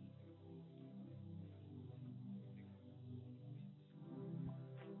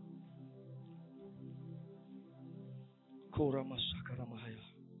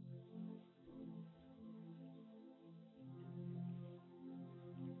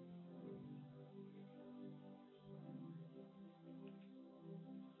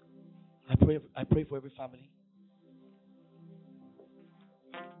 I pray for every family.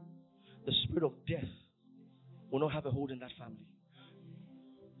 The spirit of death will not have a hold in that family.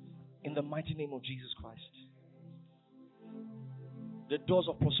 In the mighty name of Jesus Christ. The doors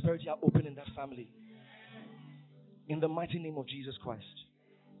of prosperity are open in that family. In the mighty name of Jesus Christ.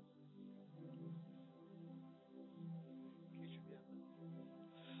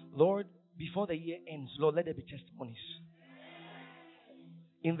 Lord, before the year ends, Lord, let there be testimonies.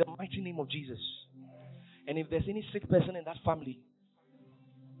 In the mighty name of Jesus. And if there's any sick person in that family,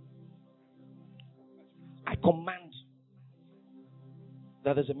 I command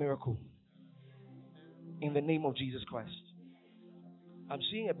that there's a miracle. In the name of Jesus Christ. I'm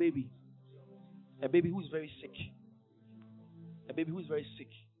seeing a baby who is very sick. A baby who is very sick.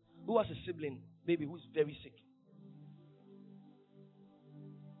 Who has a sibling, baby who is very sick.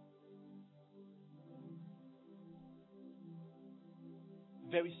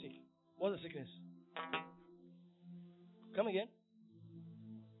 Very sick. What's the sickness? Come again.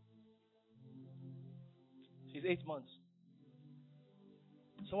 She's 8 months.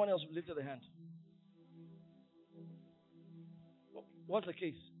 Someone else lifted their hand. What's the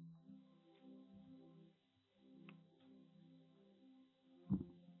case?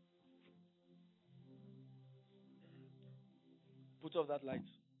 Put off that light.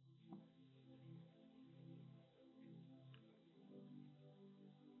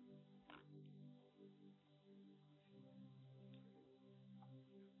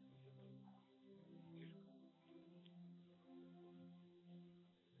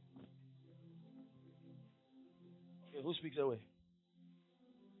 Okay, who speaks away?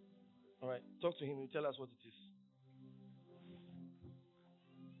 All right, talk to him. He'll tell us what it is.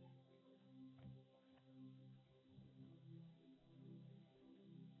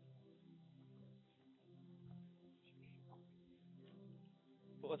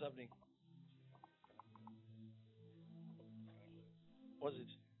 What's happening? What's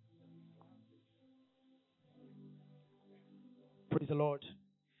it? Praise the Lord.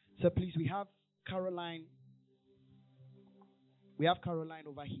 So please, we have Caroline. We have Caroline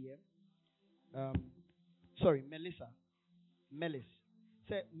over here. Sorry, Melissa. Melis.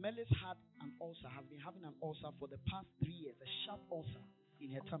 So Melis had an ulcer, has been having an ulcer for the past 3 years, a sharp ulcer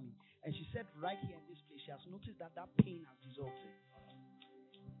in her tummy. And she said right here in this place, she has noticed that pain has dissolved.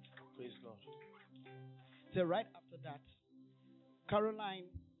 Praise God. So right after that, Caroline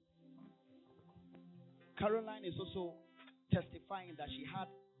is also testifying that she had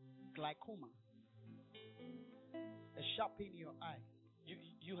glaucoma, a sharp pain in your eye.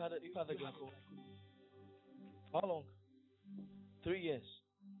 You had a glaucoma. How long? 3 years.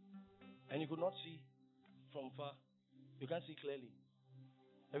 And you could not see from far. You can't see clearly.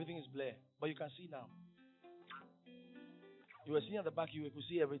 Everything is blurred, but you can see now. You were seeing at the back, you could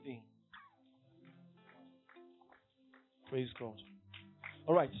see everything. Praise God.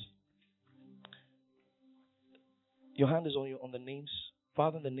 All right. Your hand is on the names.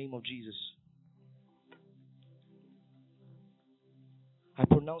 Father, in the name of Jesus, I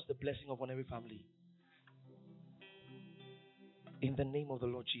pronounce the blessing upon every family. In the name of the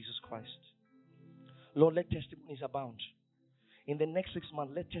Lord Jesus Christ. Lord, let testimonies abound. In the next 6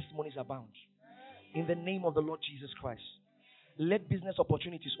 months, let testimonies abound. In the name of the Lord Jesus Christ. Let business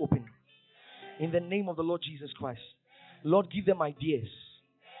opportunities open. In the name of the Lord Jesus Christ. Lord, give them ideas.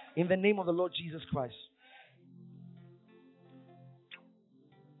 In the name of the Lord Jesus Christ.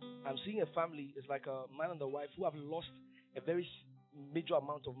 I'm seeing a family, it's like a man and a wife who have lost a very major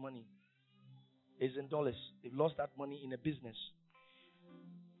amount of money. It's in dollars. They've lost that money in a business.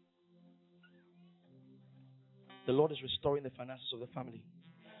 The Lord is restoring the finances of the family.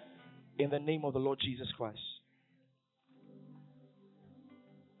 In the name of the Lord Jesus Christ.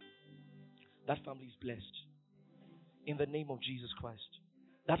 That family is blessed. In the name of Jesus Christ.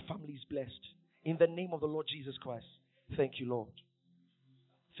 That family is blessed. In the name of the Lord Jesus Christ. Thank you, Lord.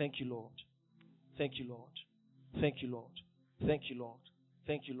 Thank you, Lord. Thank you, Lord. Thank you, Lord. Thank you, Lord.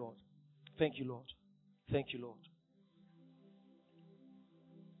 Thank you, Lord. Thank you, Lord. Thank you, Lord.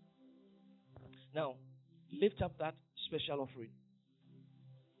 Now, lift up that special offering.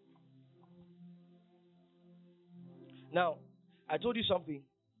 Now, I told you something.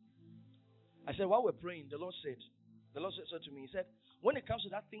 I said, while we're praying, the Lord said to me, He said, when it comes to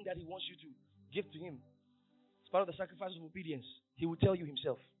that thing that He wants you to give to Him, it's part of the sacrifice of obedience, He will tell you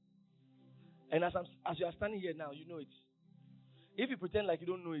Himself. And as you are standing here now, you know it. If you pretend like you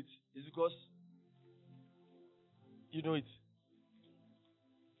don't know it, it's because you know it.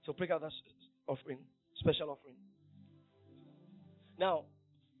 So break out that offering, special offering. Now,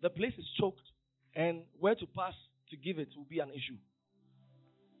 the place is choked, and where to pass to give it will be an issue.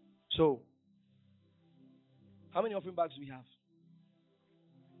 So, how many offering bags do we have?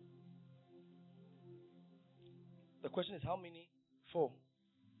 The question is how many? 4.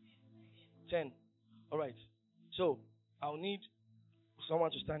 10. All right. So, I'll need someone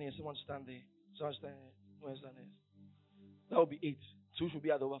to stand here, someone to stand there, someone to stand here, someone to stand there. That will be 8. 2 should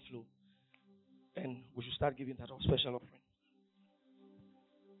be at the overflow. And we should start giving that special offering.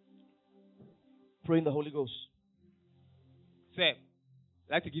 Pray in the Holy Ghost. Sir,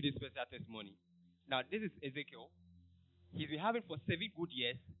 I'd like to give this special testimony. Now, this is Ezekiel. He's been having for 7 good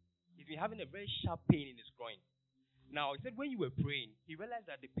years. He's been having a very sharp pain in his groin. Now, he said when you were praying, he realized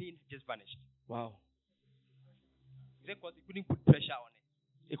that the pain just vanished. Wow. He said because he couldn't put pressure on it.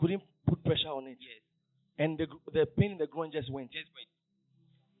 He couldn't put pressure on it. Yes. And the pain in the groin just went. Just went.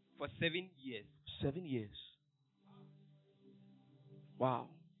 For 7 years. 7 years. Wow.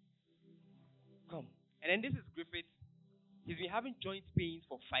 Come. And then this is Griffith. He's been having joint pains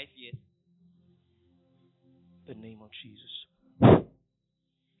for 5 years. The name of Jesus.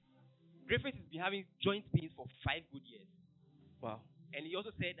 Griffith has been having joint pains for 5 good years. Wow. And he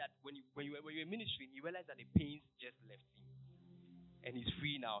also said that when you were ministering, he realized that the pains just left him. And he's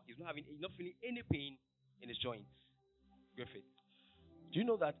free now. He's not feeling any pain in his joints. Griffith. Do you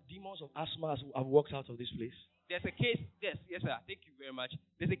know that demons of asthma have walked out of this place? There's a case. Yes, sir. Thank you very much.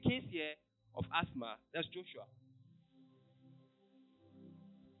 There's a case here of asthma. That's Joshua.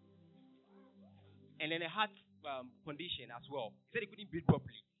 And then a heart condition as well. He said he couldn't breathe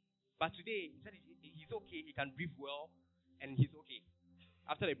properly. But today, he said he's okay. He can breathe well. And he's okay.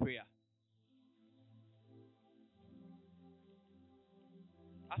 After the prayer.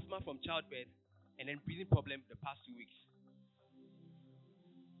 Asthma from childbirth. And then breathing problem the past 2 weeks.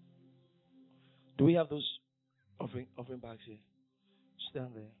 Do we have those offering bags here?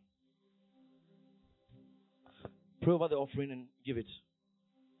 Stand there. Pray over the offering and give it.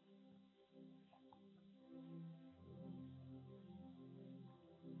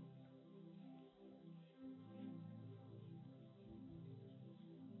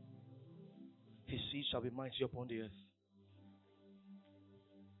 seed shall be mighty upon the earth.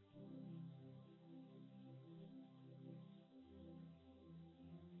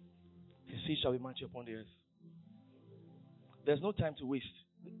 His seed shall be mighty upon the earth. There's no time to waste.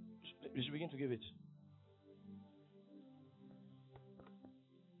 We should begin to give it.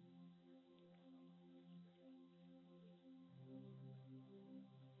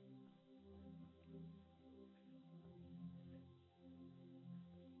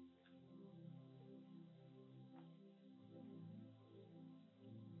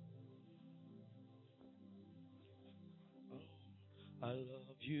 I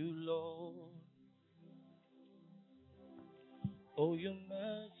love you, Lord. Oh, your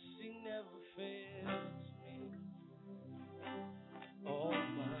mercy never fails me. All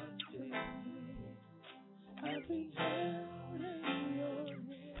my days I've been held in your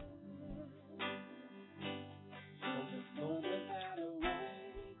hand. From the moment that I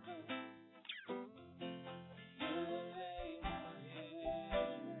wake up till I lay my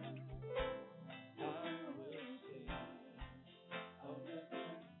head, I will sing of the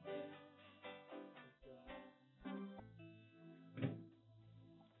goodness of God.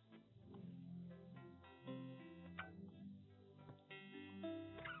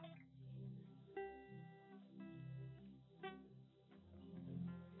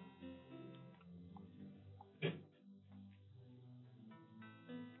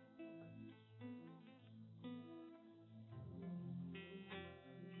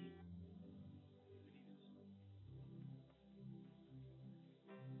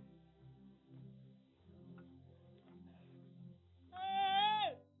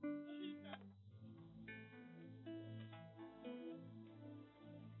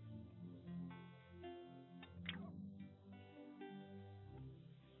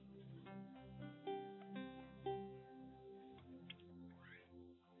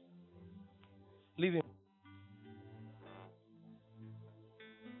 Leave him.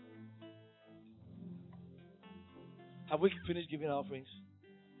 Have we finished giving our offerings?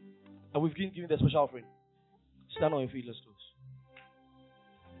 Have we finished giving the special offering? Stand on your feet, let's close.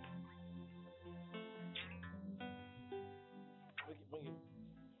 Bring it.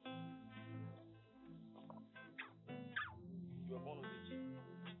 You are born with it.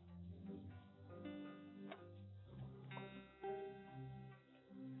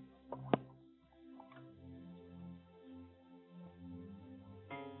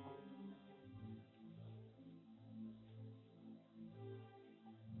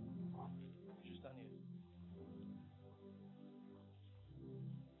 You stand here.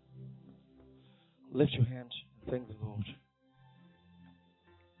 Lift your hand and thank the Lord.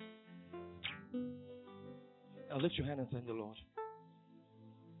 Now lift your hand and thank the Lord.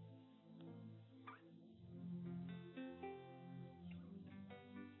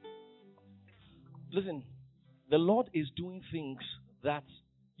 Listen, the Lord is doing things that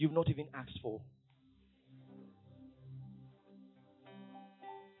you've not even asked for.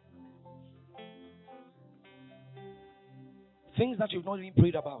 Things that you've not even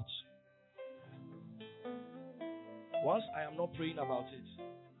prayed about. Once I am not praying about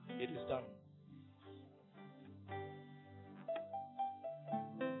it, it is done.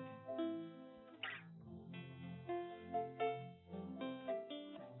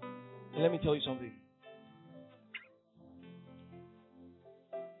 And let me tell you something.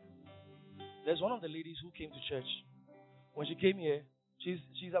 There's one of the ladies who came to church. When she came here, she's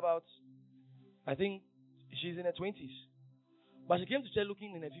about, I think she's in her 20s. But she came to church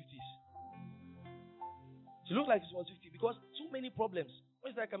looking in her 50s. She looked like she was 50 because too many problems.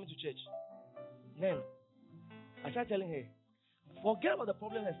 When she started coming to church, then I started telling her, forget about the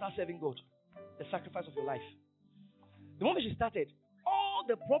problem and start serving God. The sacrifice of your life. The moment she started, all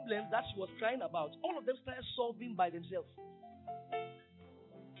the problems that she was crying about, all of them started solving by themselves.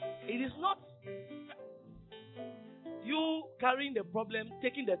 It is not you carrying the problem,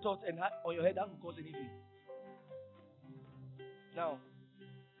 taking the thought and on your head that will cause anything. Now,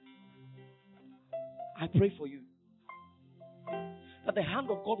 I pray for you that the hand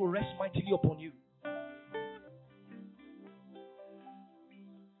of God will rest mightily upon you.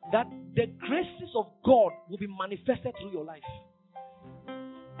 That the graces of God will be manifested through your life.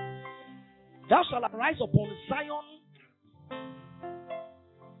 Thou shalt arise upon Zion,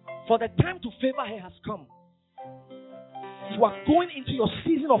 for the time to favor her has come. You are going into your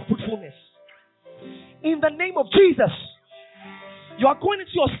season of fruitfulness. In the name of Jesus, you are going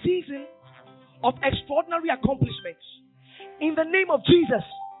into your season of extraordinary accomplishments. In the name of Jesus,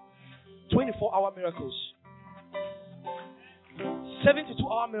 24-hour miracles,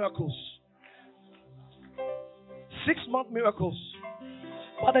 72-hour miracles, 6-month miracles.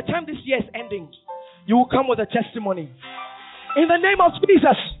 By the time this year is ending, You will come with a testimony. In the name of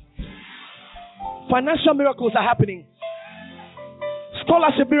Jesus, financial miracles are happening.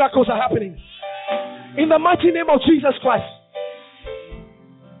 Scholarship miracles are happening. In the mighty name of Jesus Christ.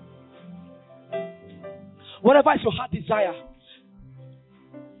 Whatever is your heart desire,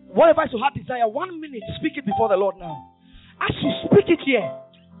 1 minute, speak it before the Lord now. As you speak it here,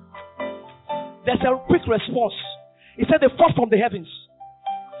 there's a quick response. He said they fought from the heavens.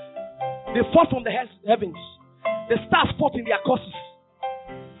 They fought from the heavens. The stars fought in their courses.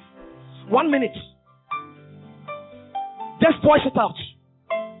 1 minute. Just voice it out.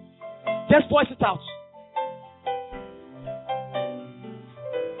 Just voice it out.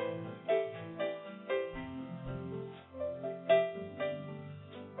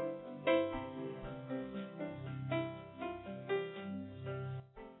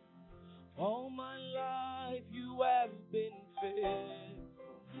 All my life you have been faithful.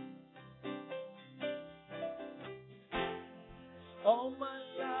 All my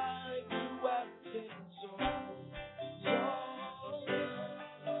life you have been so good.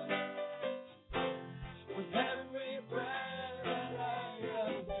 With every breath that I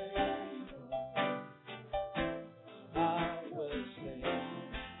have taken, I will sing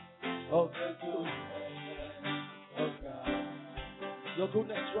of the goodness of God. Your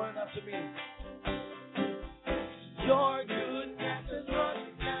goodness is running after me. Your goodness is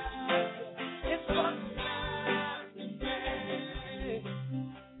running after. It's running after me.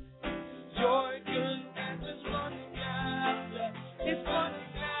 Your goodness is running after. It's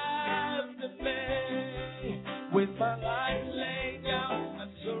running after me. With my life laid down,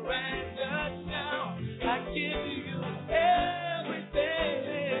 I'm surrendered now. I give you everything.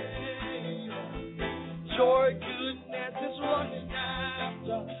 Your goodness is running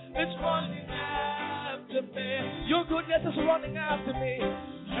after. It's running after me. Your goodness is running after me.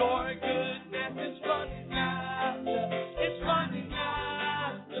 Your goodness is running after. It's running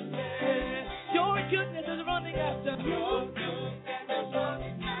after me. Your goodness is running after. Your goodness is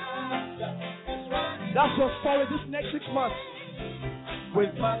running after. It's running. That's your story this next 6 months.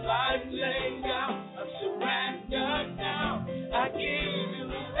 With my life laid down, I'm surrendered now. I give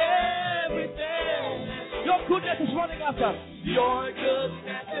you everything. Your goodness is running after. Your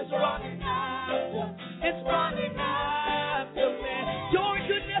goodness is running after. It's running after me. Your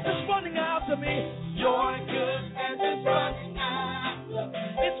goodness is running after me. Your goodness is running after.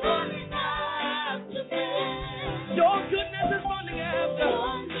 It's running after me. Your goodness is running after.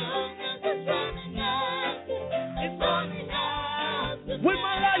 Your goodness is running after. It's running after. With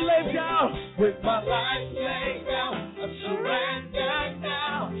my life laid down. With my life laid down. I'm surrendered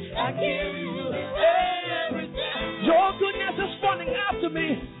now. I give you everything. Your goodness is running after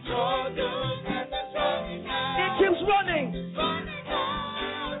me. Your goodness is running after. It keeps running.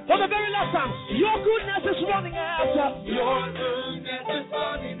 For the very last time. Your goodness is running after. Your goodness is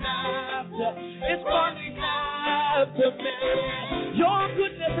running after. It's running after me. Your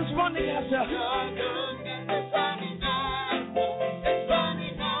goodness is running after. Your goodness is running after. It's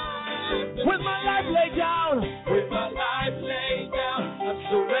running after. With my life laid down. With my life laid down. I'm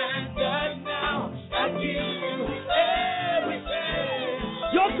surrendered now. I give you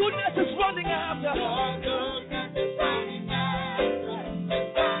everything. Your goodness is running after. Your goodness is running after.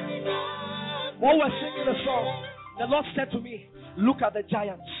 It's running after. While we're singing the song, the Lord said to me, look at the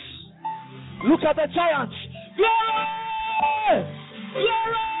giants. Look at the giants. Glory!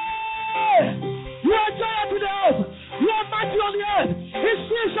 Glory! You are a giant in the earth. You are mighty on the earth. His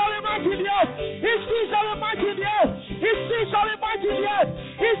feet shall be mighty in the earth. His feet shall be mighty in the earth. His feet shall be mighty in the earth.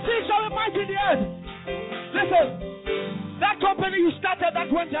 His feet shall be mighty in the earth. Listen, that company you started that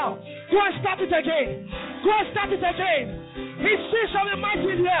went down, go and start it again. Go and start it again. His feet shall be mighty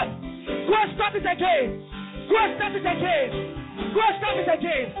in the earth. Go and start it again. Go and start it again. Go and start it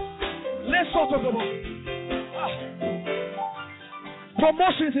again. Let's talk about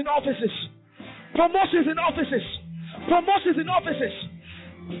promotions in offices. Promotions in offices. Promotions in offices.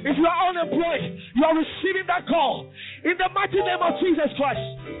 If you are unemployed, you are receiving that call in the mighty name of Jesus Christ.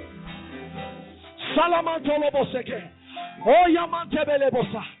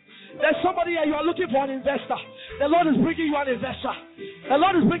 There's somebody here, you are looking for an investor. The Lord is bringing you an investor. The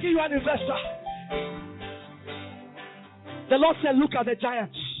Lord is bringing you an investor. The Lord said, look at the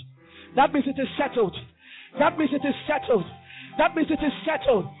giants. That means it is settled. That means it is settled. That means it is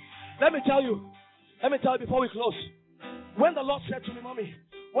settled. Let me tell you before we close. When the Lord said to me, mommy,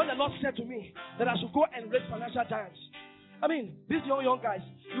 when the Lord said to me that I should go and raise financial giants, I mean, these young guys,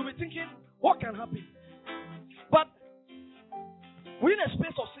 you'll be thinking, what can happen? But within a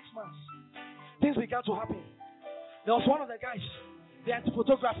space of 6 months, things began to happen. There was one of the guys, they had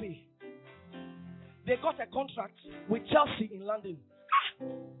photography. they got a contract with Chelsea in London.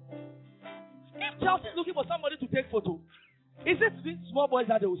 If Chelsea is looking for somebody to take photo, is it these small boys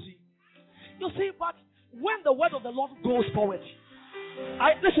that they will see? You see, but when the word of the Lord goes forward,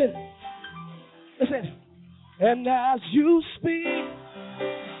 listen, and as you speak,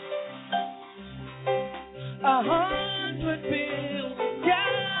 100 billion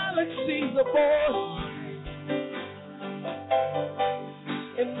galaxies are born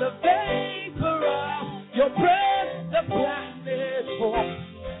in the vapor of your breath. The planets form.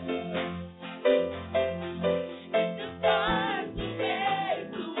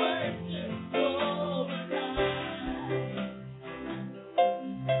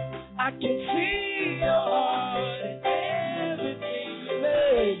 I can see your heart in everything you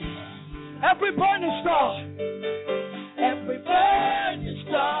made. Every burning star,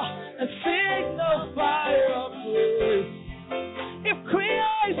 a signify of grace. If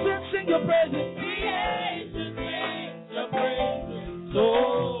creation sing your praises, so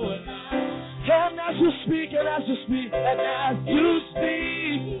and as you speak, and as you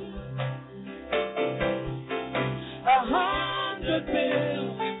speak, 100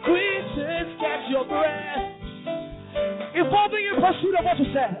 billion creatures catch your breath, evolving in pursuit of what you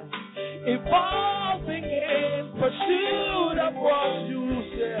said. Evolving in pursuit of what you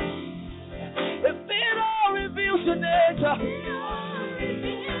said. If it all reveals your nature,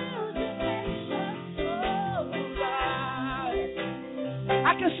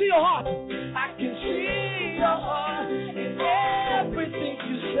 I can see your heart. I can see your heart in everything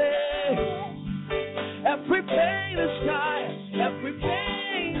you say. Every pain is sky,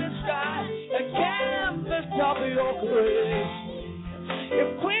 a canvas of your grace. If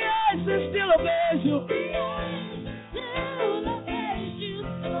creation still obeys you,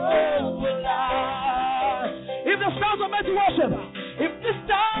 so will I. If the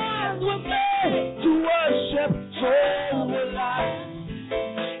stars were made to worship, so will I.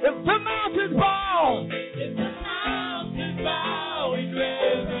 If the mountains bow, in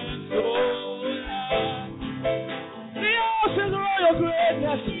reverence, so will I. The oceans roar your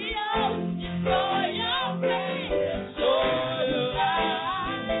greatness, so will I.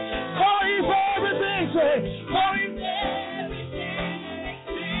 For everything, say, for everything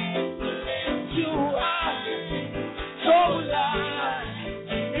you are, so will I.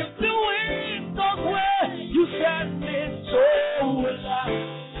 If the wind goes where you send it, so will I.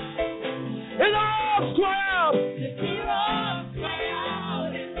 In the rocks cry out,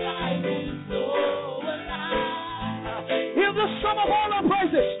 if the sum of all our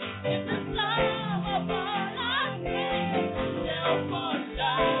praises,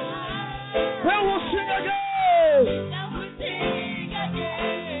 then we'll sing again.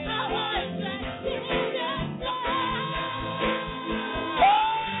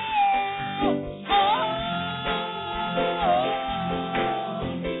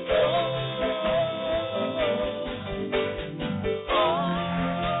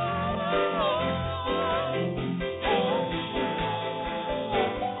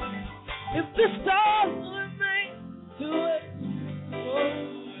 If the stars remain to it,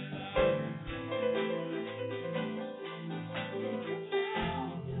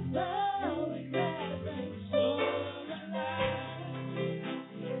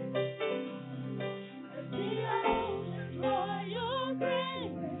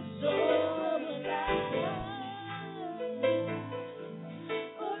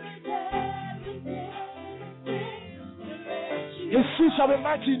 his seed shall be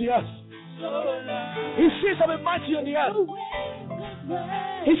mighty in the earth. His seed shall be mighty in the earth.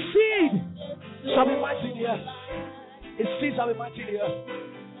 His seed shall be mighty in the earth. His seed shall be mighty in the earth.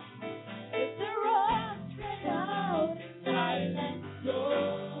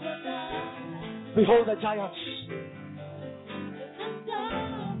 Behold the giants.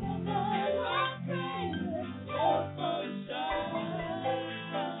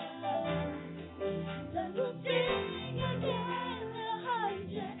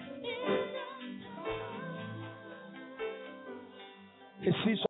 His seed